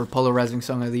winner for Polarizing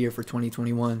Song of the Year for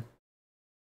 2021.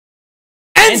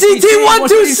 NCT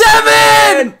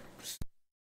 127!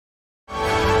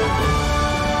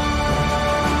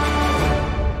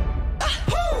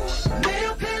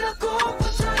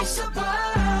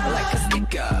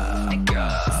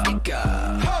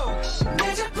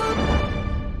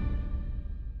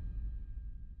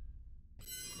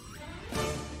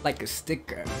 Like a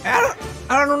sticker.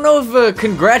 I don't know if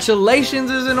congratulations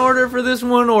is in order for this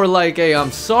one or like a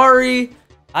I'm sorry.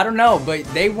 I don't know, but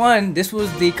they won. This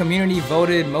was the community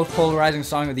voted most polarizing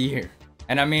song of the year,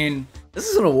 and I mean, This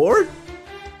is an award?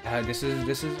 this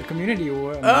is a community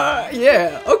award.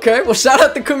 Yeah. Okay. Well, shout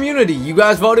out the community. You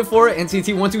guys voted for it.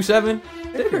 NCT 127.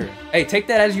 Hey, take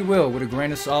that as you will with a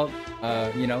grain of salt.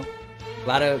 You know, a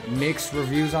lot of mixed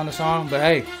reviews on the song, but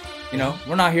hey, you know,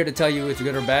 we're not here to tell you it's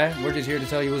good or bad. We're just here to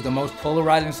tell you it's the most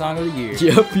polarizing song of the year.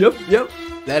 Yep.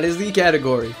 That is the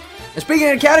category. And speaking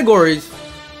of categories,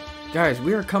 guys,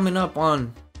 we are coming up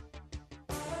on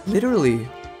literally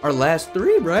our last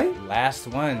 3, right? Last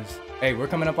ones. Hey, we're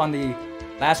coming up on the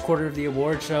last quarter of the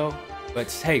award show,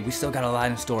 but hey, we still got a lot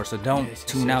in store, so don't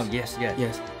tune out. Yes.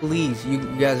 Please, you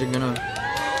guys are gonna,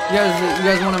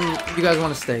 you guys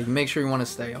want to stay. Make sure you want to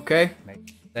stay, okay?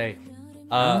 Hey,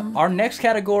 our next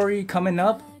category coming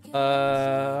up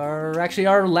are actually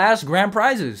our last grand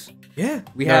prizes. Yeah,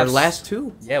 we have our last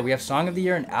 2. Yeah, we have Song of the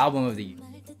Year and Album of the Year.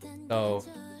 So,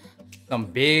 some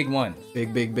big ones.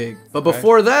 Big. But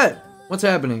before that, what's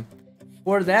happening?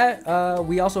 For that,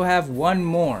 we also have one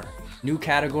more new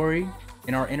category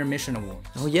in our intermission award.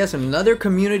 Oh yes, another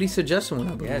community suggestion one,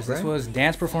 I believe. Yes, right? this was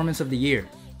Dance Performance of the Year.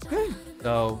 Okay.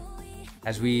 So,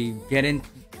 as we get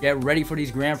ready for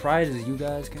these grand prizes, you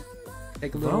guys can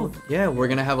take a little. Vote. Yeah, we're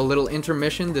gonna have a little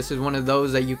intermission. This is one of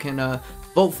those that you can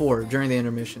vote for during the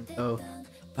intermission. So,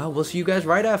 we'll see you guys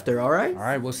right after. All right. All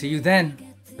right, we'll see you then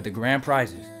with the grand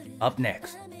prizes up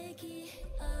next.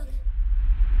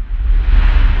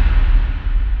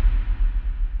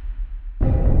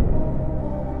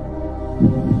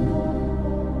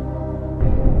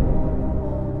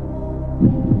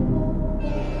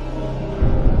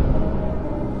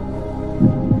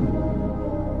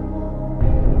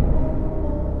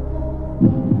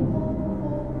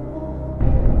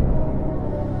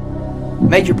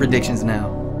 Make your predictions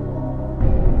now.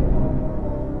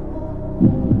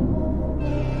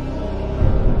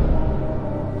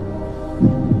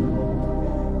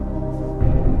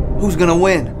 Who's gonna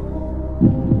win?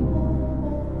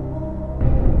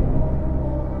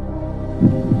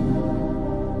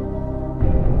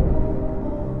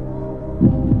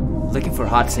 Looking for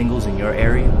hot singles in your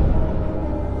area?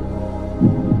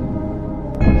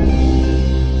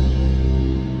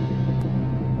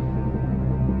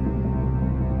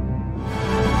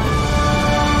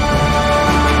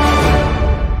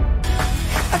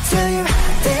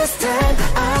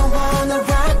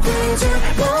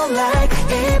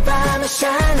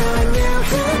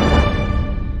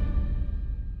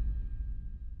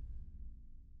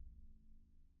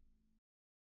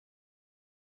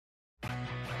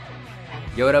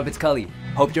 Yo, what up? It's Cully.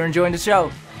 Hope you're enjoying the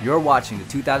show. You're watching the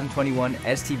 2021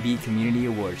 STB Community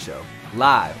Awards Show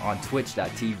live on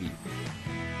twitch.tv.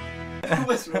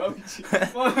 What's wrong with you?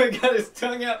 Oh my god, his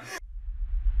tongue out.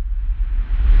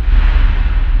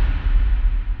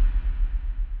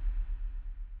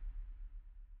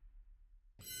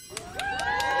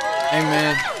 Hey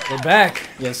man, We're back.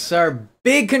 yes sir.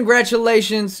 Big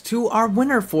congratulations to our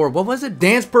winner for, what was it?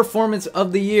 Dance Performance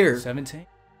of the Year. 17.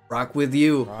 Rock with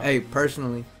you. Hey,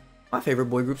 personally, my favorite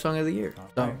boy group song of the year.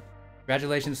 So, Right.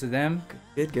 Congratulations to them.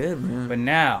 good man. But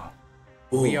now,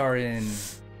 we Ooh. are in.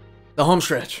 The home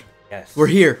stretch. Yes. We're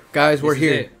here, guys. We're This is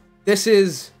here. it. This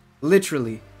is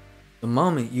literally the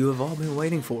moment you have all been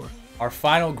waiting for. Our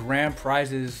final grand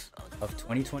prizes of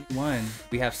 2021.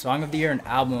 We have Song of the Year and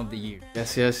Album of the Year.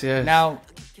 Yes. Now,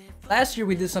 last year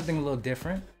we did something a little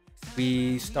different.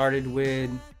 We started with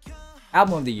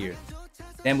Album of the Year.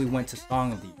 Then we went to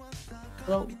Song of the Year.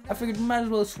 So I figured we might as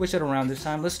well switch it around this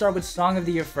time. Let's start with Song of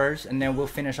the Year first, and then we'll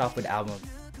finish off with Album.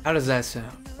 How does that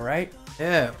sound? All right?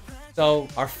 Yeah. So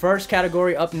our first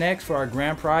category up next for our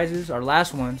grand prizes, our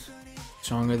last ones.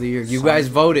 Song of the year. You guys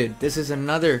voted. This is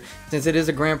another, since it is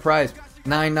a grand prize,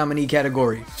 9 nominee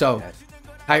category. So, Yes.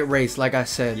 tight race, like I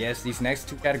said. Yes, these next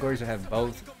two categories will have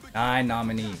both 9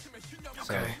 nominees.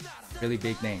 So, Okay. really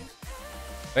big names.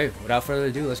 Wait, without further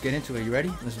ado, let's get into it. You ready?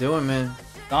 Let's do it, man.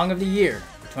 Song of the Year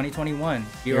for 2021.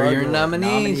 Here are your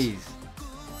nominees.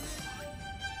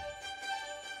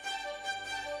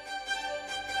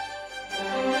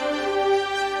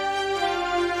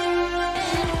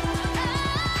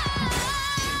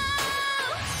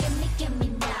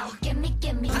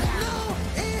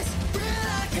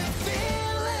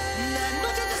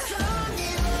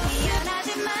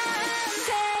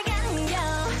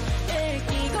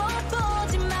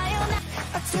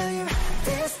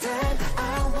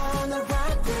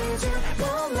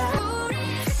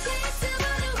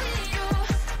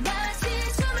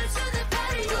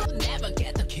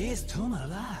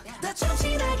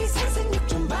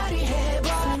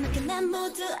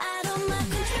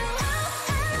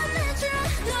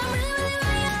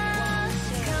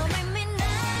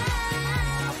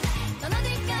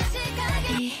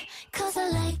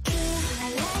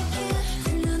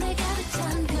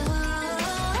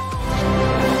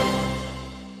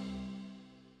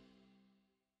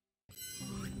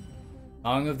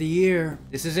 Song of the Year.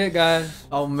 This is it, guys.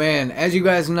 Oh man, as you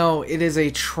guys know, it is a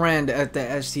trend at the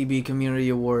STB Community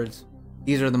Awards.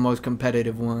 These are the most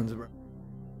competitive ones, bro.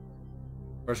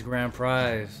 First grand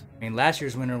prize. I mean, last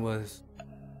year's winner was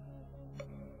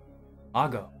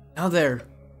Mago. Now they're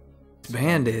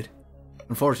disbanded,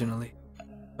 unfortunately.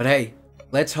 But hey,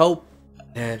 let's hope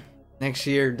that next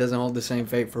year doesn't hold the same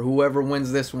fate for whoever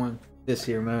wins this one this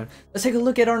year, man. Let's take a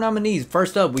look at our nominees.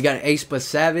 First up, we got aespa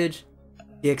Savage,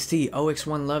 TXT,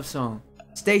 OX1 Love Song,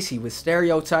 Stacy with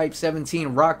Stereotype, 17,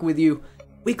 Rock With You,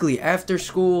 Weekly After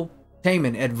School,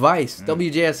 Taman, Advice,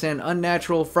 WJSN,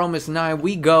 Unnatural, Fromus 9,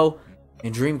 We Go,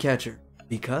 and Dreamcatcher,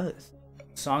 Because.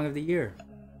 Song of the Year.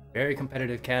 Very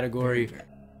competitive category.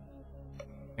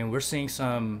 And we're seeing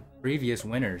some previous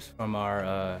winners from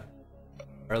our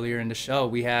earlier in the show.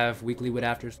 We have Weekly with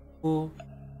After School,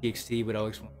 TXT with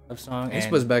OX1 Love Song.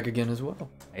 aespa's back again as well.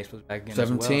 aespa's back again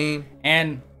 17. as well.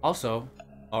 And also,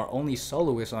 our only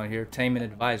soloist on here, Taman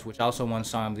Advice, which also won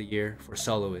Song of the Year for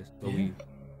soloist. But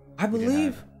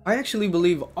I actually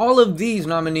believe all of these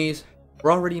nominees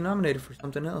were already nominated for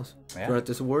something else throughout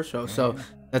this award show. So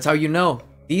that's how you know.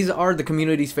 These are the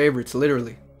community's favorites,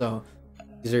 literally. So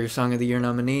these are your Song of the Year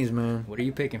nominees, man. What are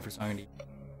you picking for Song of the Year?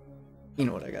 You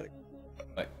know what I gotta.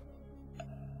 What?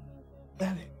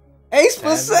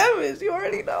 aespa Savage, you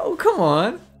already know. Come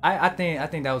on. I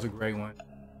think that was a great one.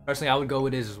 Personally, I would go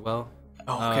with this as well.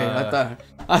 Oh, okay,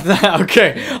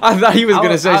 I thought he was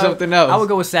gonna say something else. I would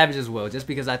go with Savage as well, just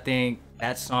because I think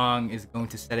that song is going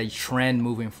to set a trend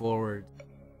moving forward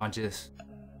on just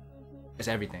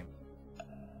everything.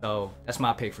 So that's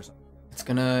my pick for something. It's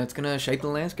gonna shape the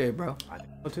landscape, bro. I think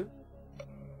so too.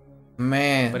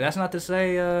 Man, but that's not to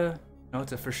say no,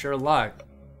 it's a for sure lock.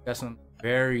 Got some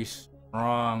very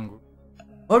strong.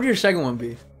 What would your second one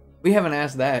be? We haven't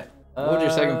asked that. What would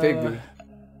your second pick be?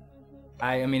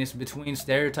 I mean, it's between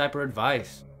Stereotype or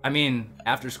Advice. I mean,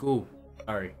 After School.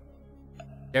 Sorry.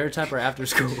 Stereotype or After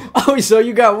School. Oh, so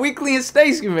you got Weekly and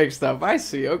Stacy mixed up. I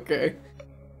see. Okay.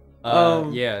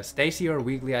 Yeah, Stacy or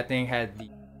Weekly, I think,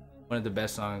 had one of the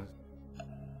best songs.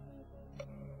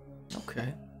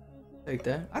 Okay. Take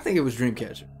that. I think it was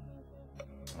Dreamcatcher.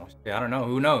 Oh, I don't know.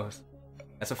 Who knows?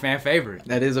 That's a fan favorite.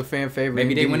 That is a fan favorite.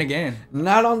 Maybe they win again.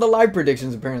 Not on the live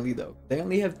predictions, apparently, though. They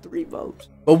only have 3 votes.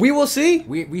 But we will see.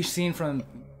 We've seen from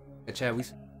the chat.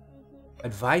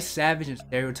 Advice, Savage, and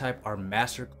Stereotype are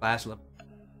master class level.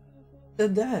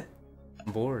 Said that.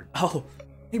 I'm bored. Oh,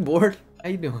 hey, bored. How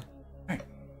you doing? All right.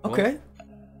 Okay. Well,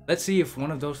 let's see if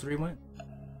one of those 3 wins.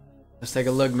 Let's take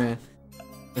a look, man.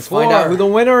 Let's find out who the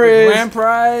winner is. Grand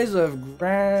prize of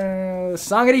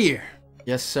Song of the Year.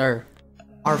 Yes, sir.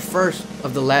 Our first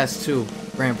of the last 2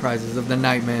 grand prizes of the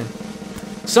night, man.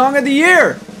 Song of the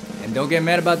Year! And don't get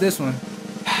mad about this one.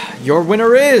 Your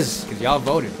winner is... because y'all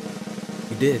voted.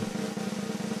 We did.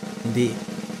 Indeed.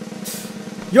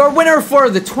 Your winner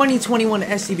for the 2021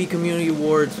 STB Community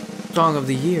Awards Song of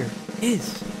the Year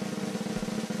is...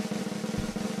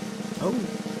 Oh.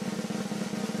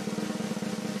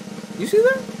 You see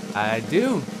that? I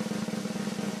do.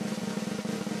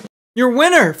 Your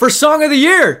winner for Song of the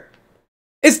Year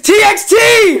is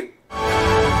TXT!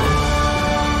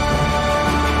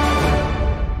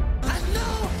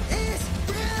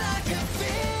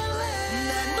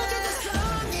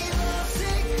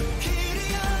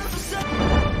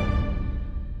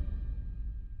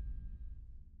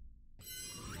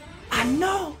 I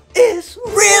know it's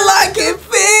real, I can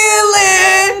feel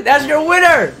it! That's your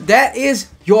winner! That is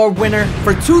your winner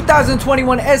for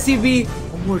 2021 STB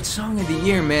Award Song of the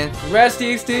Year, man. Congrats,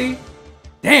 TXT.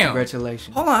 Damn.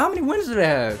 Congratulations. Hold on, how many wins do they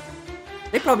have?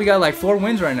 They probably got like 4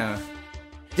 wins right now.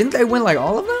 Didn't they win like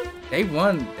all of them? They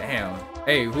won. Damn.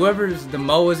 Hey, whoever's the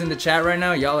Mo is in the chat right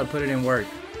now, y'all are putting in work.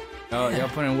 Y'all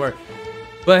putting in work.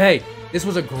 But hey, this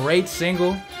was a great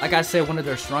single. Like I said, one of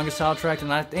their strongest title tracks,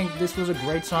 and I think this was a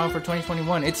great song for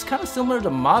 2021. It's kind of similar to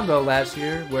Mago last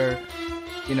year, where,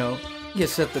 you know, You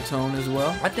set the tone as well.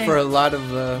 I think for a lot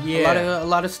of a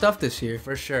lot of stuff this year.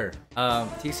 for sure.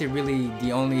 TC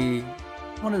really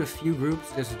one of the few groups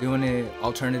that's doing it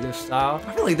alternative style.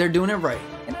 I feel like they're doing it right.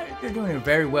 And they're doing it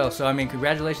very well. So, I mean,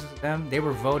 congratulations to them. They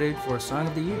were voted for Song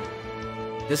of the Year.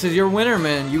 This is your winner,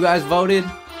 man. You guys voted.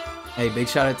 Hey, big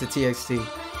shout out to TXT.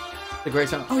 It's a great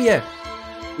song. Oh, yeah.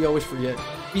 We always forget.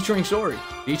 Featuring Sorry.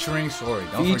 Featuring Sorry.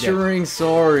 Don't Featuring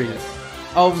Sorry. Yes.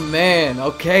 Oh, man.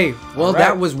 Okay. Well, All right.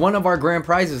 that was one of our grand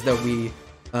prizes that we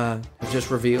just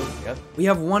revealed. Yep. We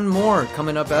have one more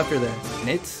coming up after that. And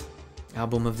it's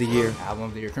Album of the Year. Album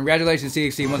of the Year. Congratulations,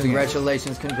 TXT, once again.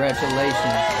 Congratulations. Congratulations.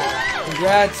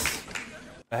 Congrats.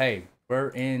 Hey, we're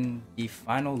in the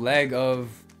final leg of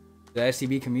the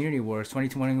STB Community Awards.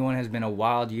 2021 has been a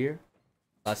wild year.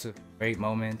 Lots of great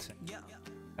moments. You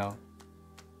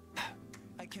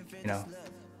know,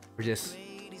 we're just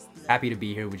happy to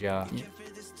be here with y'all.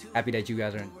 Happy that you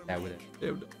guys are in that with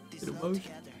us.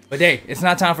 But hey, it's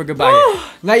not time for goodbye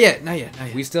yet. Not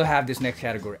yet. We still have this next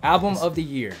category. Album of the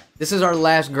Year. This is our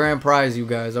last grand prize, you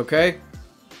guys, okay?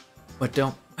 But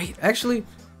don't... Wait, actually,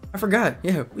 I forgot.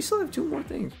 Yeah, we still have two more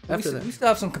things after that. We still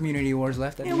have some community awards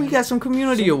left. Yeah, we got some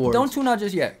community awards. Don't tune out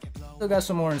just yet. Still got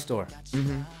some more in store.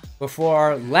 But for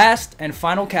our last and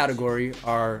final category,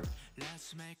 our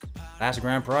last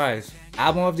grand prize,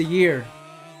 Album of the Year.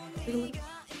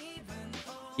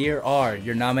 Here are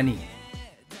your nominees.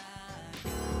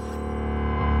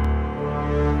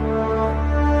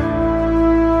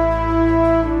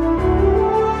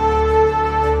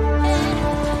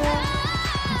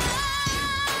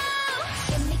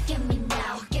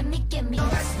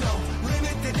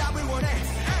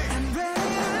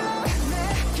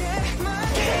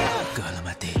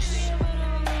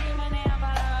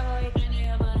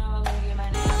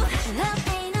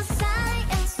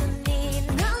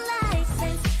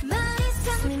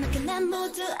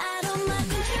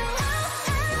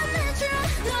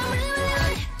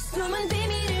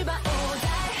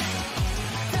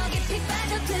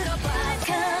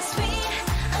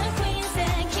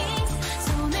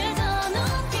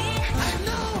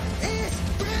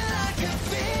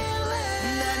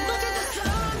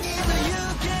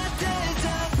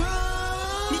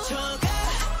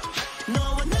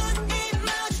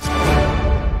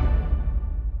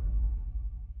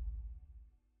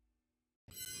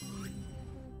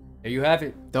 There you have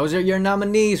it. Those are your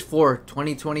nominees for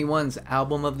 2021's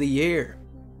Album of the Year.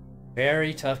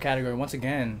 Very tough category. Once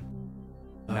again,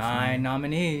 9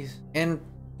 nominees. And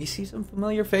you see some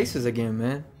familiar faces again,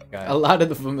 man. Got A lot of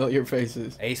the familiar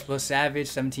faces. Ace plus Savage,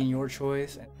 17 Your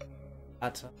Choice. And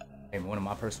that's one of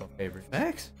my personal favorites.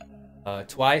 Facts.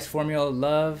 Twice, Formula of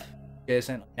Love,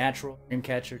 JSN Natural,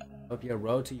 Dreamcatcher, Utopia,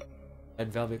 Road to You,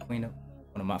 Red Velvet Cleanup,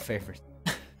 one of my favorites.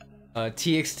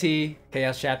 TXT,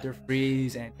 Chaos Chapter,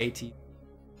 Freeze, and AT.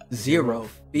 Zero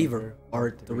Fever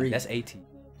Part 3. That's AT.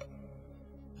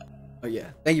 Oh, yeah.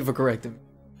 Thank you for correcting me.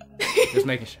 Just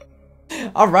making sure.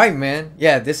 All right, man.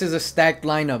 Yeah, this is a stacked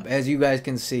lineup, as you guys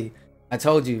can see. I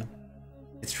told you,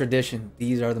 it's tradition.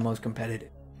 These are the most competitive.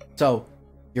 So,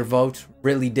 your votes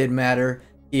really did matter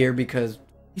here because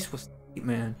race was tight,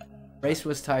 man. Race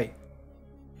was tight.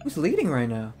 Who's leading right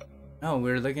now? No,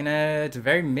 we're looking at it's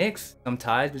very mixed. Some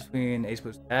ties between Ace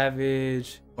plus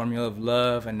Savage, Formula of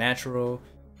Love, and Natural.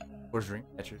 Of course,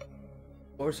 Dreamcatcher.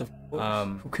 Of course.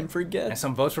 Who can forget? And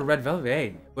some votes for Red Velvet.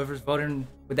 Hey, whoever's voting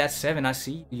with that 7, I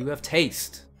see you have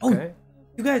taste. Oh, Okay.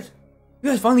 you guys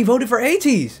finally voted for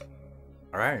ATs.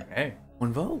 All right. Hey.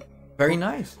 One vote. Very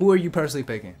nice. Who are you personally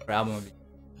picking for album of the year?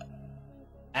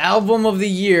 Album of the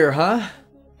Year, huh?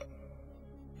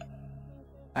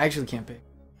 I actually can't pick.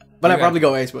 But I'd probably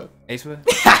go Ace. Ace plus?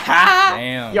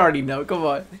 Damn. You already know. Come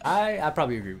on. I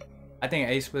probably agree with you. I think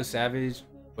Ace plus Savage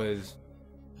was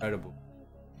incredible.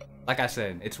 Like I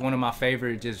said, it's one of my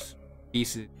favorite just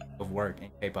pieces of work in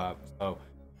K-pop. So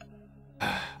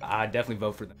I definitely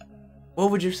vote for them. What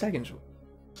would your second choice?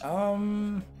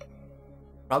 Probably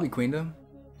Queendom.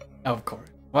 Of course.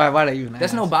 Why do you even That's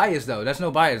ask? no bias though. That's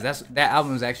no bias. That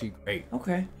album is actually great.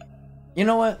 Okay. You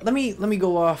know what? Let me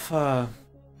go off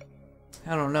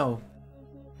I don't know.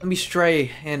 Let me stray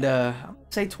and I'm gonna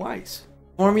say Twice.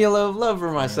 Formula of Love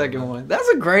for my second one. That's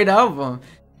a great album.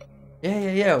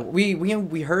 Yeah.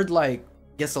 We heard like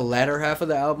guess the latter half of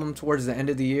the album towards the end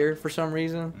of the year for some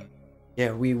reason.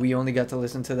 Yeah, we only got to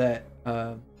listen to that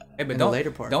Hey, but in the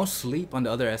later part. Don't sleep on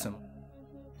the other SM.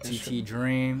 CT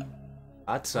Dream.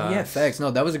 That's yeah, facts.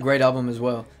 No, that was a great album as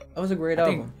well. That was a great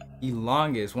album. The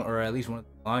longest one, or at least one of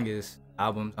the longest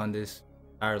albums on this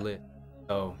entire list.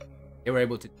 So they were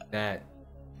able to do that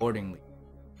accordingly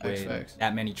with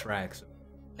that many tracks. So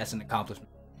that's an accomplishment.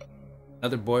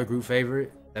 Another boy group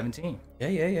favorite, 17.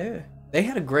 Yeah. They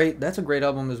had that's a great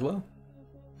album as well.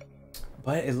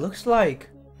 But it looks like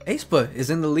aespa is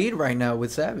in the lead right now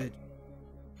with Savage.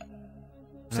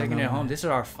 Taking it home. This is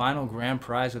our final grand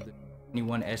prize of the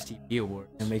 21 STB Awards.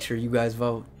 And make sure you guys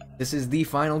vote. This is the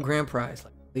final grand prize,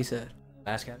 like they said.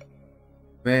 Last category.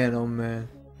 Man, oh man.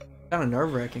 Kind of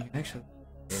nerve-wracking, actually.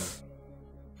 Yeah.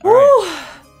 Woo! Right.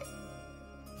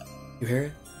 You hear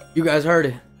it? You guys heard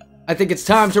it. I think it's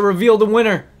time to reveal the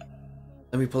winner.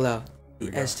 Let me pull out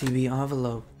the STB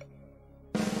envelope.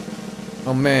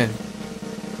 Oh man.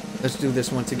 Let's do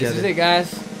this one together. This is it,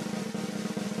 guys.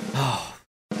 Oh,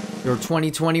 your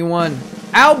 2021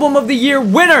 Album of the Year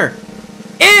winner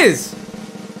is...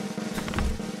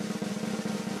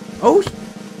 Oh,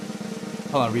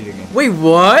 hold on, read it again. Wait,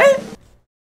 what?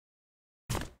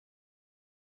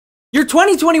 Your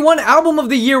 2021 Album of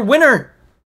the Year winner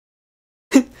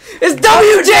is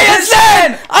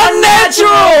WJSN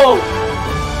Unnatural!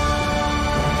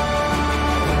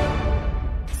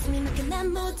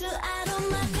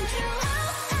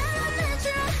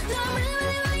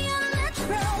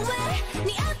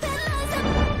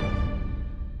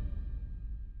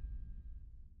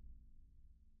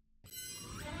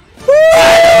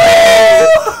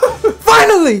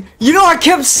 Finally! You know, I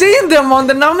kept seeing them on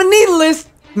the nominee list,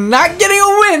 not getting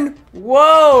a win.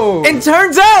 Whoa! And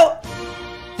turns out,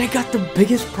 they got the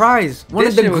biggest prize. One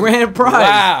of the grand prize.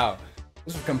 Wow.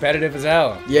 This was competitive as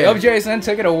hell. Yeah. WJSN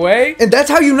took it away. And that's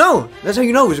how you know. That's how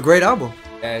you know it was a great album.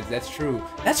 That's true.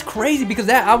 That's crazy because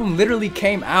that album literally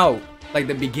came out like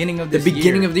the beginning of this year. The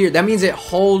beginning of the year. That means it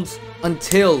holds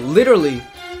until literally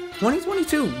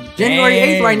 2022. January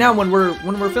 8th right now when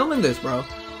we're filming this, bro.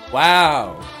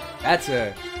 Wow. That's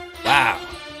a wow.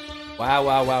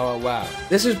 Wow.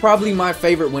 This is probably my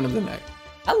favorite win of the night.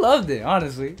 I loved it,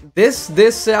 honestly.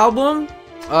 This album,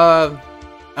 I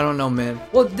don't know, man.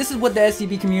 Well, this is what the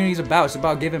STB community is about. It's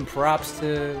about giving props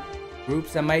to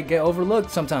groups that might get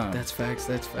overlooked sometimes. That's facts.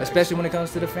 Especially when it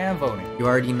comes to the fan voting. You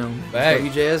already know. Hey,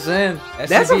 WJSN. STB,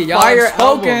 that's a fire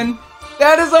album.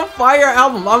 That is a fire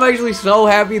album. I'm actually so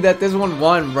happy that this one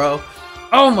won, bro.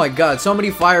 Oh my god, so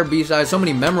many fire B-sides, so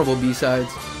many memorable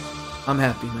B-sides. I'm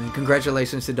happy, man.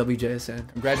 Congratulations to WJSN.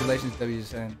 Congratulations,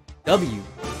 WJSN. W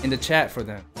in the chat for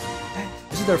them.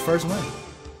 This is their first win.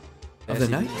 Of the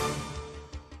night?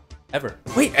 Ever.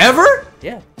 Wait, ever?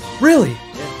 Yeah. Really?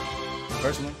 Yeah.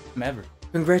 First one from ever.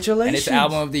 Congratulations. And it's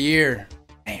Album of the Year.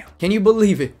 Damn. Can you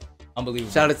believe it?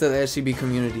 Unbelievable. Shout out to the SCB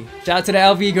community. Shout out to the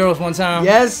LV girls one time.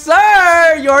 Yes,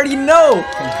 sir! You already know.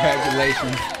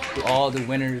 Congratulations to all the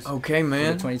winners. Okay,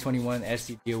 man. For the 2021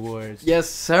 STB Awards. Yes,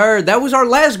 sir. That was our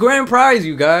last grand prize,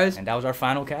 you guys. And that was our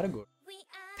final category.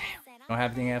 Damn. Don't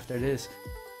have anything after this.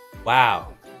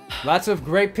 Wow. Lots of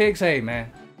great picks. Hey, man.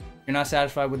 If you're not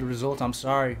satisfied with the results, I'm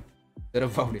sorry. Should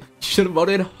have voted. Should have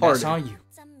voted harder. That's on you.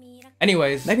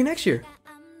 Anyways. Maybe next year.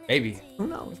 Maybe. Who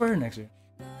knows? For next year.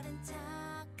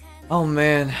 Oh,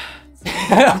 man.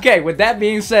 Okay, with that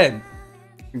being said,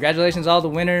 congratulations all the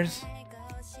winners.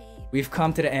 We've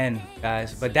come to the end,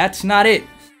 guys. But that's not it.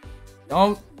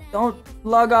 Don't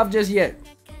log off just yet.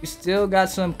 We still got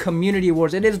some community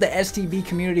awards. It is the STB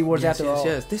community awards after all.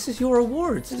 Yes, this is your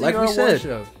awards. Like we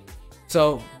said.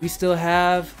 So we still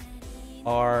have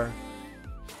our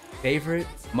favorite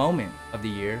moment of the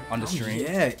year on the stream.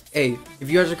 Yeah. Hey, if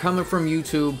you guys are coming from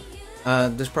YouTube,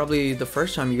 this is probably the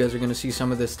first time you guys are going to see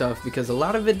some of this stuff because a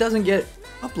lot of it doesn't get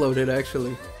uploaded,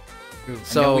 actually. True.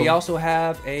 So we also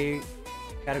have a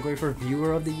category for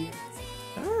viewer of the year.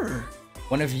 Sure.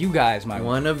 One of you guys,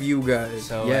 One of you guys.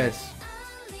 So yes.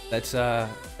 Let's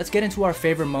get into our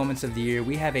favorite moments of the year.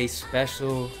 We have a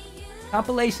special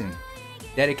compilation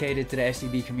dedicated to the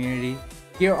STB community.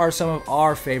 Here are some of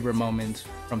our favorite moments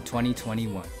from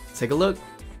 2021. Take a look.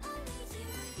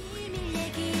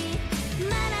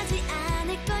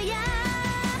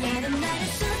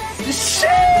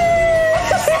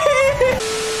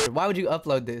 Why would you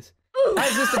upload this? Why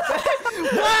is this a fact?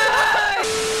 Why?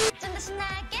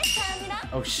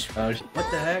 Oh,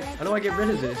 what the heck? How do I get rid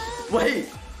of this? Wait,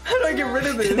 how do I get rid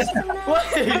of this?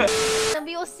 Wait.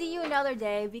 We will see you another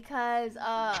day because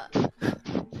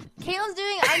Caitlin's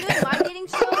doing my dating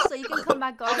show, so you can come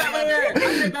back on. I'll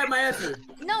take back my answer.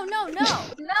 No.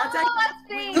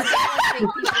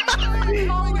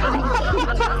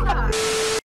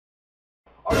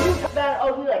 Are you that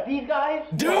ugly like these guys?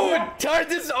 Dude, turn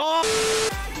this off!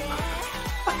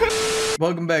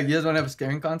 Welcome back. You guys want to have a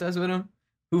staring contest with him?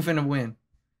 Who finna win?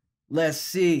 Let's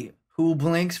see. Who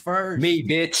blinks first? Me,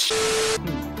 bitch.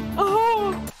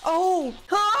 Oh! Oh!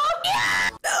 Oh!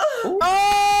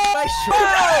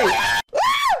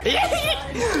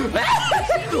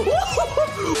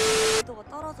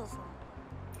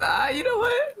 You know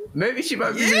what? Maybe she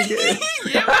might be good.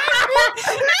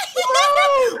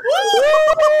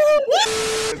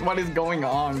 What is going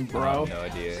on, bro? No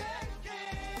idea.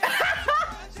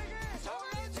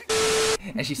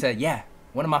 And she said, yeah,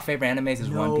 one of my favorite animes is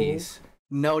One Piece.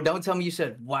 No, don't tell me you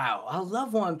said, wow, I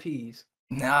love One Piece.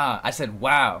 Nah, I said,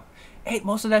 wow. Ain't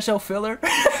most of that show filler?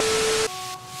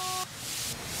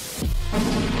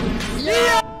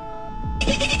 Yeah!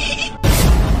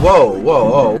 Whoa, whoa,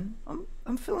 whoa.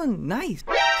 I'm feeling nice.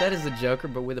 That is the Joker,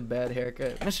 but with a bad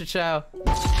haircut. Mr. Chow.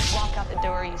 Walk out the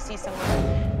door, you see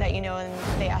someone that you know, and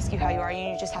they ask you how you are,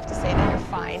 and you just have to say that you're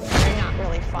fine. You're not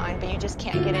really fine, but you just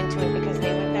can't get into it because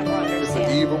they would never understand.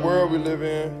 It's the evil world we live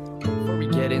in. Before we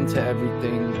get into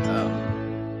everything,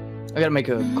 I gotta make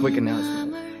a quick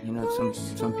announcement. You know,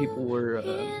 some people were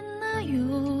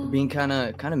being kind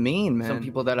of mean, man. Some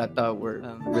people that I thought were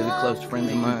really close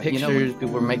friends of mine. Pictures, people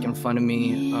were making fun of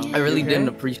me. I really didn't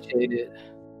appreciate it.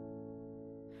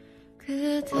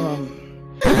 Never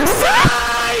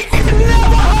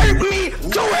hurt me!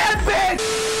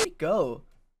 Go.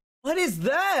 What is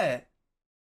that?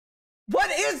 What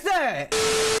is that?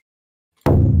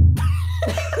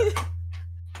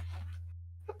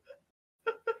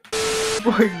 Oh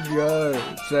my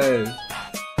god, says.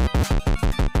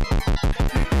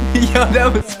 Yo,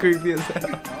 that was creepy as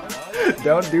hell.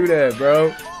 Don't do that,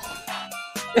 bro.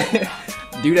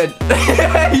 Do that.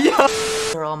 Yo.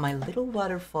 They're all my little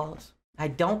waterfalls. I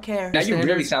don't care. Now you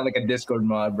really sound like a Discord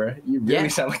mod, bro. You really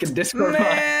sound like a Discord mod.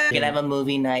 Can I have a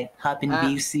movie night? Hop in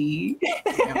BC.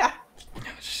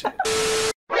 Shit.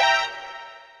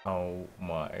 Oh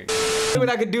my. See what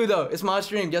I could do though. It's my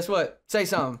stream. Guess what? Say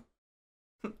something.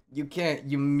 You can't.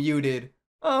 You muted.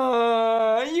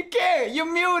 You can't. You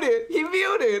muted. He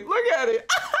muted. Look at it.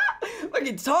 Look,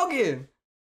 he's talking.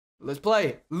 Let's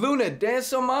play. Luna,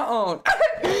 dance on my own.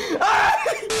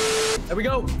 There we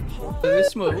go. This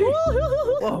smooth.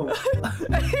 Whoa.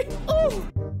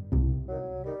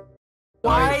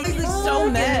 Why is he so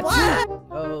mad?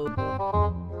 Oh.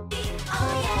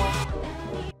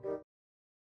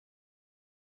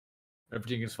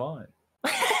 Everything is fine.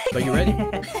 Are you ready?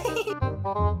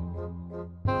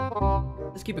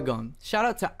 Let's keep it going. Shout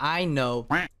out to I Know.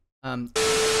 Hello,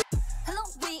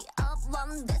 we are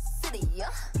from the city.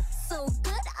 So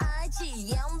good,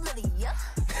 IG, I'm Lydia.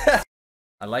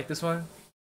 I like this one.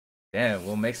 Damn,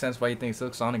 well, makes sense why you think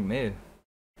Silk Sonic mid.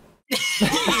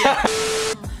 I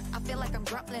feel like I'm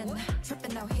Brooklyn,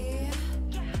 tripping out here.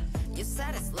 You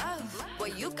said it's love, well,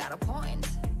 you got a point.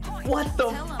 What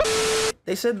the?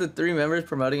 They said the 3 members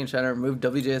promoting and trying to remove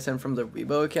WJSN from their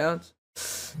Weibo accounts.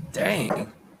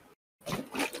 Dang.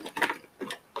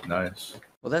 Nice.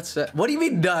 Well, that's what do you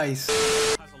mean nice?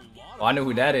 Oh, I know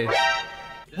who that is.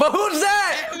 But who's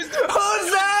that? Who's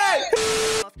that?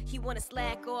 He wanna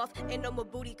slack off and no more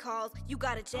booty calls. You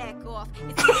gotta jack off.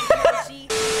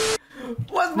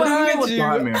 What's behind you?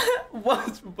 What's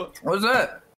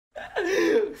that?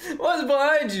 What's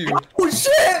behind you? Oh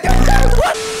shit!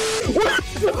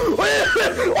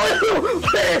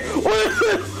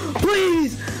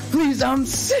 Please, I'm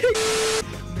sick.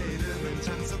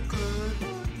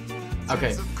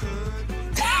 Okay.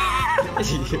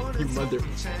 You mother.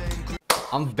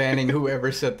 I'm banning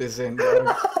whoever set this in,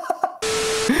 bro.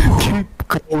 Keep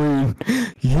going.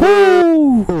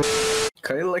 Woo!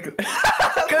 Could he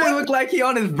look like he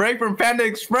on his break from Panda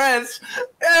Express?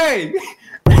 Hey!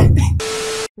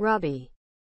 Robbie.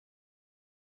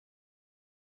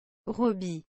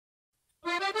 Robbie.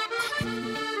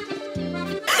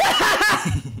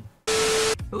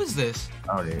 Who is this?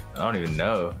 I don't even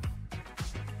know.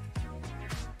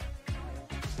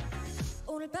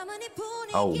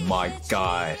 Oh my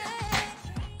god.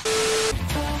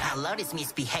 I love this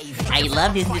misbehavior. I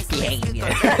love this misbehavior.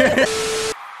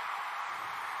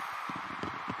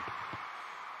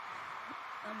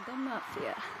 I'm the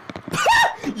mafia.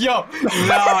 Yo,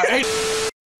 nah.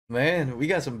 Man, we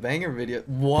got some banger video.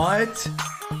 What?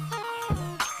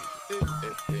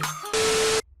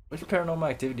 Which Paranormal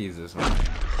Activity is this one?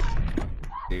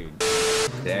 Dude.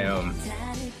 Damn.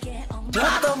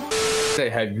 What the? Say,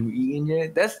 have you eaten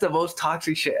yet? That's the most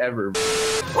toxic shit ever.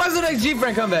 When's the next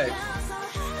G-Friend comeback?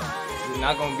 It's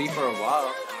not gonna be for a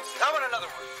while. How about another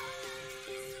one?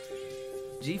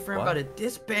 G-Friend about to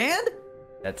disband?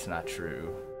 That's not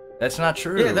true. That's not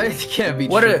true. Yeah, that can't be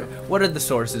What true. are the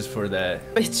sources for that?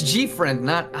 It's G-Friend,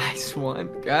 not Ice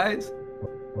One, guys.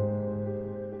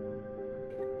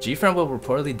 G-Friend will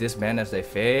reportedly disband as they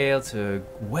fail to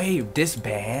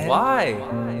disband. Why?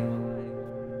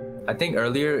 I think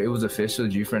earlier it was official.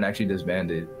 G-Friend actually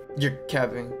disbanded. You're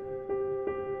capping.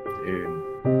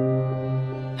 Dude.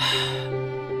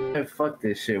 Hey, fuck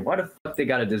this shit. Why the fuck they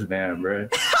gotta disband, bro?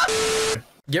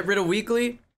 Get rid of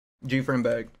Weekly. G-Friend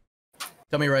back.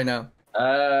 Tell me right now.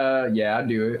 Yeah, I'll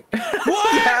do it.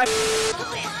 What?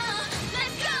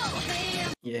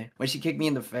 Yeah, when she kicked me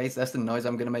in the face, that's the noise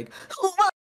I'm gonna make.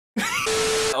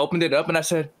 I opened it up and I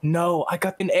said, no, I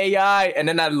got an AI. And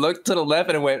then I looked to the left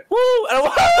and it went, woo! And I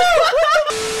went,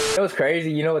 it was crazy.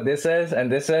 You know what this says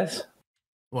and this says?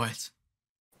 What?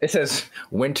 It says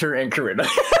winter in Korea.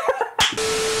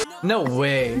 No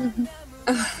way.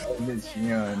 Oh, bitch,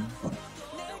 young.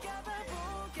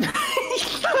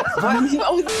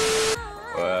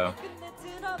 Wow.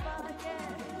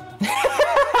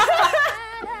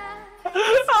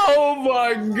 Oh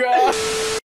my god.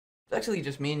 It's actually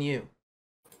just me and you.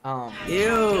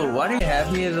 Ew, why do you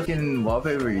have me as a fucking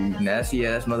wallpaper, you nasty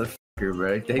ass motherfucker,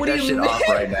 bro? Take What do that you shit mean? off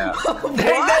right now. Take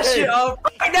that shit off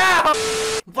right now!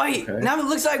 Wait, Okay. now it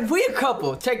looks like we a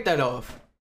couple. Take that off.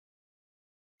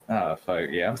 Oh, fuck,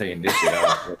 yeah, I'm taking this shit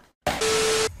off.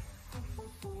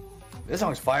 This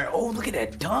song's fire. Oh, look at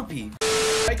that dumpy.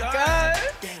 My god.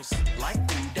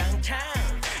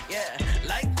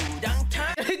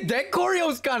 That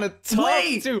choreo's kind of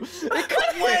tough too.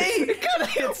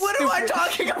 What am I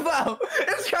talking about?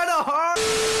 It's kind of hard.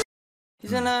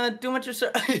 He's in too much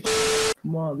research.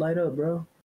 Come on, light up, bro.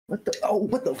 What the? Oh,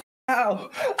 what the? Ow!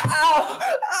 Ow!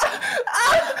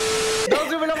 Ow! Don't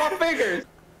zoom in on my fingers.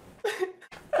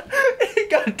 He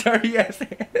got dirty ass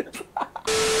hands.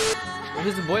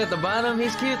 Who's the boy at the bottom?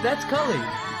 He's cute. That's Cully. Yeah,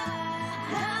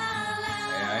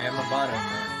 I am a bottom,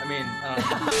 man. I mean,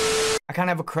 I kind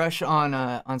of have a crush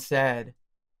on Sad.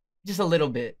 Just a little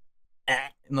bit.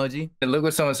 Emoji. And look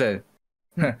what someone said.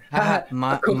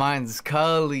 Mine's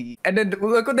Cully. And then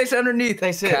look what they said underneath.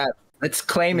 They said, Cat, let's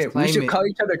claim let's it. claim We should it. call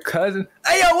each other cousins.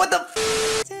 Hey, yo, what the?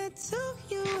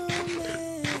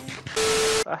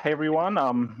 Hey everyone,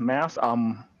 Mass.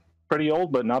 I'm pretty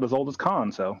old, but not as old as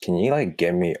Khan, so. Can you like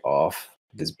get me off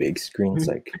this big screen? It's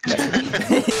like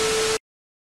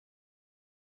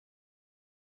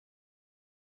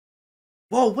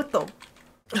whoa, what the?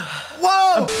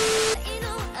 Whoa!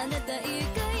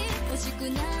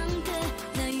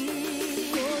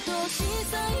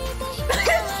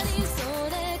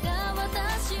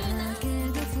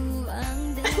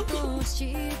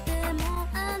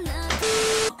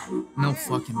 No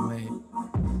fucking way.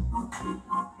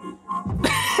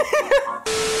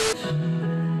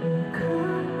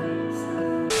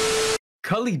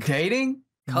 Cully dating?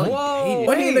 Whoa,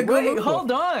 dating? wait,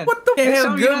 hold on. What the? Can't So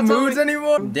have you're good not telling moods me-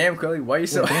 anymore. Damn, Cully, why are you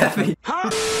so happy?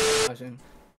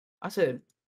 I said,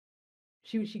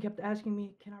 she kept asking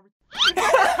me, can I?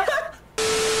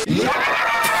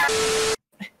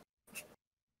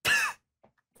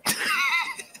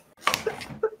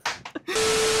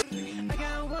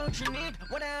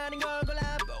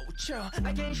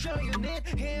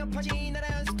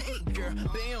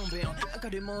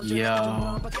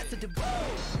 Yo.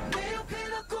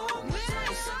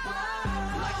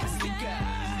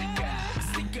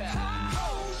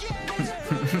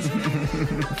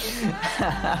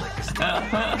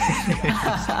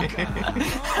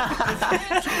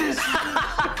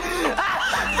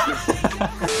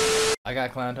 I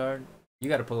got clowned hard. You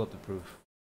gotta pull up the proof.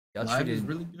 Y'all Live is treated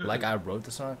really good. like I wrote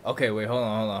the song. Okay, wait, hold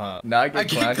on. Now I I get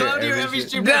get clowned clowned here every every shit.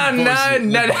 stream. Nah,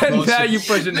 Bullshit. you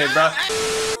pushing it, bro.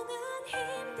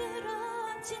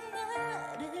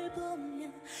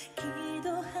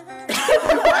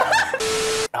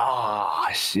 Ah,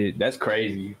 shit, that's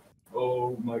crazy.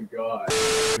 Oh my god.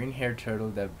 Green hair turtle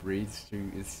that breathes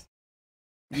through is.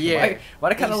 Yeah.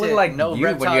 Why it kind He of look said, like no you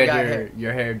when reptile you got had hair.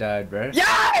 your hair dyed, bro?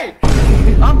 Yay!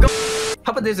 How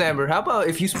about this, Amber? How about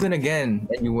if you spin again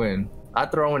and you win, I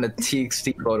throw in a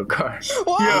TXT photo card.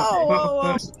 Whoa, whoa,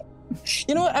 whoa.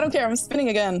 You know what? I don't care. I'm spinning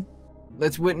again.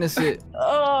 Let's witness it.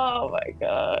 Oh my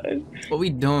god. What we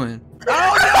doing?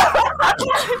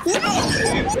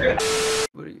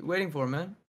 What are you waiting for,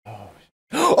 man?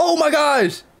 Oh my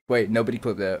gosh! Wait, nobody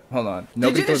clipped that. Hold on.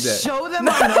 Nobody Did you clipped that. just show them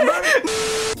our number?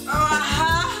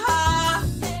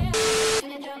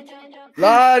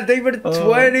 Lodge, thank you for the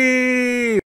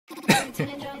 20!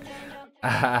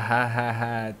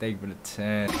 Thank you for the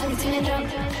 10.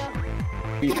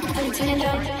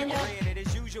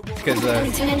 Because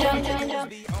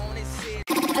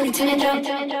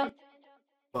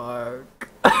Fuck.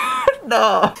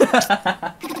 No.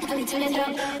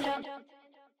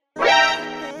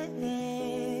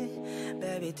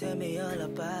 Baby, tell me all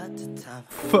about the time.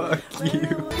 Fuck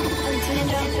you.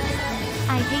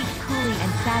 I hate culi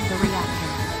and sad the reaction.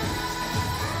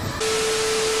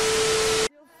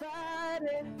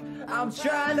 I'm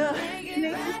trying to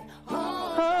get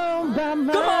home by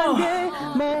Monday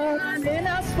morning.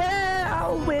 I swear I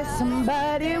wish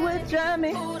somebody would drive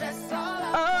me. All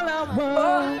I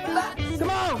want, come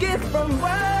on, get from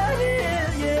right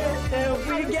here, yeah, and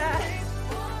we got.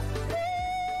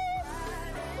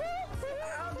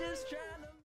 I'm just trying to.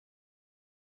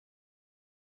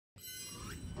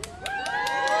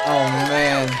 Oh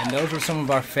man. And those were some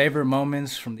of our favorite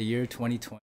moments from the year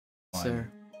 2020. Sir.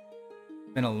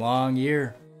 It's been a long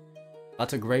year.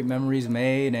 Lots of great memories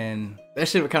made, and That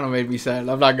shit kind of made me sad.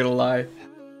 I'm not gonna lie.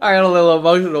 I got a little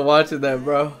emotional watching that,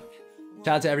 bro.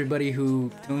 shout out to everybody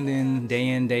who tuned in,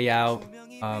 day out,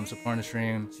 supporting the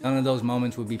stream. None of those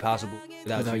moments would be possible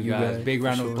without you guys. Big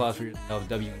round of applause for yourself,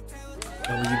 W.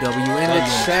 WW in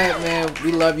the chat, man.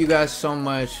 We love you guys so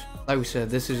much. Like we said,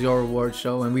 this is your reward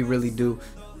show, and we really do.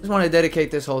 Just want to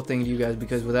dedicate this whole thing to you guys,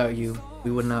 because without you,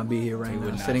 we would not be here right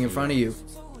now, sitting in front of you.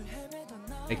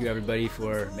 Thank you, everybody,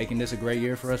 for making this a great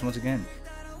year for us once again.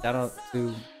 Shout out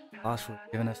to Lost for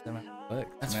giving us them bucks.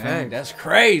 That's man. fact. That's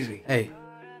crazy. Hey,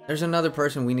 there's another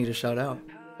person we need to shout out.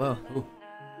 Well,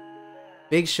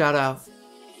 big shout out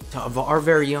to our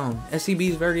very own,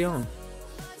 STB's very own,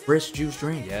 Briss Juice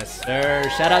Drink. Yes, sir.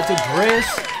 Shout out to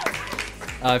Briss.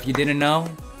 If you didn't know,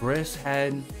 Briss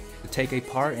had to take a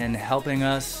part in helping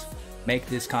us make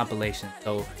this compilation.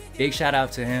 So big shout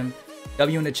out to him.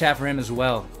 W in the chat for him as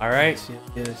well. All right.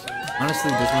 Yes.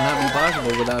 Honestly, this would not be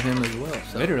possible without him as well.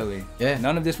 So. Literally. Yeah.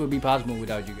 None of this would be possible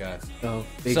without you guys. So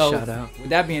big shout out. With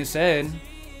that being said,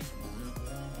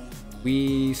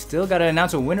 we still gotta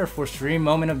announce a winner for Stream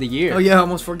Moment of the Year. Oh yeah, I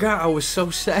almost forgot. I was so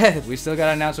sad. We still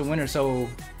gotta announce a winner. So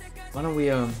why don't we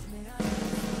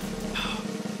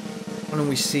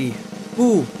see?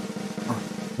 Ooh.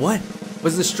 What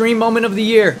was the Stream Moment of the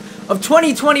Year of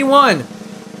 2021?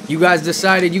 You guys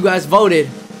decided, you guys voted.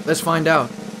 Let's find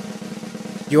out.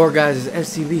 Your guys'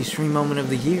 STB Stream Moment of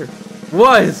the Year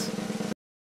was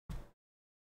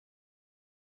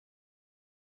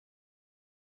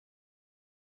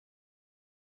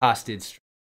Hostage.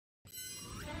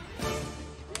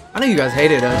 I know you guys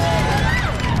hated us.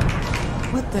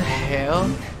 What the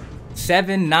hell?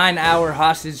 9-hour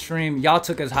hostage stream. Y'all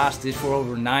took us hostage for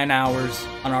over 9 hours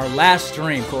on our last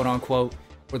stream, quote unquote,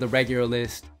 for the regular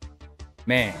list.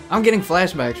 Man, I'm getting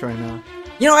flashbacks right now.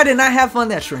 You know, I did not have fun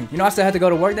that stream. You know, I still had to go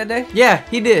to work that day? Yeah,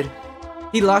 he did.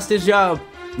 He lost his job.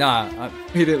 Nah,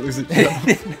 he didn't lose his job.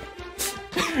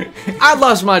 I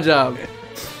lost my job.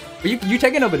 But you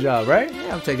taking up a job, right?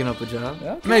 Yeah, I'm taking up a job.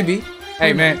 Okay. Maybe.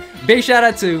 Hey man, big shout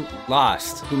out to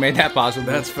Lost, who made that possible.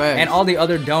 That's fact. And all the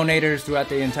other donators throughout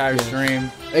the entire stream.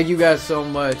 Thank you guys so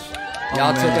much.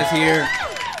 Y'all took us here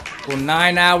for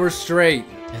 9 hours straight.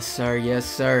 Yes, sir. Yes,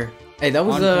 sir. Hey, that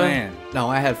was unplanned. No,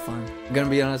 I had fun. I'm gonna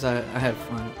be honest, I had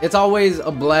fun. It's always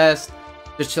a blast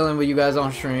just chilling with you guys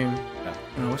on stream. Yeah.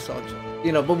 You know, it's all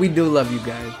but we do love you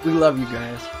guys. We love you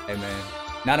guys. Hey man,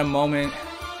 not a moment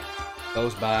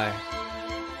goes by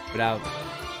without.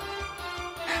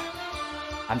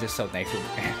 I'm just so thankful,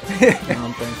 man.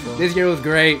 I'm thankful. This year was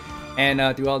great, and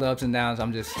through all the ups and downs,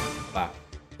 I'm just wow.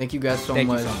 Thank you guys so Thank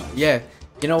much. you so much. Yeah,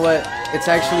 you know what? It's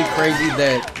actually crazy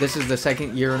that this is the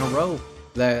second year in a row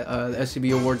that the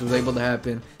STB Awards was able to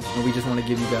happen, and we just want to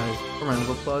give you guys a round of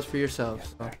applause for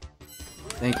yourselves. So,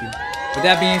 thank you. With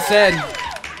that being said,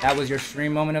 that was your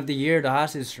stream moment of the year, the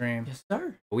hostage stream. Yes,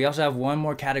 sir. But we also have one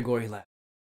more category left.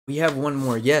 We have one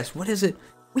more. Yes. What is it?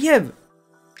 We have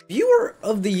viewer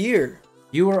of the year.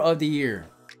 Viewer of the year.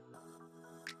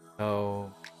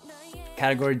 So,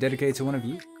 category dedicated to one of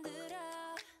you.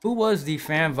 Who was the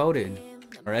fan voted,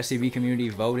 or STB community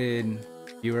voted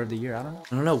viewer of the year? I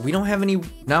don't know. We don't have any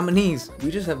nominees. We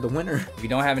just have the winner. We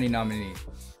don't have any nominees.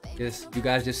 You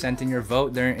guys just sent in your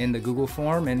vote there in the Google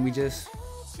form, and we just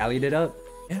tallied it up.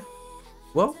 Yeah.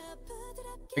 Well,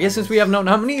 I guess since we have no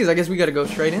nominees, I guess we got to go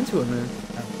straight into it, man.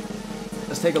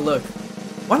 Let's take a look.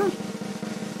 Why don't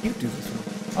you do this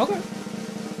one? Okay.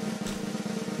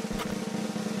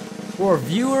 For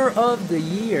viewer of the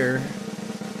year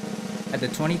at the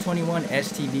 2021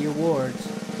 STB Awards,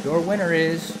 your winner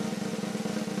is.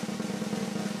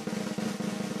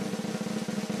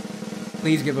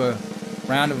 Please give a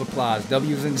round of applause.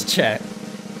 W's in the chat.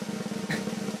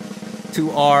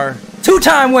 To our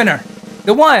two-time winner,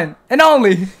 the one and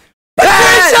only.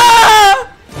 Patricia!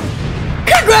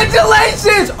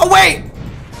 Congratulations! Oh wait!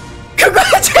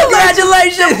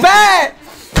 Congratulations, Pat!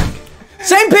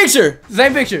 picture.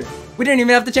 Same picture. We didn't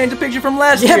even have to change the picture from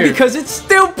last year. Yeah, because it's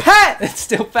still Pat. It's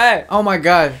still Pat. Oh my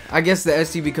god. I guess the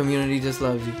STB community just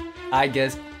loves you. I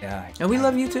guess, yeah. And we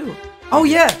love you too. Oh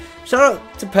yeah. Shout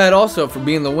out to Pat also for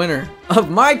being the winner of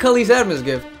my Cully Sadness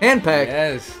gift. Hand pack.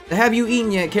 Yes. The Have You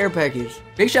Eaten Yet care package.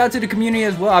 Big shout out to the community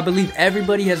as well. I believe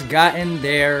everybody has gotten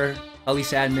their Cully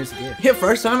Sadness gift. Yeah,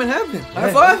 first time it happened. High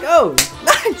Yeah. five. Oh,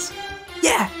 nice.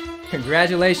 Yeah.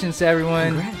 Congratulations to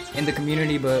everyone Congrats. in the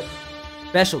community, but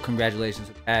special congratulations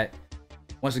to Pat.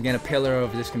 Once again, a pillar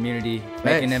of this community,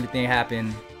 making everything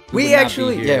happen. We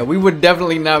actually, yeah, we would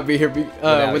definitely not be here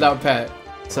without Pat.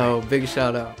 So big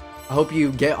shout out. I hope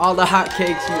you get all the hot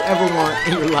cakes you ever want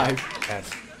in your life. Yes.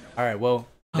 All right. Well,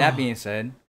 that being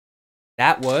said,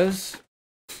 that was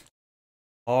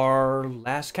our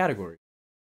last category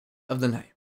Of the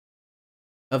night.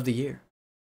 Of the year.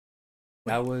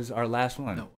 That was our last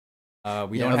one. No.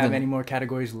 We Yeah, don't of have the- any more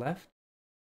categories left.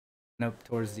 Up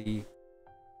towards the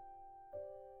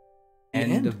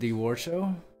end of the award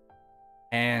show.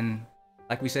 And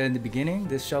like we said in the beginning,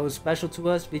 this show is special to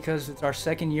us because it's our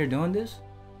second year doing this.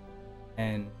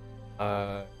 And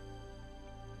that's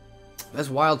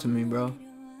wild to me, bro.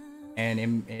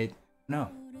 And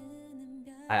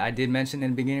I did mention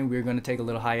in the beginning we were going to take a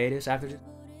little hiatus after this.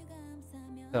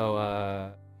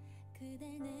 So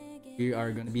we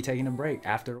are going to be taking a break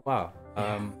after a while.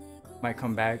 Might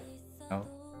come back,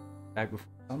 back before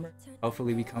summer.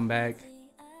 Hopefully we come back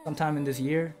sometime in this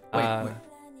year. Wait. You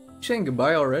saying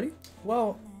goodbye already?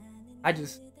 Well, I'm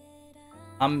just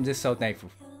so thankful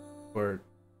for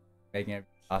making it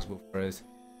possible for us.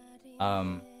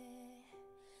 I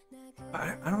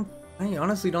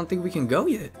honestly don't think we can go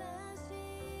yet.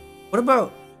 What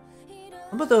about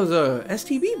those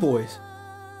STB boys?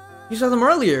 You saw them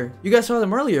earlier. You guys saw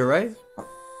them earlier, right?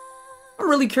 I'm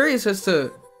really curious as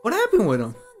to what happened with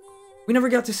them. We never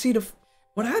got to see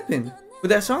what happened with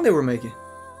that song they were making.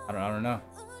 I don't know.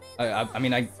 I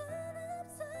mean, I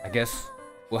guess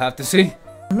we'll have to see.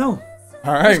 No.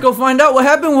 All right. Let's go find out what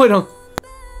happened with them.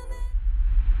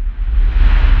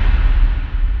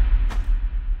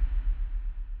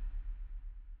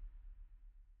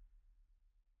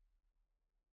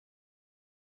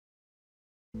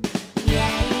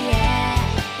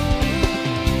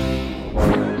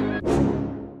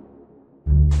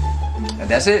 And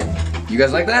that's it? You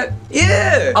guys like that?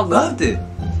 Yeah! I loved it.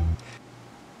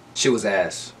 Shit was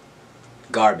ass.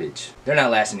 Garbage. They're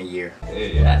not lasting a year.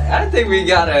 I think we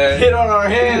got a hit on our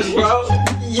hands, bro.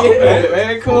 Yeah,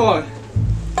 man, come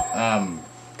on.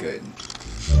 Good.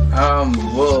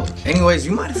 Well, anyways,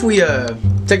 you mind if we,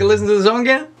 take a listen to the song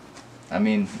again? I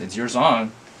mean, it's your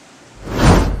song.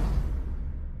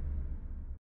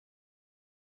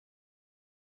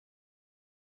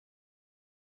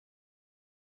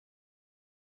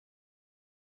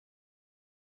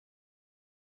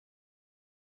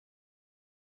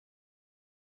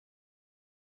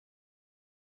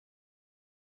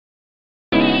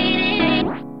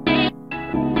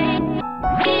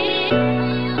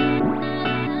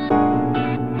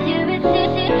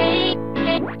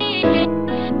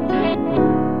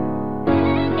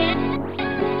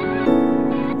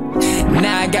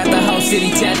 Now I got the whole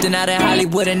city tapping out in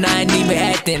Hollywood and I ain't even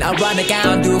acting. Ironic, I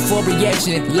don't do it for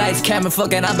reaction. Lights, camera,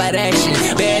 fucking, I'm about action.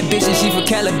 Bad bitch and she from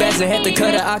Calabasas, had to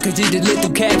cut her out cause she just lit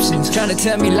through captions. Tryna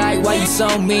tell me like, why you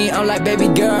so mean? I'm like, baby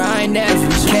girl, I ain't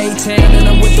average. K-10 and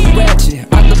I'm with the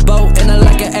ratchet. On the boat and I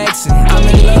like an accent. I'm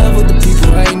in love with the people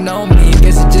who ain't know me.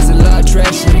 Guess it's just a lot of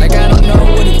attraction. Like I don't know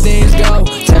where the things go.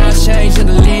 Times change and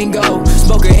the lingo.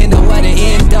 Smoking in the white and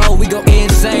endo. We go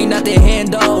insane, not the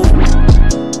handle.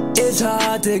 It's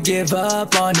hard to give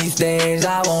up on these things,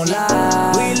 I won't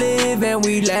lie. We live and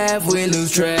we laugh, we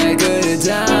lose track of the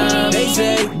time. They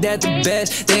say that the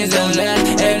best things don't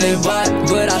last, and they right,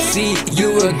 but I see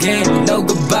you again. No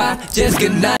goodbye, just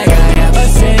good night. I have a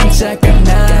sense I can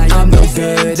night. I'm no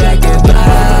good at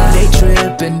goodbye. They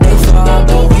trip and they fall,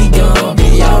 but we gon'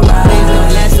 be alright. They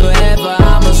don't last forever,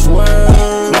 I'ma swerve.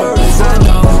 I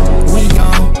know we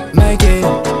gon' make it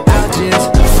out just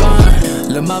fine.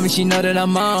 Lil' mommy, she know that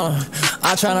I'm on.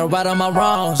 I'm tryna right on my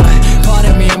wrongs.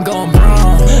 Pardon me, I'm going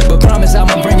wrong, but promise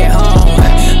I'ma bring it home.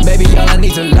 Baby, all I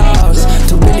need's a loss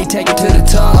to really take it to the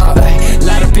top. A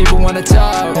lot of people wanna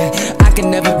talk, I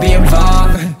can never be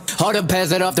involved. Hold up,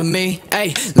 pass it off to me.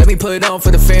 Hey, let me put it on for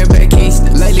the fan back east.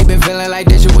 Lately been feeling like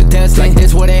this shit was test. Like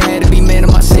this what it had to be man in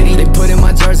my city. They put in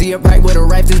my jersey up right where the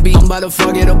rafters be. I'm about to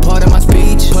forget a part of my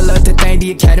speech. Pull up to thank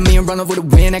the academy and run over the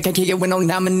win. I can't kick it with no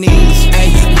nominees. Hey,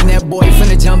 when that boy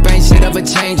finna jump ain't shit ever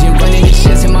changing. Running the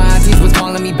shits and my aunties was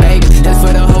calling me baby. That's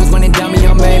for the hoes when it dummy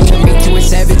on baby. Me too a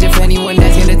savage if anyone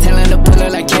that's into telling to pull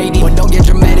her like Katie. But don't get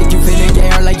dramatic, you feeling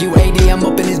gay or like you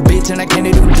bitch and I can't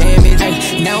do damage.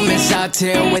 Ay, now I'm in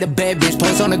Southtail with a bad bitch.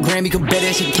 Post on the gram, you can bet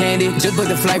that she candy. Just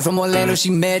booked a flight from Orlando, she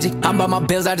magic. I'm by my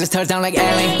bills, I just touched down like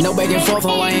Allen. No back and forth,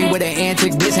 oh, I ain't with the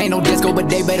antics. This ain't no disco, but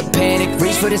they better panic.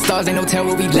 Reach for the stars, ain't no tell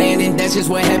where we landing. That's just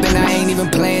what happened, I ain't even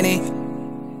planning.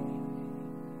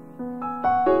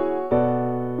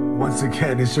 Once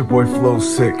again, it's your boy Flow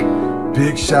Sick.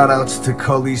 Big shout outs to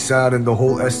Cully, Sound, and the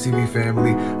whole STB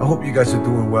family. I hope you guys are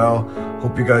doing well.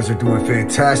 Hope you guys are doing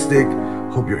fantastic.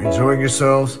 Hope you're enjoying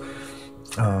yourselves.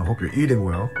 Hope you're eating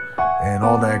well and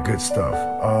all that good stuff.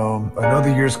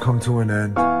 Another year's come to an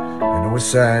end. I know it's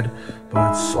sad,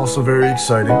 but it's also very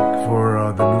exciting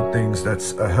for the new things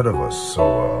that's ahead of us.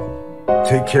 So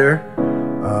take care.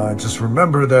 Just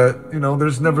remember that, you know,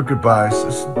 there's never goodbyes.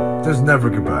 There's never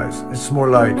goodbyes. It's more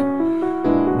like,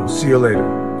 you know, see you later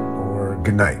or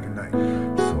good night.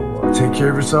 So take care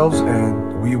of yourselves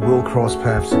and we will cross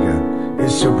paths again.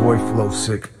 It's your boy Flow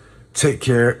Sick. Take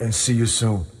care and see you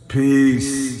soon.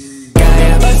 Peace.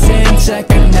 Ever since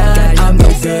second night, I'm no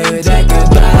good at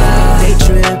goodbye. They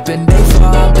trip and they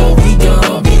fall, but we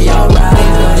gon' be alright.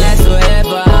 Ain't gonna last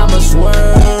forever, I'ma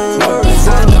swerve.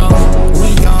 I know we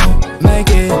gon' make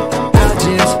it out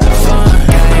just fine.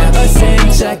 Ever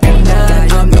since second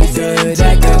night, I'm no good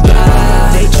at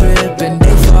goodbye. They trip and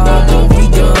they fall, but we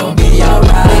gon' be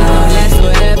alright. Ain't gonna last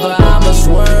forever, I'ma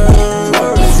swerve.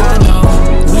 I know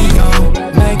we gon'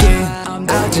 make it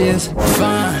out just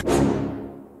fine.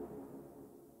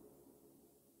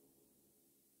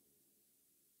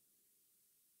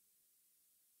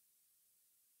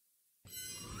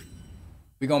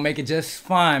 We gonna make it just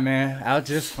fine, man. Out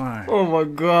just fine. Oh my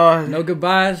god. No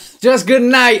goodbyes. Just good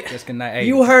night. Just good night. Hey,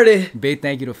 you heard it. Big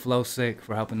thank you to Flow Sick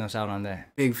for helping us out on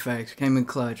that. Big facts. Came in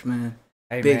clutch, man.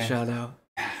 Hey, big man. shout out.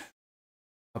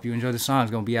 Hope you enjoy the song.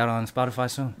 It's gonna be out on Spotify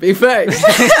soon. Big facts.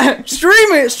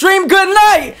 Stream it. Stream good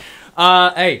night.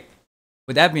 Hey,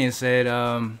 with that being said,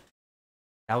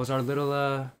 that was our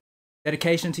little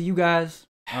dedication to you guys.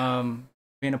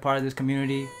 Being a part of this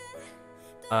community.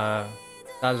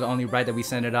 That was only right that we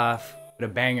send it off with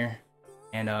a banger,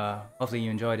 and hopefully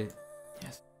you enjoyed it.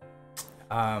 Yes.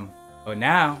 But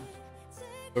now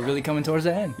we're really coming towards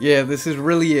the end. Yeah, this is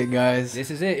really it, guys. This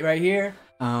is it right here.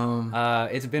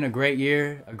 It's been a great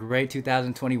year, a great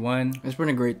 2021. It's been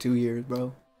a great 2 years,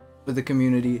 bro, with the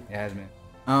community. It has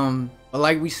been. But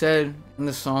like we said in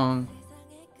the song,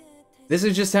 this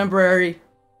is just temporary.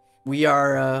 We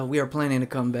are planning to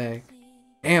come back.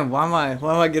 Damn, why am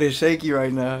I getting shaky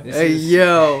right now?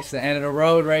 Yo, it's the end of the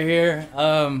road right here.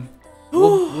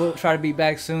 We'll try to be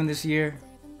back soon this year.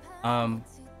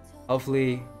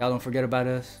 Hopefully y'all don't forget about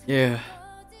us. Yeah,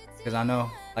 because I know,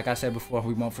 like I said before,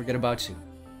 we won't forget about you.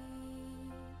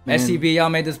 Man. STB, y'all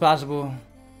made this possible.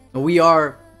 We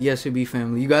are the STB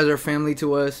family. You guys are family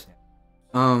to us.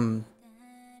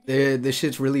 This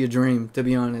shit's really a dream, to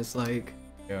be honest. Like,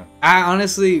 yeah. I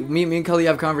honestly, me and Cully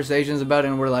have conversations about it,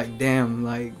 and we're like, damn,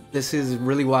 like this is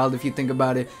really wild if you think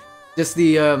about it. Just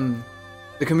the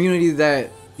community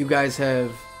that you guys have,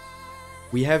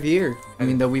 we have here. I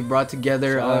mean, that we've brought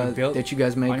together, that you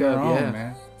guys make up. Own,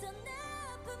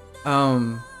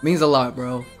 man. Means a lot,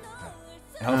 bro.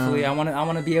 And hopefully, I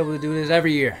want to be able to do this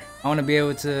every year. I want to be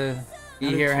able to be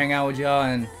here, hang out with y'all,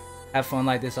 and have fun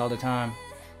like this all the time.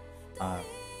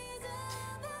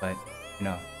 But you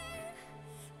know.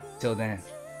 Till then,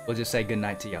 we'll just say good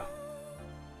night to y'all.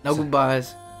 No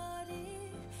goodbyes.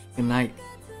 Good night.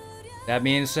 That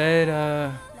being said,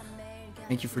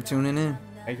 thank you for tuning in.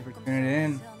 Thank you for tuning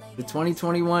in. The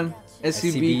 2021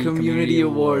 STB Community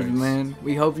Awards, man.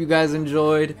 We hope you guys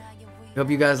enjoyed. We hope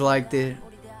you guys liked it.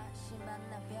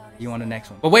 You on the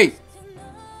next one. But wait!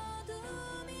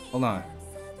 Hold on.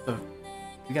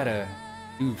 We gotta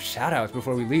do shout outs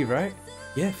before we leave, right?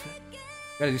 Yeah.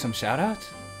 Gotta do some shout outs?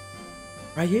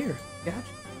 Right here. Yeah.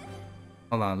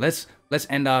 Hold on. Let's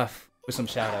end off with some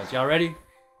shout outs. Y'all ready?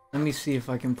 Let me see if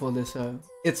I can pull this up.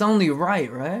 It's only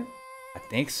right? I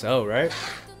think so, right?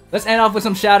 Let's end off with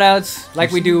some shout outs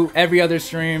like we do every other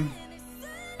stream.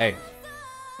 Hey.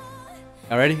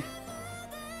 Y'all ready?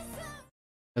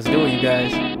 Let's do it, you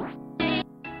guys.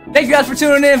 Thank you guys for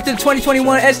tuning in to the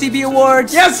 2021 STB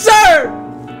Awards. Yes, sir!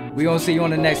 We gonna see you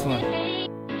on the next one.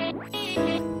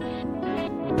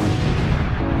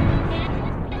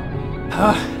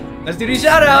 Let's do these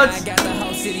shout outs.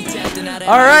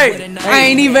 Alright. I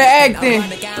ain't even acting.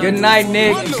 Good night,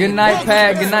 Nick. Good night,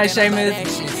 Pat. Good night,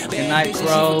 Seamus. Good night,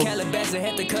 Crow.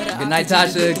 Good night,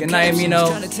 Tasha. Good night, Amino.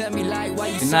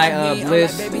 Good night,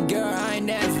 Bliss.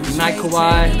 Good night,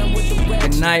 Kawhi.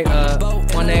 Good night,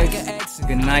 1X.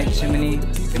 Good night, Chimney.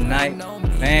 Good night,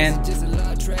 Van.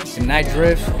 Good night,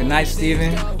 Drift. Good night,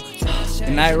 Steven.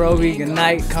 Good night, Roby. Good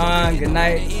night, Khan. Good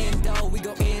night.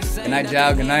 Good night,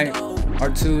 Jao. Good night,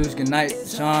 R2s. Good night,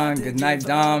 Sean. Good night,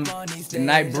 Dom. Good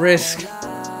night, Brisk.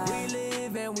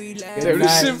 Dude,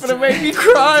 this shit finna make me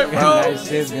cry, bro. Good night,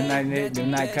 Sis. Good night, Nick. Good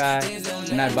night, Kai.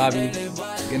 Good night, Bobby.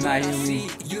 Good night, Huey.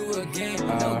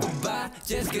 Wow.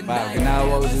 Good night,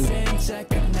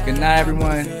 Wozu. Good night,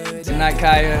 everyone. Good night,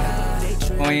 Kaya.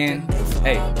 Oyen.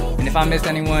 Hey, and if I missed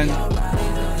anyone,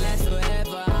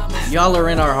 y'all are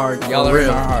in our hearts. Y'all are in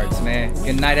our hearts, man.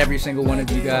 Good night, every single one of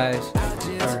you guys.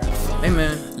 Hey,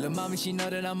 man.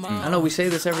 I know we say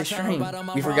this every stream.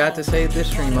 We forgot to say it this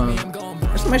stream.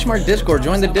 Exclamation Discord.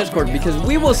 Join the Discord because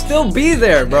we will still be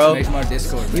there, bro.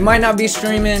 Discord. We might not be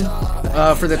streaming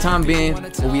for the time being,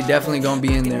 but we definitely gonna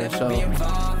be in there. So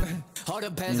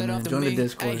join the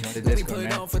Discord.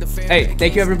 Man. Hey,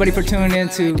 thank you everybody for tuning in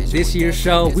to this year's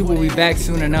show. We will be back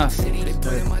soon enough.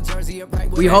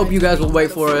 We hope you guys will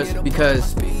wait for us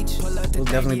because we'll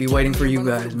definitely be waiting for you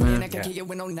guys, man. Yeah.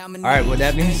 All right, with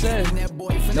that being said,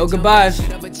 no goodbyes.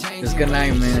 Just good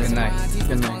night, man. Good night.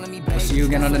 Good night. We'll see you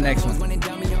again on the next one.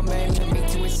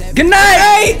 Good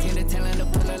night!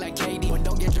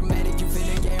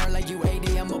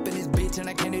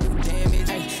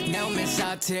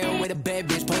 With a bad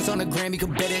bitch, post on the gram, you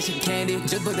can bet that she candy.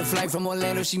 Just booked a flight from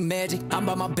Orlando, she magic. I'm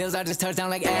by my bills, I just touched down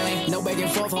like Allen. No back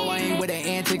and forth, oh, I ain't with the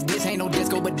antics. This ain't no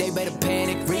disco, but they better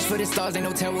panic. Reach for the stars, ain't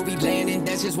no tell where we landing.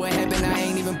 That's just what happened, I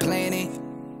ain't even planning.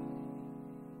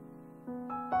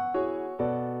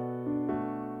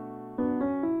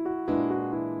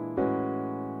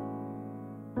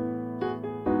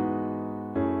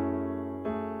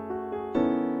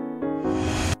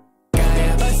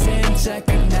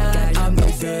 Second